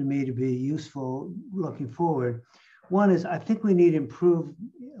that seem to me to be useful looking forward. One is I think we need to improve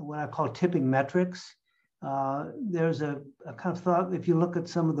what I call tipping metrics. There's a kind of thought, if you look at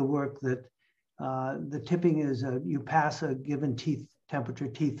some of the work that the tipping is you pass a given temperature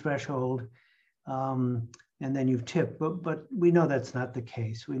T threshold, and then you tip, but we know that's not the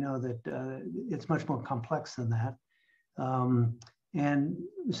case. We know that it's much more complex than that. And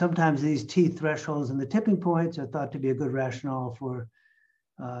sometimes these T thresholds and the tipping points are thought to be a good rationale for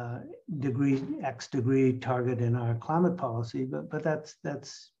X degree target in our climate policy, but that's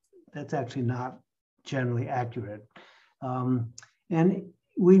actually not generally accurate. And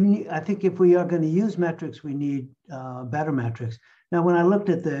I think if we are going to use metrics, we need better metrics. Now, when I looked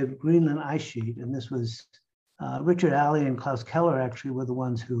at the Greenland ice sheet, and this was Richard Alley and Klaus Keller actually were the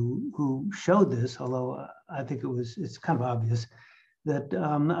ones who showed this, although I think it's kind of obvious that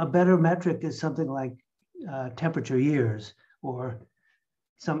a better metric is something like temperature years or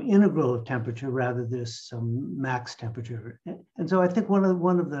some integral of temperature rather than some max temperature. And so I think one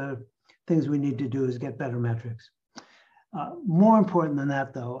of the things we need to do is get better metrics. More important than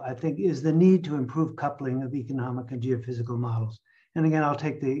that, though, I think, is the need to improve coupling of economic and geophysical models. And again, I'll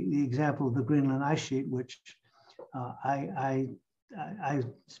take the example of the Greenland ice sheet, which I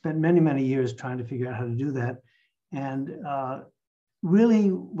spent many years trying to figure out how to do that. And really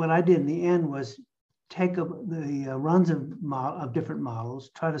what I did in the end was take the runs of different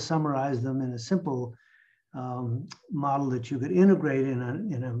models, try to summarize them in a simple model that you could integrate in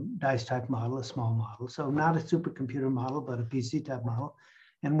a DICE type model, a small model. So not a supercomputer model, but a PC type model,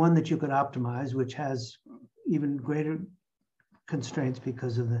 and one that you could optimize, which has even greater constraints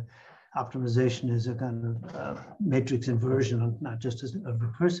because of the optimization is a kind of matrix inversion, not just as a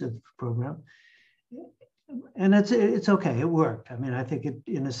recursive program. And it's okay, it worked. I mean, I think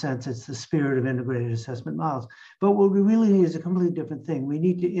in a sense, it's the spirit of integrated assessment models. But what we really need is a completely different thing. We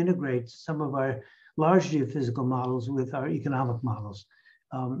need to integrate some of our large geophysical models with our economic models.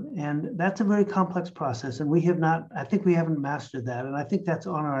 And that's a very complex process. And we have not, I think we haven't mastered that. And I think that's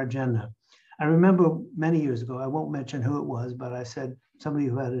on our agenda. I remember many years ago, I won't mention who it was, but I said, somebody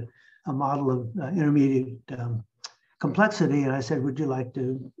who had a model of intermediate complexity. And I said, would you like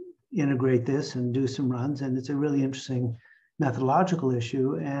to integrate this and do some runs? And it's a really interesting methodological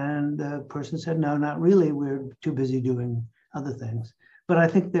issue. And the person said, no, not really. We're too busy doing other things. But I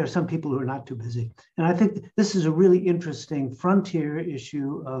think there are some people who are not too busy. And I think this is a really interesting frontier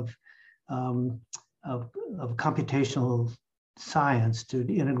issue of computational science to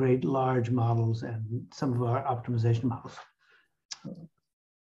integrate large models and some of our optimization models.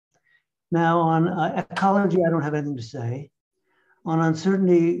 Now on ecology, I don't have anything to say. On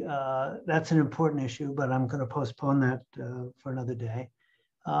uncertainty, that's an important issue, but I'm going to postpone that for another day.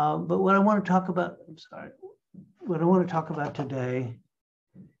 But what I want to talk about, what I want to talk about today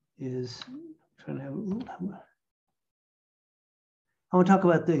is I want to talk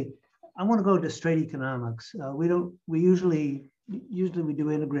about I want to go to straight economics. We usually we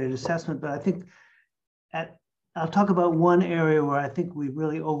do integrated assessment, but I think I'll talk about one area where I think we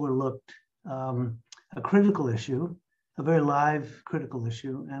really overlooked a critical issue, a very live critical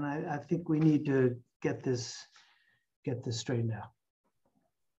issue, and I think we need to get this straightened out.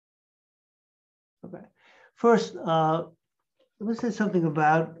 Okay, first, let me say something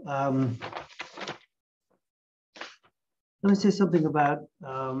about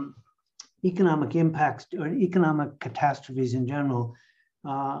economic impacts or economic catastrophes in general.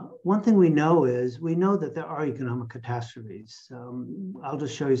 One thing we know is that there are economic catastrophes. I'll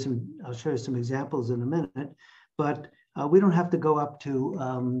show you some examples in a minute, but we don't have to go up to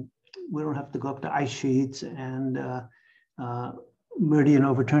ice sheets and meridian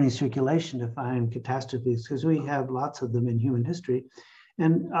overturning circulation to find catastrophes, because we have lots of them in human history.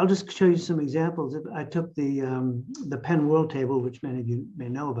 And I'll just show you some examples. I took the Penn World Table, which many of you may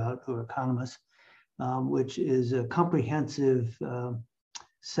know about who are economists, which is a comprehensive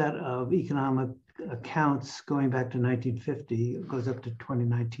set of economic accounts going back to 1950. It goes up to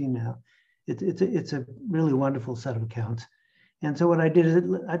 2019 now. It's a really wonderful set of accounts. And so what I did is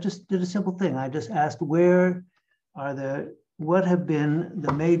I just did a simple thing. I just asked what have been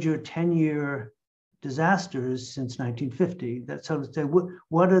the major 10-year disasters since 1950? That's so to say,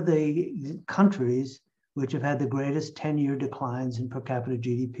 what are the countries which have had the greatest 10-year declines in per capita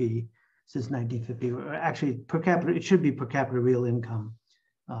GDP since 1950? Or actually, per capita, it should be per capita real income,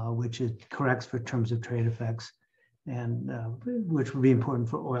 which it corrects for terms of trade effects, and which would be important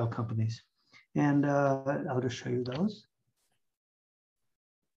for oil companies. And I'll just show you those.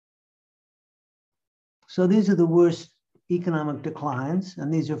 So these are the worst economic declines,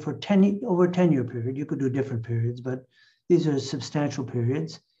 and these are for over a 10-year period. You could do different periods, but these are substantial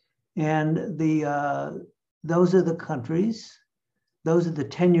periods. And those are the countries, those are the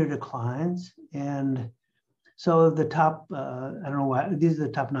 10-year declines. And so the top, I don't know why, these are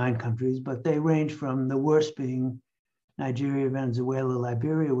the top 9 countries, but they range from the worst being Nigeria, Venezuela,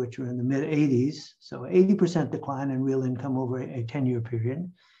 Liberia, which are in the mid-80s. So 80% decline in real income over a 10-year period.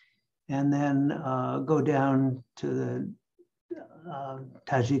 And then go down to the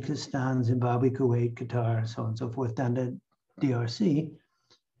Tajikistan, Zimbabwe, Kuwait, Qatar, so on and so forth, down to DRC.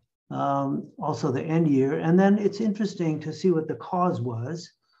 Also the end year. And then it's interesting to see what the cause was.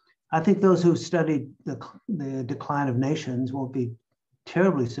 I think those who studied the decline of nations won't be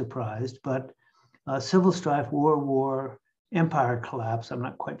terribly surprised, but civil strife, war, empire collapse, I'm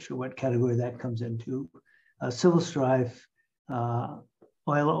not quite sure what category that comes into, civil strife,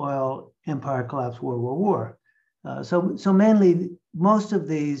 oil, empire collapse, war. So mainly, most of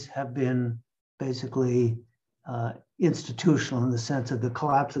these have been basically institutional in the sense of the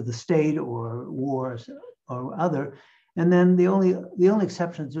collapse of the state or wars or other. And then the only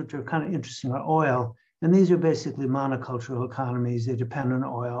exceptions, which are kind of interesting, are oil. And these are basically monocultural economies. They depend on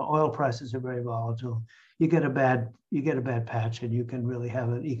oil. Oil prices are very volatile. You get a bad patch, and you can really have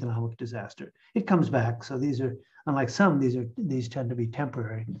an economic disaster. It comes back. So these are, unlike some, these tend to be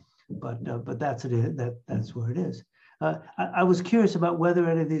temporary. But that's it. That's where it is. I was curious about whether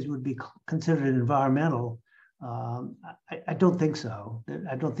any of these would be considered environmental. I don't think so.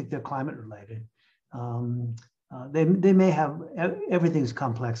 I don't think they're climate related. They may have, everything's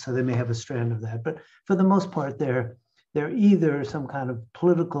complex, so they may have a strand of that. But for the most part, they're either some kind of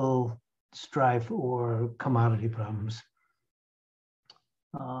political strife or commodity problems.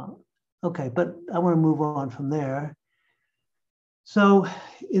 Okay, but I want to move on from there. So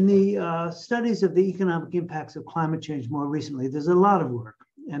in the studies of the economic impacts of climate change more recently, there's a lot of work.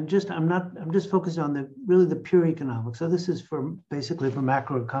 And I'm just focused on really the pure economics. So this is basically for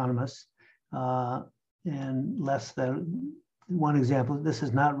macroeconomists. And less than one example, this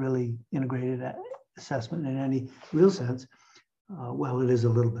is not really integrated assessment in any real sense. Well, it is a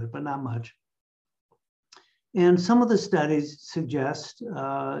little bit, but not much. And some of the studies suggest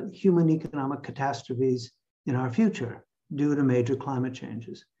human economic catastrophes in our future due to major climate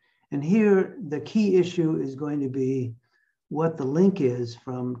changes. And here, the key issue is going to be what the link is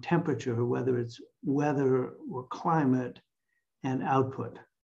from temperature, whether it's weather or climate, and output.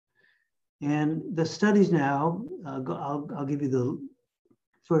 And the studies now, I'll give you the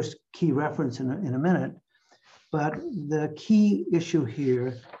first key reference in a minute, but the key issue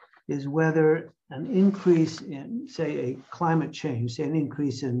here is whether an increase in, say, a climate change, say an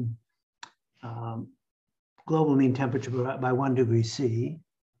increase in global mean temperature by 1 degree C,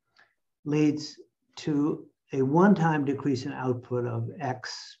 leads to a one-time decrease in output of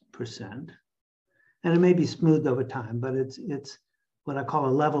X%. And it may be smoothed over time, but it's what I call a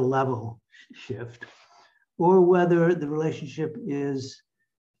level shift, or whether the relationship is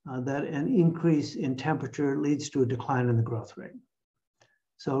that an increase in temperature leads to a decline in the growth rate.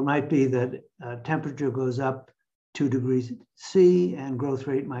 So it might be that temperature goes up 2 degrees C and growth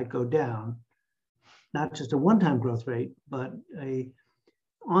rate might go down. Not just a one-time growth rate, but a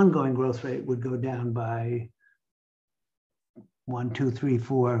ongoing growth rate would go down by 1, 2, 3,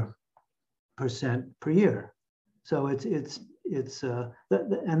 4% per year. So and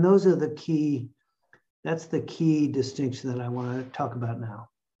those are the key, that's the key distinction that I want to talk about now.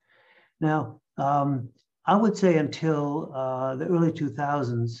 Now, I would say until the early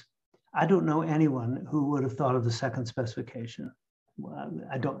 2000s, I don't know anyone who would have thought of the second specification. Well,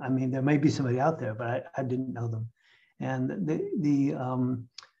 I mean, there may be somebody out there, but I didn't know them. And the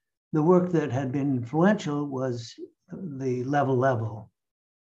work that had been influential was the level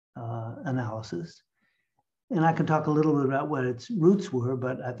analysis. And I can talk a little bit about what its roots were,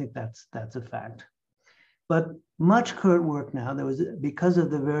 but I think that's a fact. But much current work now, because of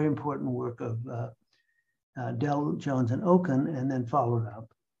the very important work of Dell, Jones, and Oken, and then followed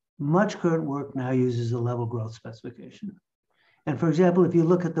up, much current work now uses a level growth specification. And for example, if you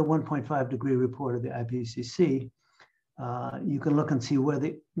look at the 1.5 degree report of the IPCC, you can look and see what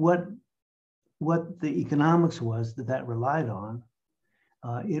the economics was that relied on.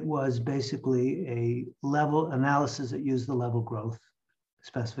 It was basically a level analysis that used the level growth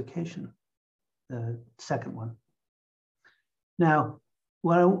specification, the second one. Now,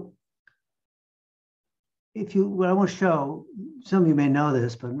 what I want to show, some of you may know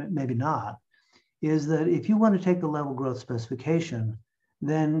this, but maybe not, is that if you want to take the level growth specification,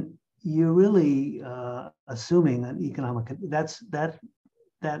 then you're really assuming an economic, that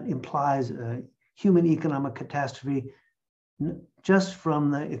implies a human economic catastrophe just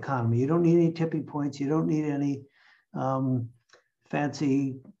from the economy. You don't need any tipping points. You don't need any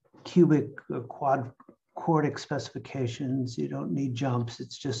fancy cubic or quartic specifications. You don't need jumps.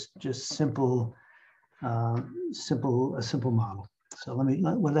 It's just simple, a simple model. So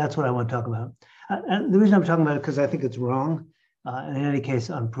well, that's what I want to talk about. And the reason I'm talking about it because I think it's wrong, and in any case,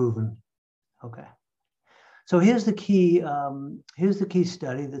 unproven. Okay. So here's the key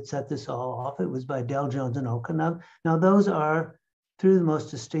study that set this all off. It was by Dell, Jones, and Oka. Now those are three of the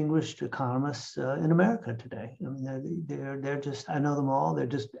most distinguished economists in America today. I mean, they're just, I know them all. They're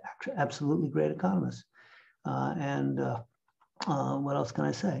just absolutely great economists. What else can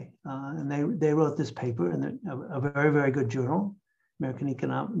I say? And they wrote this paper in a very, very good journal, American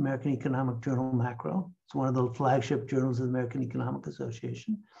Economic Journal Macro. It's one of the flagship journals of the American Economic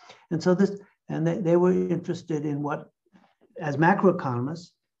Association. And so they were interested in what, as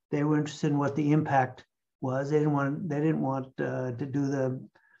macroeconomists, they were interested in what the impact was. They didn't want to do the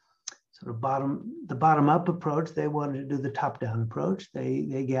sort of bottom up approach. They wanted to do the top down approach.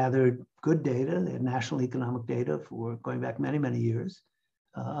 They gathered good data. They had national economic data for going back many, many years,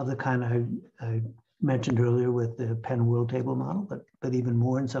 of the kind I mentioned earlier with the Penn World Table model, but even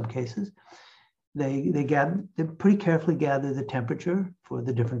more in some cases. They pretty carefully gathered the temperature for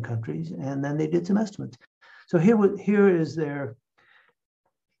the different countries, and then they did some estimates. So here is their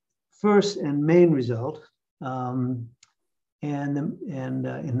first and main result, in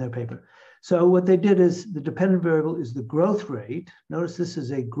their paper. So what they did is the dependent variable is the growth rate. Notice this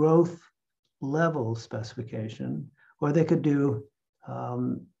is a growth level specification, or they could do,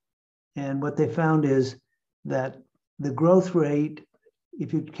 and what they found is that the growth rate,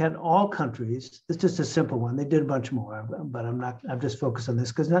 if you count all countries, it's just a simple one. They did a bunch more, but I'm just focused on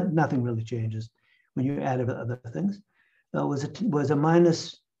this because nothing really changes when you add other things. Was a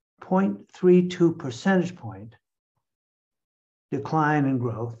minus 0.32 percentage point decline in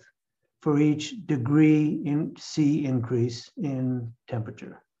growth for each degree in C increase in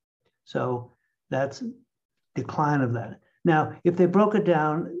temperature. So that's decline of that. Now, if they broke it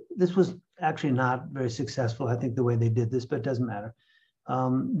down, this was actually not very successful, I think, the way they did this, but it doesn't matter.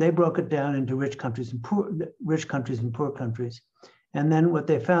 They broke it down into rich countries and poor countries. And then what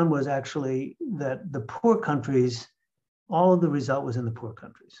they found was actually that the poor countries, all of the result was in the poor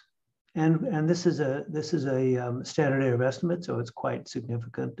countries. And this is a standard error of estimate, so it's quite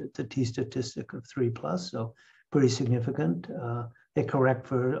significant. It's a t-statistic of 3+, so pretty significant. They correct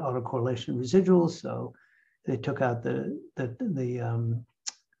for autocorrelation residuals, so they took out the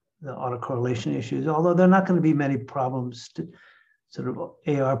autocorrelation issues, although there are not going to be many problems, sort of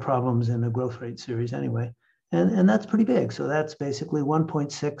AR problems in a growth rate series anyway. And that's pretty big. So that's basically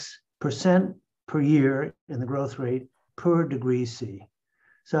 1.6% per year in the growth rate per degree C.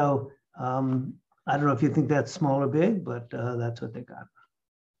 So I don't know if you think that's small or big, but that's what they got.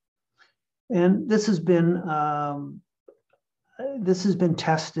 And this has been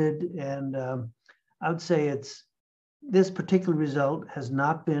tested, and I would say this particular result has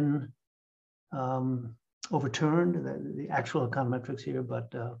not been overturned, the actual econometrics here,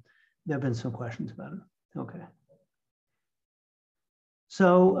 but there have been some questions about it. Okay.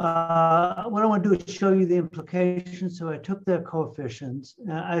 So what I want to do is show you the implications. So I took their coefficients.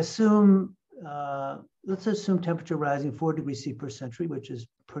 I assume, let's assume temperature rising 4 degrees C per century, which is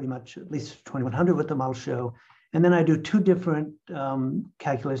pretty much at least 2100 what the models show. And then I do two different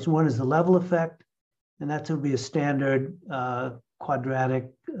calculations. One is the level effect, and that's going to be a standard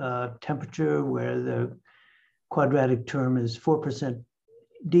quadratic temperature where the quadratic term is 4%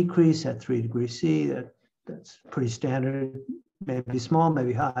 decrease at 3 degrees C. That's pretty standard, maybe small,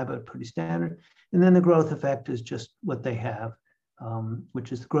 maybe high, but pretty standard. And then the growth effect is just what they have,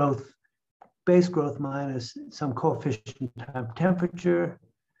 which is growth, base growth minus some coefficient times temperature,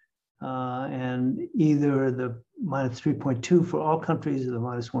 and either the minus 3.2 for all countries or the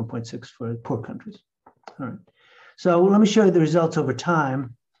minus 1.6 for poor countries. All right. So let me show you the results over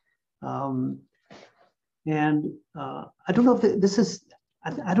time. I don't know if this is,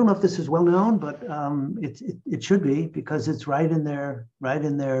 I don't know if this is well known, but it should be because it's right in their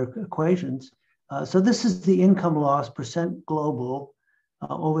equations. So this is the income loss percent global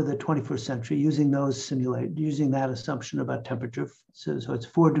over the 21st century using that assumption about temperature. So it's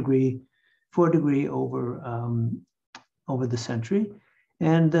 4 degree over the century,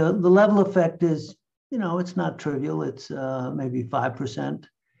 and the level effect is, it's not trivial. It's maybe 5%,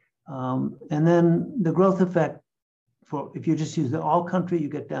 and then the growth effect. If you just use the all country, you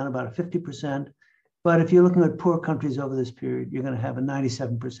get down about a 50%, But if you're looking at poor countries over this period, you're going to have a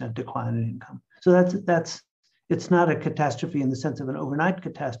 97% decline in income. So it's not a catastrophe in the sense of an overnight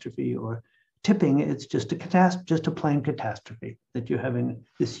catastrophe or tipping. It's just a plain catastrophe that you're having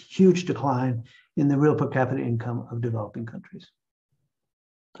this huge decline in the real per capita income of developing countries,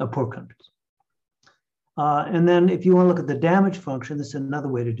 of poor countries. And then if you want to look at the damage function, this is another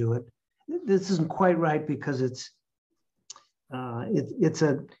way to do it. This isn't quite right because it's a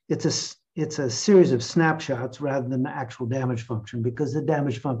series of snapshots rather than the actual damage function, because the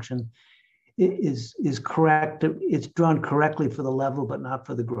damage function is correct. It's drawn correctly for the level, but not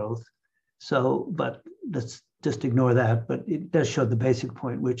for the growth. So, but let's just ignore that. But it does show the basic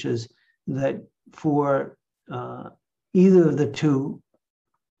point, which is that for either of the two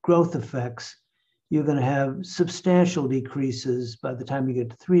growth effects, you're going to have substantial decreases by the time you get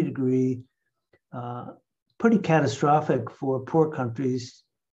to 3 degree, pretty catastrophic for poor countries.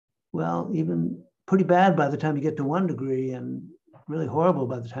 Well, even pretty bad by the time you get to 1 degree, and really horrible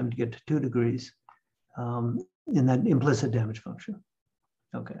by the time you get to 2 degrees in that implicit damage function.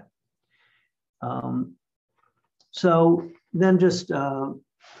 Okay. So then just,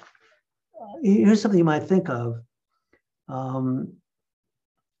 here's something you might think of.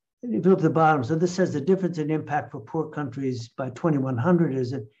 If you look at the bottom, so this says the difference in impact for poor countries by 2100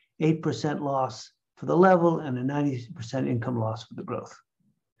 is an 8% loss for the level and a 90% income loss for the growth.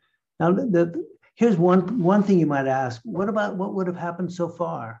 Now, here's one thing you might ask: what would have happened so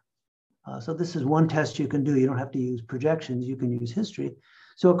far? So this is one test you can do. You don't have to use projections. You can use history.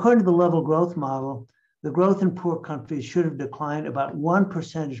 So according to the level growth model, the growth in poor countries should have declined about 1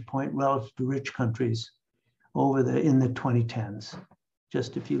 percentage point relative to rich countries in the 2010s.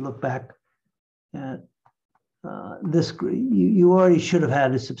 Just if you look back at this, you already should have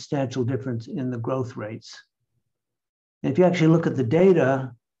had a substantial difference in the growth rates. And if you actually look at the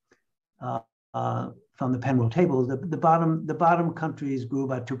data from the Penrose table, the bottom countries grew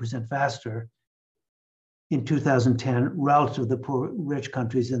about 2% faster in 2010 relative to the poor rich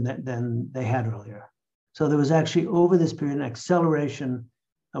countries than they had earlier. So there was actually over this period an acceleration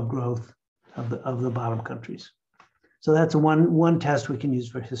of growth of the bottom countries. So that's one test we can use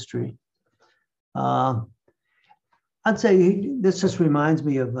for history. I'd say this just reminds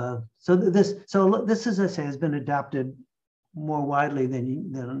me of so this, as I say, has been adopted more widely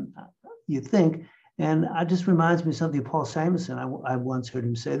than you think, and it just reminds me of something Paul Samuelson, I once heard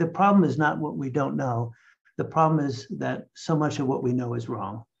him say: the problem is not what we don't know, the problem is that so much of what we know is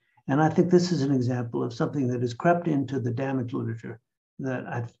wrong. And I think this is an example of something that has crept into the damage literature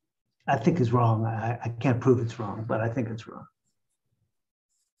that I think is wrong. I can't prove it's wrong, but I think it's wrong.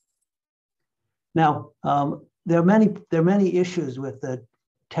 Now, there are many issues with the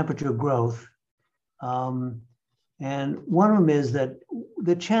temperature growth. And one of them is that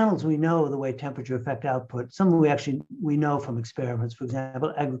the channels we know the way temperature affect output, some we know from experiments. For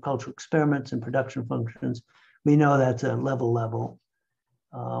example, agricultural experiments and production functions, we know that's a level.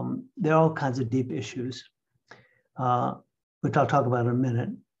 There are all kinds of deep issues, which I'll talk about in a minute.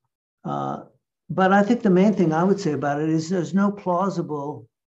 But I think the main thing I would say about it is there's no plausible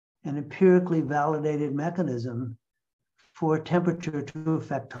and empirically validated mechanism for temperature to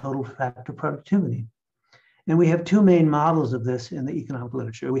affect total factor productivity. And we have two main models of this in the economic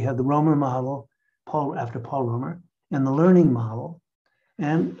literature. We have the Romer model, after Paul Romer, and the learning model.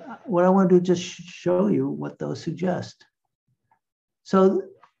 And what I want to do is just show you what those suggest. So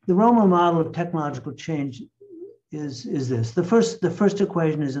the Romer model of technological change is this. The first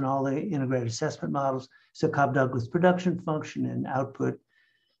equation is in all the integrated assessment models. So Cobb-Douglas production function and output,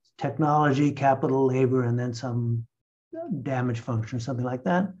 technology, capital, labor, and then some damage function, something like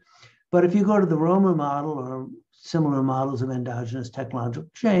that. But if you go to the Romer model or similar models of endogenous technological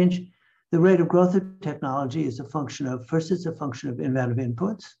change, the rate of growth of technology is a function of, first it's a function of inventive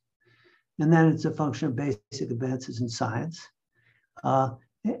inputs, and then it's a function of basic advances in science. And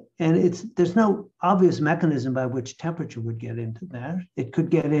there's no obvious mechanism by which temperature would get into that. It could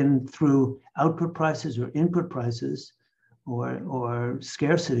get in through output prices or input prices or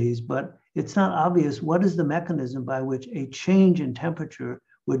scarcities, but it's not obvious what is the mechanism by which a change in temperature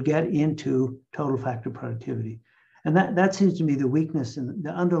would get into total factor productivity. And that seems to me the weakness, and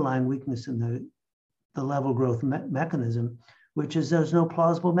the underlying weakness in the level growth mechanism, which is there's no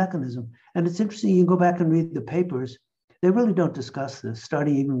plausible mechanism. And it's interesting, you can go back and read the papers. They really don't discuss this,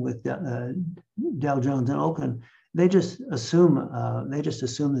 starting even with Dell, Jones, and Okun. They just assume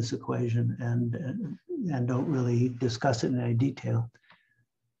this equation and don't really discuss it in any detail.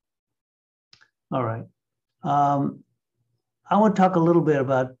 All right. I want to talk a little bit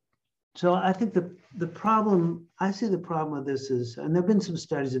about, so I think the problem, I see the problem with this is, and there've been some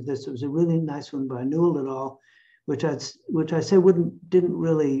studies of this. There was a really nice one by Newell et al., which I say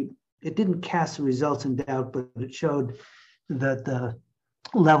it didn't cast the results in doubt, but it showed that the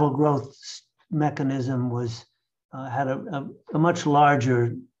level growth mechanism was had a much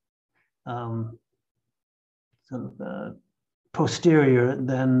larger posterior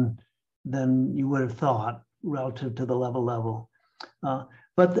than you would have thought relative to the level.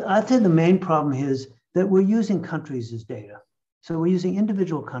 But I'd say the main problem is that we're using countries as data. So we're using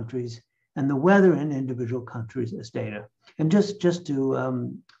individual countries and the weather in individual countries as data. And just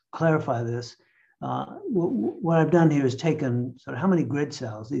to clarify this, what I've done here is taken sort of how many grid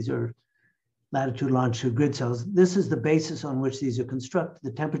cells, these are latitude, longitude grid cells. This is the basis on which these are constructed.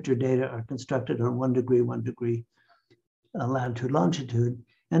 The temperature data are constructed on 1 degree latitude, longitude.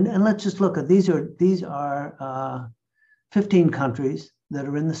 And let's just look at, these are 15 countries that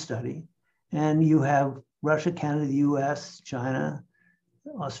are in the study. And you have Russia, Canada, the US, China,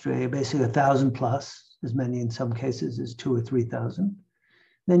 Australia, basically 1,000 plus, as many in some cases as 2,000 or 3,000.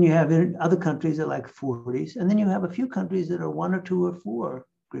 Then you have other countries that are like 40s. And then you have a few countries that are 1 or 2 or 4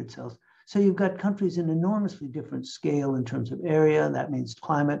 grid cells. So you've got countries in enormously different scale in terms of area, that means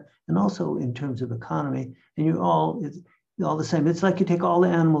climate, and also in terms of economy. And you're all the same. It's like you take all the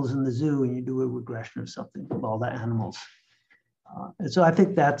animals in the zoo and you do a regression or something of all the animals. And so I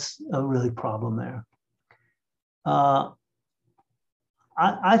think that's a really problem there.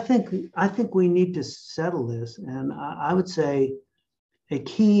 I think we need to settle this, and I would say a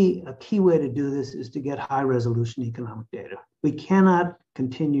key way to do this is to get high resolution economic data. We cannot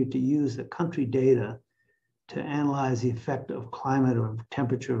continue to use the country data to analyze the effect of climate or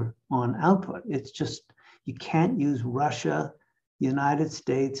temperature on output. It's just, you can't use Russia, United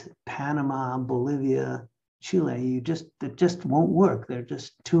States, Panama, Bolivia, Chile. It just won't work. They're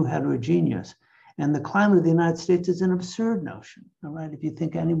just too heterogeneous. And the climate of the United States is an absurd notion, all right? If you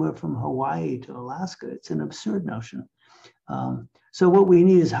think anywhere from Hawaii to Alaska, it's an absurd notion. So what we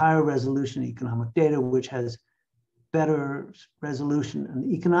need is higher resolution economic data, which has better resolution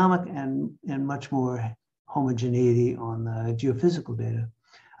in economic and much more homogeneity on the geophysical data.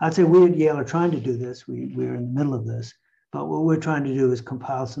 I'd say we at Yale are trying to do this. We're in the middle of this, but what we're trying to do is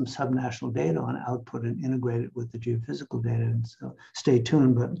compile some subnational data on output and integrate it with the geophysical data. And so stay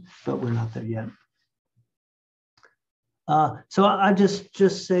tuned, but we're not there yet. So I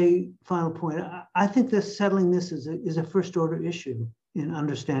just say, final point, I think that settling this is a first order issue in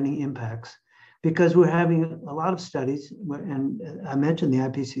understanding impacts, because we're having a lot of studies, and I mentioned the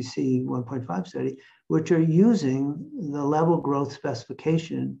IPCC 1.5 study, which are using the level growth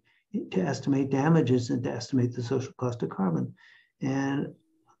specification to estimate damages and to estimate the social cost of carbon. And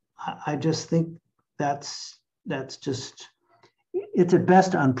I just think that's just, it's at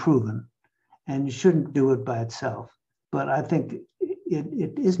best unproven, and you shouldn't do it by itself. But I think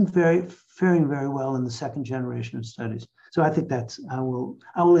it isn't faring very well in the second generation of studies. So I think I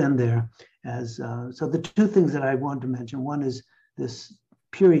will end there. So the two things that I wanted to mention, one is this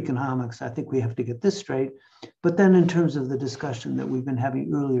pure economics. I think we have to get this straight. But then in terms of the discussion that we've been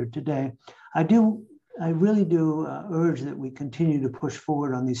having earlier today, I really do urge that we continue to push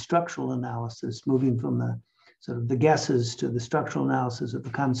forward on these structural analysis, moving from the sort of the guesses to the structural analysis of the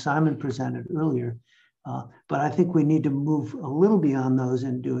kind Simon presented earlier. But I think we need to move a little beyond those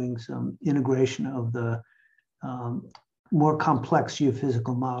in doing some integration of the more complex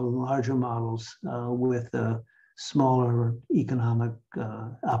geophysical model, larger models with smaller economic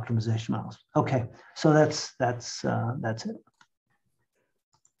optimization models. Okay, so that's it.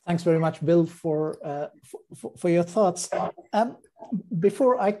 Thanks very much, Bill, for your thoughts.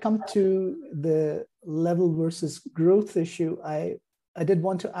 Before I come to the level versus growth issue, I did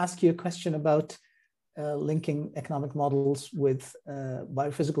want to ask you a question about linking economic models with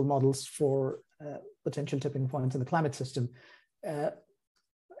biophysical models for potential tipping points in the climate system. You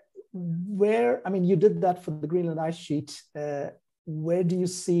did that for the Greenland ice sheet. Where do you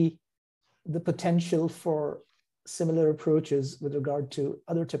see the potential for similar approaches with regard to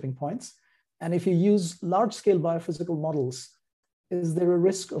other tipping points? And if you use large-scale biophysical models, is there a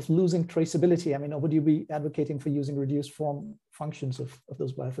risk of losing traceability? Or would you be advocating for using reduced form functions of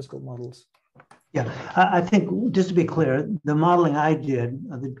those biophysical models? Yeah, I think, just to be clear, the modeling I did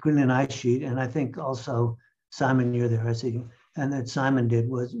of the Greenland ice sheet, and I think also Simon, you're there, I see, and that Simon did,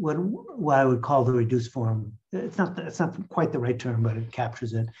 was what I would call the reduced form. It's not quite the right term, but it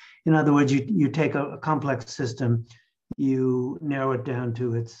captures it. In other words, you take a complex system, you narrow it down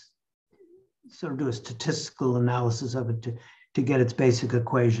to its, sort of do a statistical analysis of it to get its basic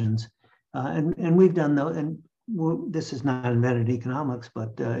equations. And we've done those, and this is not invented in economics,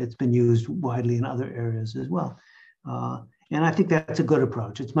 but it's been used widely in other areas as well. And I think that's a good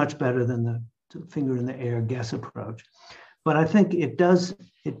approach. It's much better than the finger in the air guess approach. But I think it does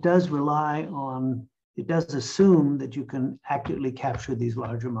rely on, it does assume that you can accurately capture these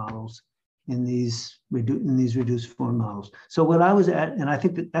larger models in these reduced form models. So what I was at, and I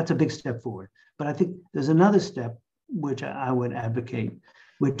think that's a big step forward, but I think there's another step which I would advocate,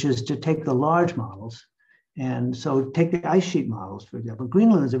 which is to take the large models. And so take the ice sheet models, for example.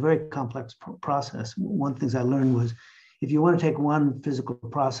 Greenland is a very complex process. One of the things I learned was, if you want to take one physical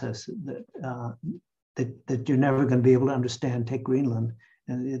process that you're never going to be able to understand, take Greenland.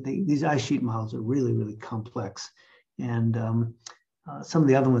 And these ice sheet models are really, really complex. And some of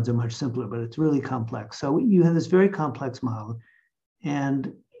the other ones are much simpler, but it's really complex. So you have this very complex model,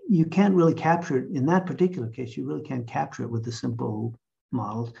 and you can't really capture it. In that particular case, you really can't capture it with the simple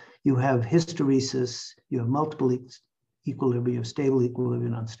models. You have hysteresis, you have multiple equilibria, you have stable equilibria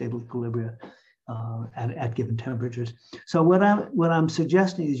and unstable equilibria at given temperatures. So what I'm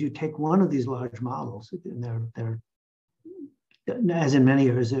suggesting is you take one of these large models, and they're as in many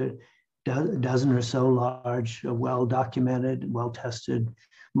areas, a dozen or so large, well-documented, well-tested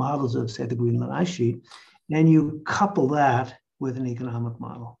models of, say, the Greenland ice sheet, and you couple that with an economic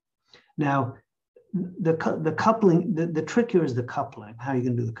model. Now, the coupling, the trick here is the coupling, how you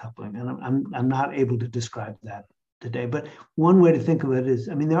can do the coupling. And I'm not able to describe that today, but one way to think of it is,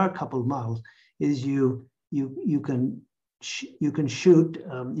 I mean, there are a couple of models, is you can shoot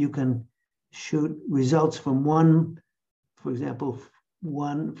results from one, for example,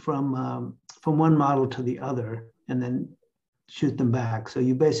 from one model to the other, and then shoot them back. So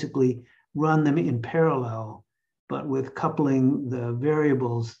you basically run them in parallel, but with coupling the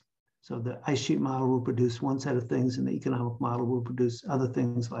variables. So the ice sheet model will produce one set of things, and the economic model will produce other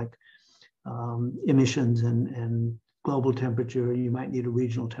things like emissions and global temperature. You might need a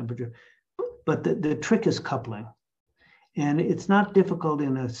regional temperature. But the trick is coupling. And it's not difficult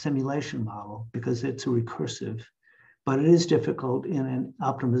in a simulation model because it's a recursive, but it is difficult in an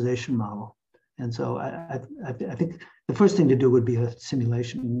optimization model. And so I think the first thing to do would be a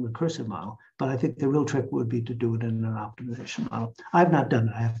simulation recursive model, but I think the real trick would be to do it in an optimization model. I've not done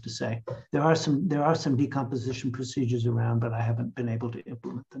it, I have to say. There are some decomposition procedures around, but I haven't been able to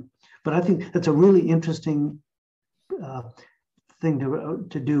implement them. But I think that's a really interesting thing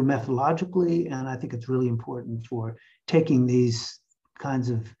to do methodologically, and I think it's really important for taking these kinds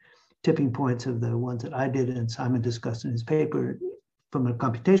of tipping points of the ones that I did and Simon discussed in his paper from a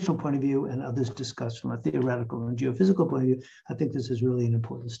computational point of view, and others discussed from a theoretical and geophysical point of view. I think this is really an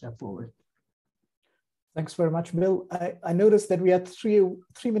important step forward. Thanks very much, Bill. I noticed that we are three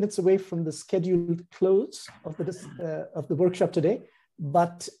minutes away from the scheduled close of the workshop today,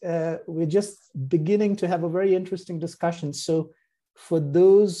 but we're just beginning to have a very interesting discussion. So for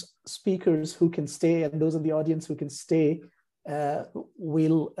those speakers who can stay and those in the audience who can stay, I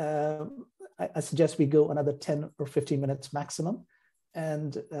suggest we go another 10 or 15 minutes maximum.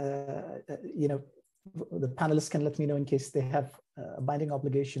 And you know, the panelists can let me know in case they have a binding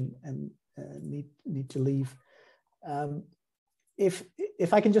obligation and need to leave.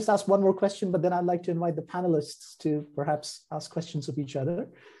 If I can just ask one more question, but then I'd like to invite the panelists to perhaps ask questions of each other.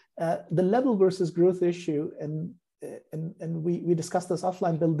 The level versus growth issue, and we discussed this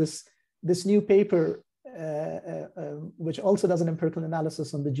offline, Bill, this new paper, which also does an empirical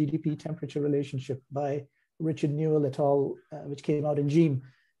analysis on the GDP temperature relationship by Richard Newell et al., which came out in GEAM.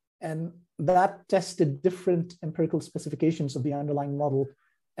 And that tested different empirical specifications of the underlying model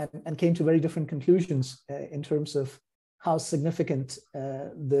and came to very different conclusions in terms of how significant I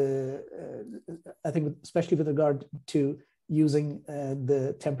think especially with regard to using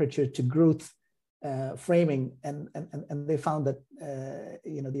the temperature to growth framing, and they found that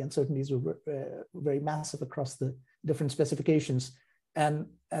you know, the uncertainties were very massive across the different specifications. And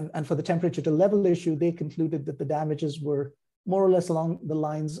for the temperature to level issue, they concluded that the damages were more or less along the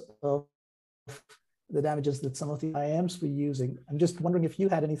lines of the damages that some of the IAMs were using. I'm just wondering if you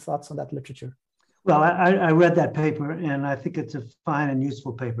had any thoughts on that literature. Well, I read that paper, and I think it's a fine and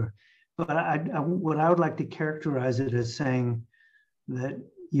useful paper. But what I would like to characterize it as saying that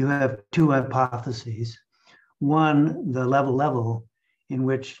you have two hypotheses. One, the level, in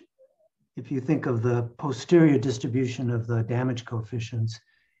which, if you think of the posterior distribution of the damage coefficients,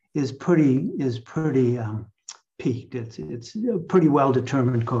 is pretty peaked. It's pretty well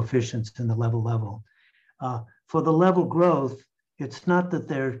determined coefficients in the level. For the level growth, it's not that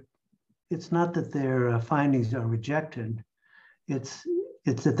their findings are rejected. It's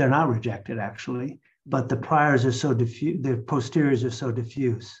that they're not rejected actually, but the priors are so diffuse, the posteriors are so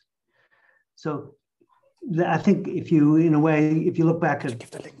diffuse. So I think if you, in a way, if you look back at,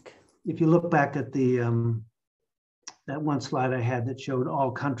 give the link. If you look back at the that one slide I had that showed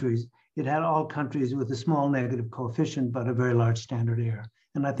all countries, it had all countries with a small negative coefficient, but a very large standard error.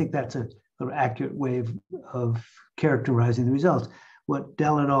 And I think that's a sort of accurate way of characterizing the results. What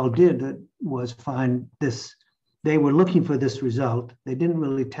Dell et al. Did was find this, they were looking for this result. They didn't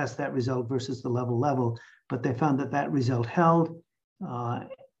really test that result versus the level, but they found that that result held.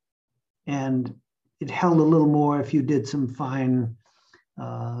 And it held a little more if you did some fine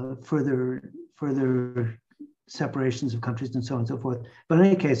further separations of countries and so on and so forth. But in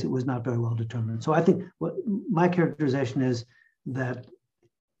any case, it was not very well determined. So I think what my characterization is that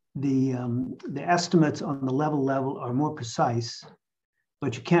the estimates on the level are more precise,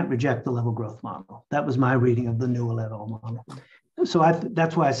 but you can't reject the level growth model. That was my reading of the Newell et al. Model. So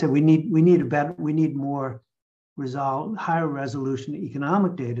that's why I said we need more higher resolution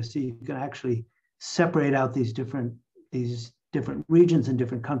economic data, so you can actually separate out these different regions and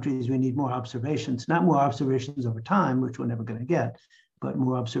different countries. We need more observations, not more observations over time, which we're never going to get, but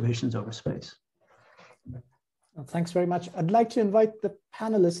more observations over space. Well, thanks very much. I'd like to invite the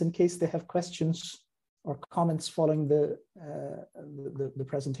panelists in case they have questions or comments following the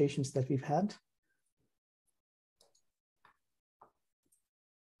presentations that we've had.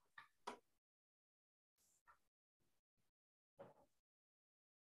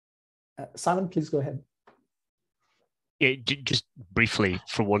 Simon, please go ahead. Yeah, just briefly,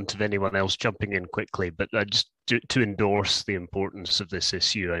 for want of anyone else jumping in quickly, but just to endorse the importance of this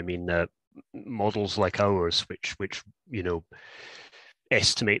issue. I mean, models like ours, which you know,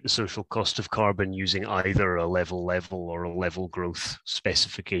 estimate the social cost of carbon using either a level or a level growth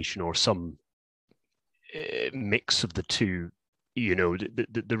specification or some mix of the two, you know,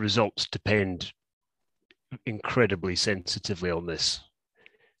 the results depend incredibly sensitively on this.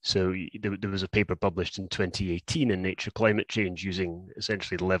 So there was a paper published in 2018 in Nature Climate Change using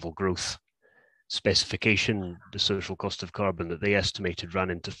essentially the level growth specification, the social cost of carbon that they estimated ran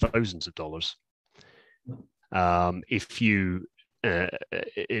into thousands of dollars. If you,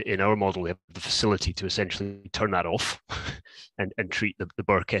 in our model, we have the facility to essentially turn that off and treat the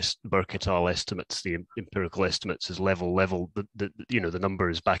Burke et al. Estimates, the empirical estimates, as level. You know, the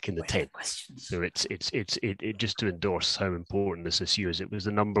number is back in the 10. So it just to endorse how important this issue is. It was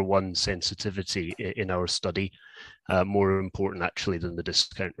the #1 sensitivity in our study, more important actually than the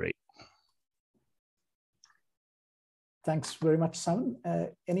discount rate. Thanks very much, Simon.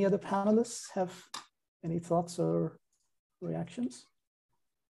 Any other panelists have any thoughts or reactions?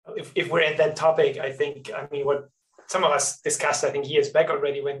 If we're at that topic, I mean, what some of us discussed, I think, years back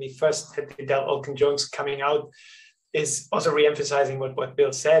already when we first had the Dell-Olkin-Jones coming out, is also re-emphasizing what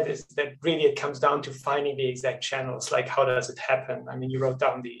Bill said, is that really it comes down to finding the exact channels, like how does it happen? I mean, you wrote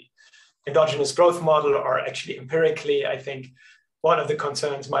down the endogenous growth model, or actually empirically, I think one of the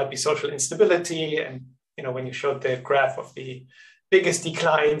concerns might be social instability. And, you know, when you showed the graph of the biggest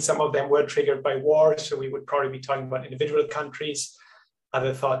decline, some of them were triggered by war. So we would probably be talking about individual countries.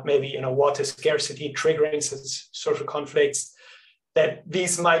 Other thought maybe, you know, water scarcity triggering such social conflicts, that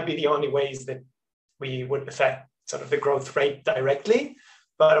these might be the only ways that we would affect sort of the growth rate directly.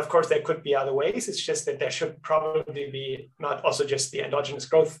 But of course, there could be other ways. It's just that there should probably be not also just the endogenous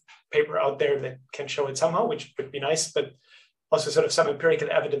growth paper out there that can show it somehow, which would be nice, but also sort of some empirical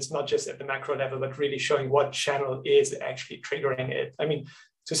evidence, not just at the macro level, but really showing what channel is actually triggering it. I mean,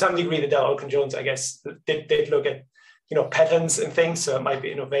 to some degree, the Dell-Olkin-Jones, I guess, did look at, you know, patterns and things, so it might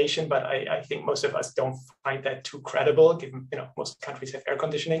be innovation, but I think most of us don't find that too credible, given, you know, most countries have air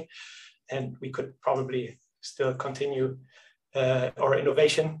conditioning, and we could probably still continue or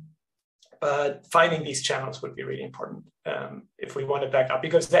innovation, but finding these channels would be really important if we want to back up,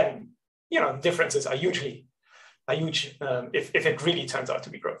 because then, you know, differences are huge if it really turns out to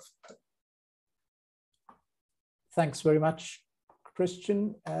be growth. Thanks very much,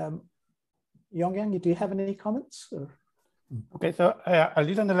 Christian. Yongyang, do you have any comments? Or? Okay, so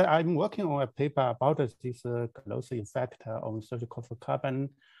recently I'm working on a paper about this close effect on social cost of carbon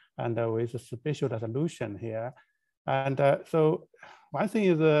and with spatial resolution here. And so one thing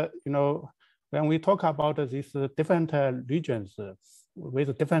is, you know, when we talk about these different regions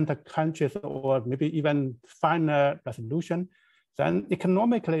with different countries or maybe even finer resolution, then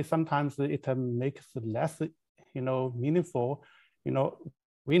economically sometimes it makes less, you know, meaningful. You know,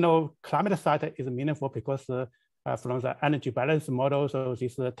 we know climate side is meaningful because from the energy balance model, so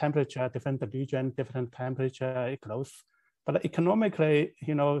this temperature, different region, different temperature, close. But economically,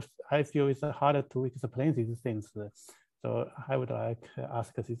 you know, I feel it's harder to explain these things. So I would like to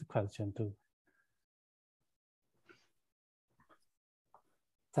ask this question too.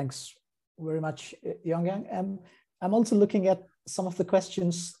 Thanks very much, Yongyang. I'm also looking at some of the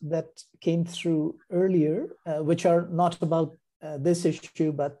questions that came through earlier, which are not about this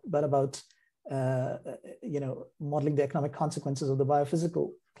issue, but about modeling the economic consequences of the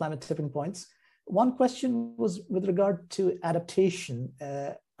biophysical climate tipping points. One question was with regard to adaptation.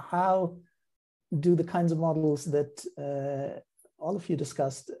 How do the kinds of models that all of you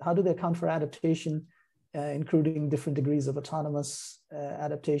discussed, how do they account for adaptation, including different degrees of autonomous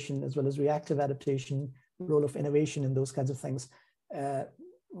adaptation as well as reactive adaptation, role of innovation in those kinds of things?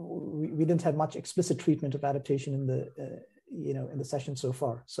 We didn't have much explicit treatment of adaptation in the session so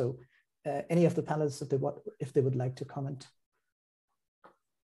far. So any of the panelists, if they would like to comment.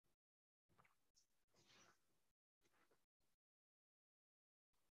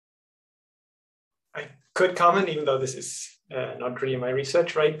 I could comment, even though this is not really my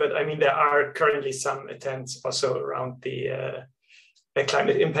research, right? But I mean, there are currently some attempts also around the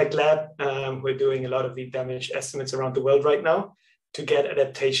Climate Impact Lab. We're doing a lot of the damage estimates around the world right now to get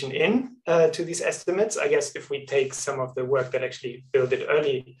adaptation in to these estimates. I guess if we take some of the work that actually built it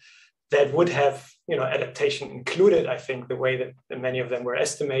early, that would have adaptation included, I think, the way that many of them were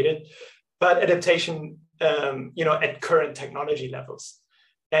estimated, but adaptation at current technology levels.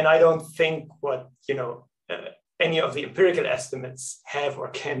 And I don't think what any of the empirical estimates have or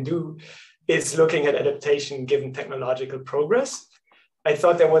can do is looking at adaptation given technological progress. I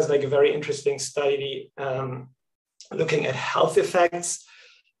thought there was like a very interesting study looking at health effects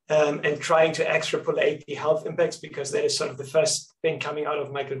and trying to extrapolate the health impacts, because that is sort of the first thing coming out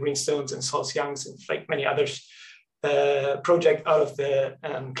of Michael Greenstone's and Sol Young's and like many others project out of the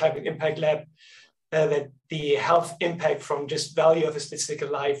Climate Impact Lab, that the health impact from just value of a statistical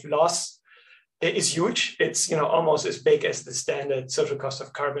life loss is huge. It's almost as big as the standard social cost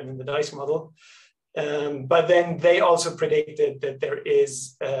of carbon in the DICE model. But then they also predicted that there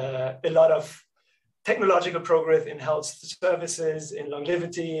is a lot of technological progress in health services, in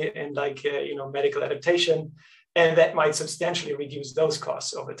longevity, and medical adaptation, and that might substantially reduce those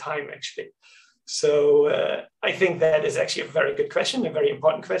costs over time, actually. So I think that is actually a very good question, a very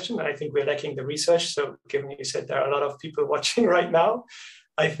important question, and I think we're lacking the research. So given you said there are a lot of people watching right now,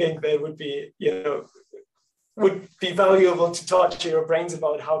 I think that would be, would be valuable to talk to your brains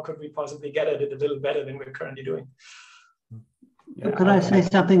about how could we possibly get at it a little better than we're currently doing. Yeah, could I say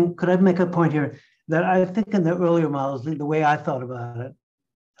something? Could I make a point here? That I think in the earlier models, the way I thought about it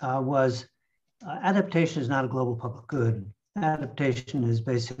was adaptation is not a global public good. Adaptation is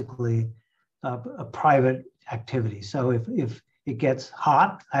basically a private activity. So if it gets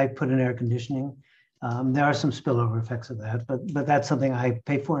hot, I put in air conditioning. There are some spillover effects of that, but that's something I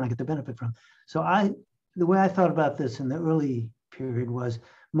pay for and I get the benefit from. So the way I thought about this in the early period was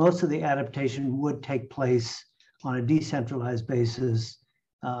most of the adaptation would take place on a decentralized basis,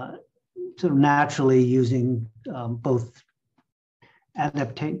 sort of naturally using both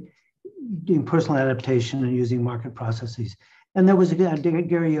doing personal adaptation and using market processes. And there was,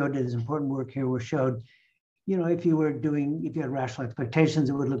 Gary Yo did his important work here where showed, if you had rational expectations,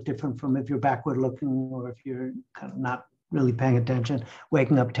 it would look different from if you're backward looking or if you're kind of not really paying attention,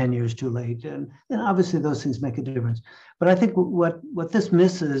 waking up 10 years too late. And obviously those things make a difference. But I think what this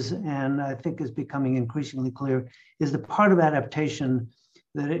misses, and I think is becoming increasingly clear, is the part of adaptation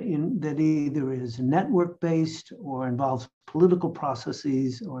that either is network-based or involves political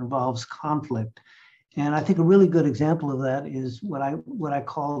processes or involves conflict. And I think a really good example of that is what I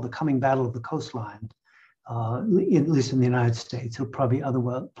call the coming battle of the coastline, at least in the United States, or probably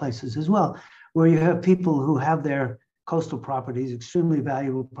other places as well, where you have people who have their coastal properties, extremely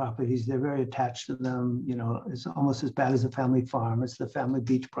valuable properties. They're very attached to them. It's almost as bad as a family farm. It's the family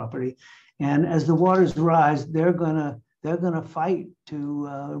beach property. And as the waters rise, they're gonna fight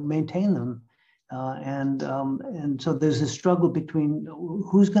to maintain them. And so there's a struggle between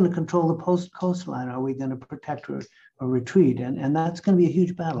who's going to control the coastline. Are we going to protect or retreat? And that's going to be a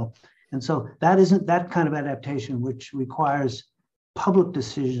huge battle. And so that isn't that kind of adaptation, which requires public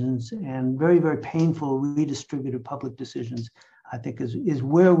decisions and very, very painful redistributed public decisions, I think is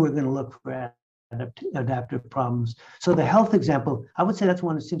where we're going to look for adaptive problems. So the health example, I would say that's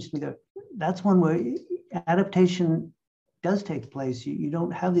one that seems to be that's one where adaptation does take place. You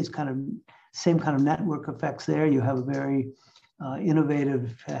don't have these same kind of network effects there. You have a very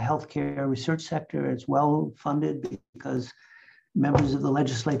innovative healthcare research sector. It's well funded because members of the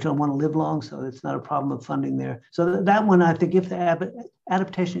legislature don't want to live long, so it's not a problem of funding there. So that one, I think, if the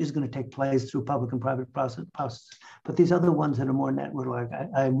adaptation is going to take place through public and private process, but these other ones that are more network-like,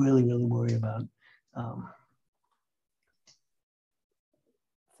 I really, really worry about.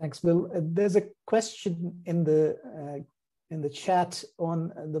 Thanks, Bill. There's a question in the in the chat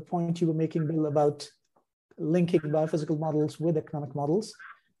on the point you were making, Bill, about linking biophysical models with economic models.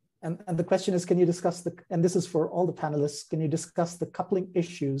 And the question is, can you discuss and this is for all the panelists, can you discuss the coupling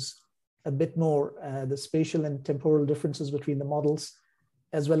issues a bit more, the spatial and temporal differences between the models,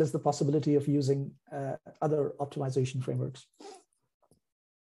 as well as the possibility of using other optimization frameworks?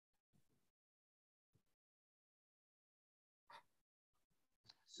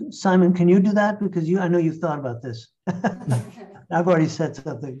 Simon, can you do that? Because I know you've thought about this. I've already said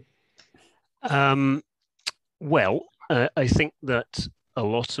something. Well, I think that a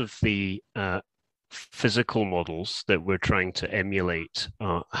lot of the physical models that we're trying to emulate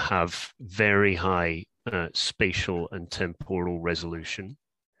have very high spatial and temporal resolution.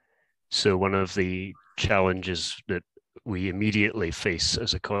 So one of the challenges that we immediately face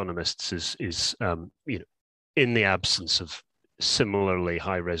as economists is you know, in the absence of similarly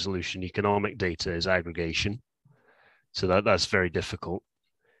high resolution economic data, is aggregation. So that's very difficult.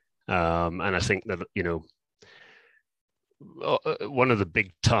 And I think that, you know, one of the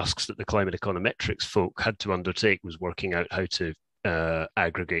big tasks that the climate econometrics folk had to undertake was working out how to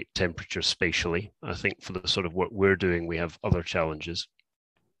aggregate temperature spatially. I think for the sort of work we're doing, we have other challenges.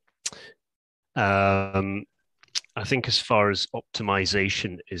 I think as far as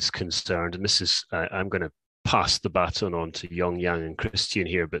optimization is concerned, and this is, I'm going to pass the baton on to Yong-Yang and Christian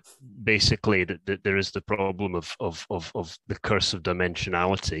here, but basically there is the problem of the curse of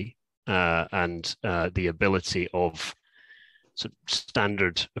dimensionality and the ability of sort of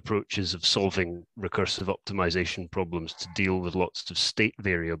standard approaches of solving recursive optimization problems to deal with lots of state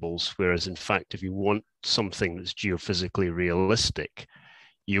variables, whereas in fact, if you want something that's geophysically realistic,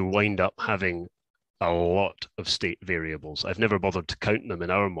 you wind up having a lot of state variables. I've never bothered to count them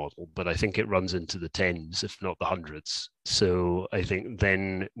in our model, but I think it runs into the tens, if not the hundreds. So I think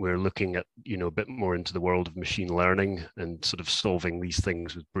then we're looking at, you know, a bit more into the world of machine learning and sort of solving these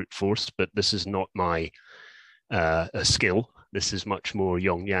things with brute force. But this is not my skill. This is much more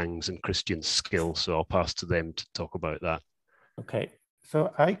Yong-Yang's and Christian's skill. So I'll pass to them to talk about that. Okay,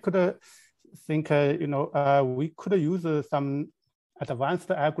 so I could think, you know, we could use some advanced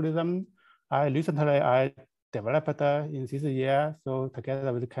algorithm. Recently, I developed in this year, so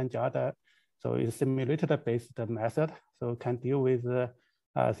together with Kanjada, so it's simulated-based method, so can deal with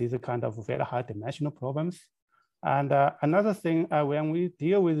these kind of very high dimensional problems. And another thing, when we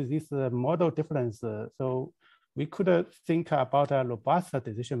deal with this model difference, so we could think about a robust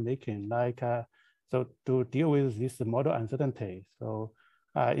decision making, like so to deal with this model uncertainty. So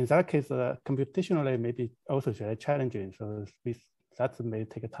in that case, computationally maybe also very challenging. So that may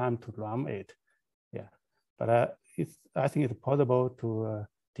take time to run it, yeah. But I think it's possible to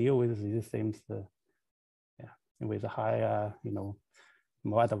deal with these things, yeah, with high, you know,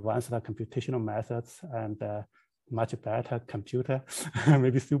 more advanced computational methods and much better computer,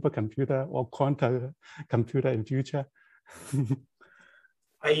 maybe supercomputer or quantum computer in future.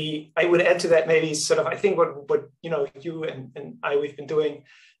 I would add to that maybe sort of, I think what you know, you and I, we've been doing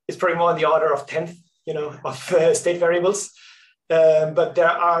is probably more on the order of 10th, you know, of state variables. But there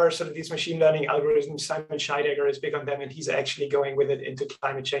are sort of these machine learning algorithms. Simon Scheidegger is big on them, and he's actually going with it into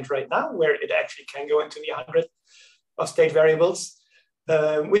climate change right now, where it actually can go into the 100 of state variables,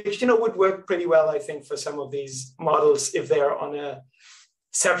 which, you know, would work pretty well, I think, for some of these models if they're on a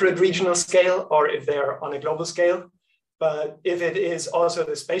separate regional scale or if they're on a global scale. But if it is also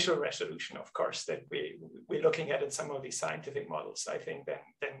the spatial resolution, of course, that we're looking at in some of these scientific models, I think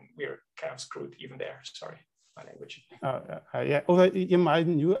then we're kind of screwed even there. Sorry. My language. Yeah, also in my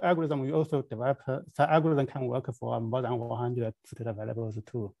new algorithm, we also developed the algorithm can work for more than 100 state variables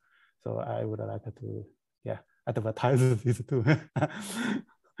too. So I would like to, yeah, advertise this too.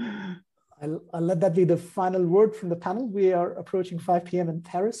 I'll let that be the final word from the panel. We are approaching 5 p.m. in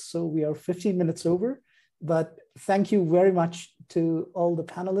Paris, so we are 15 minutes over. But thank you very much to all the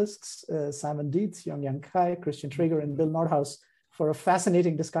panelists, Simon Dietz, Yong-Yang Cai, Christian Traeger, and Bill Nordhaus, for a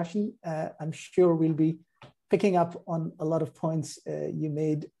fascinating discussion. I'm sure we'll be picking up on a lot of points you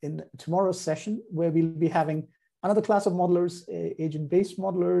made in tomorrow's session, where we'll be having another class of modelers, agent-based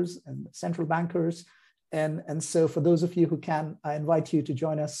modelers and central bankers. And so for those of you who can, I invite you to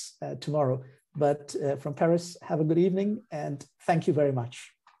join us tomorrow. But from Paris, have a good evening and thank you very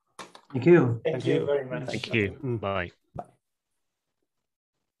much. Thank you. Thank you very much. Thank you. Bye.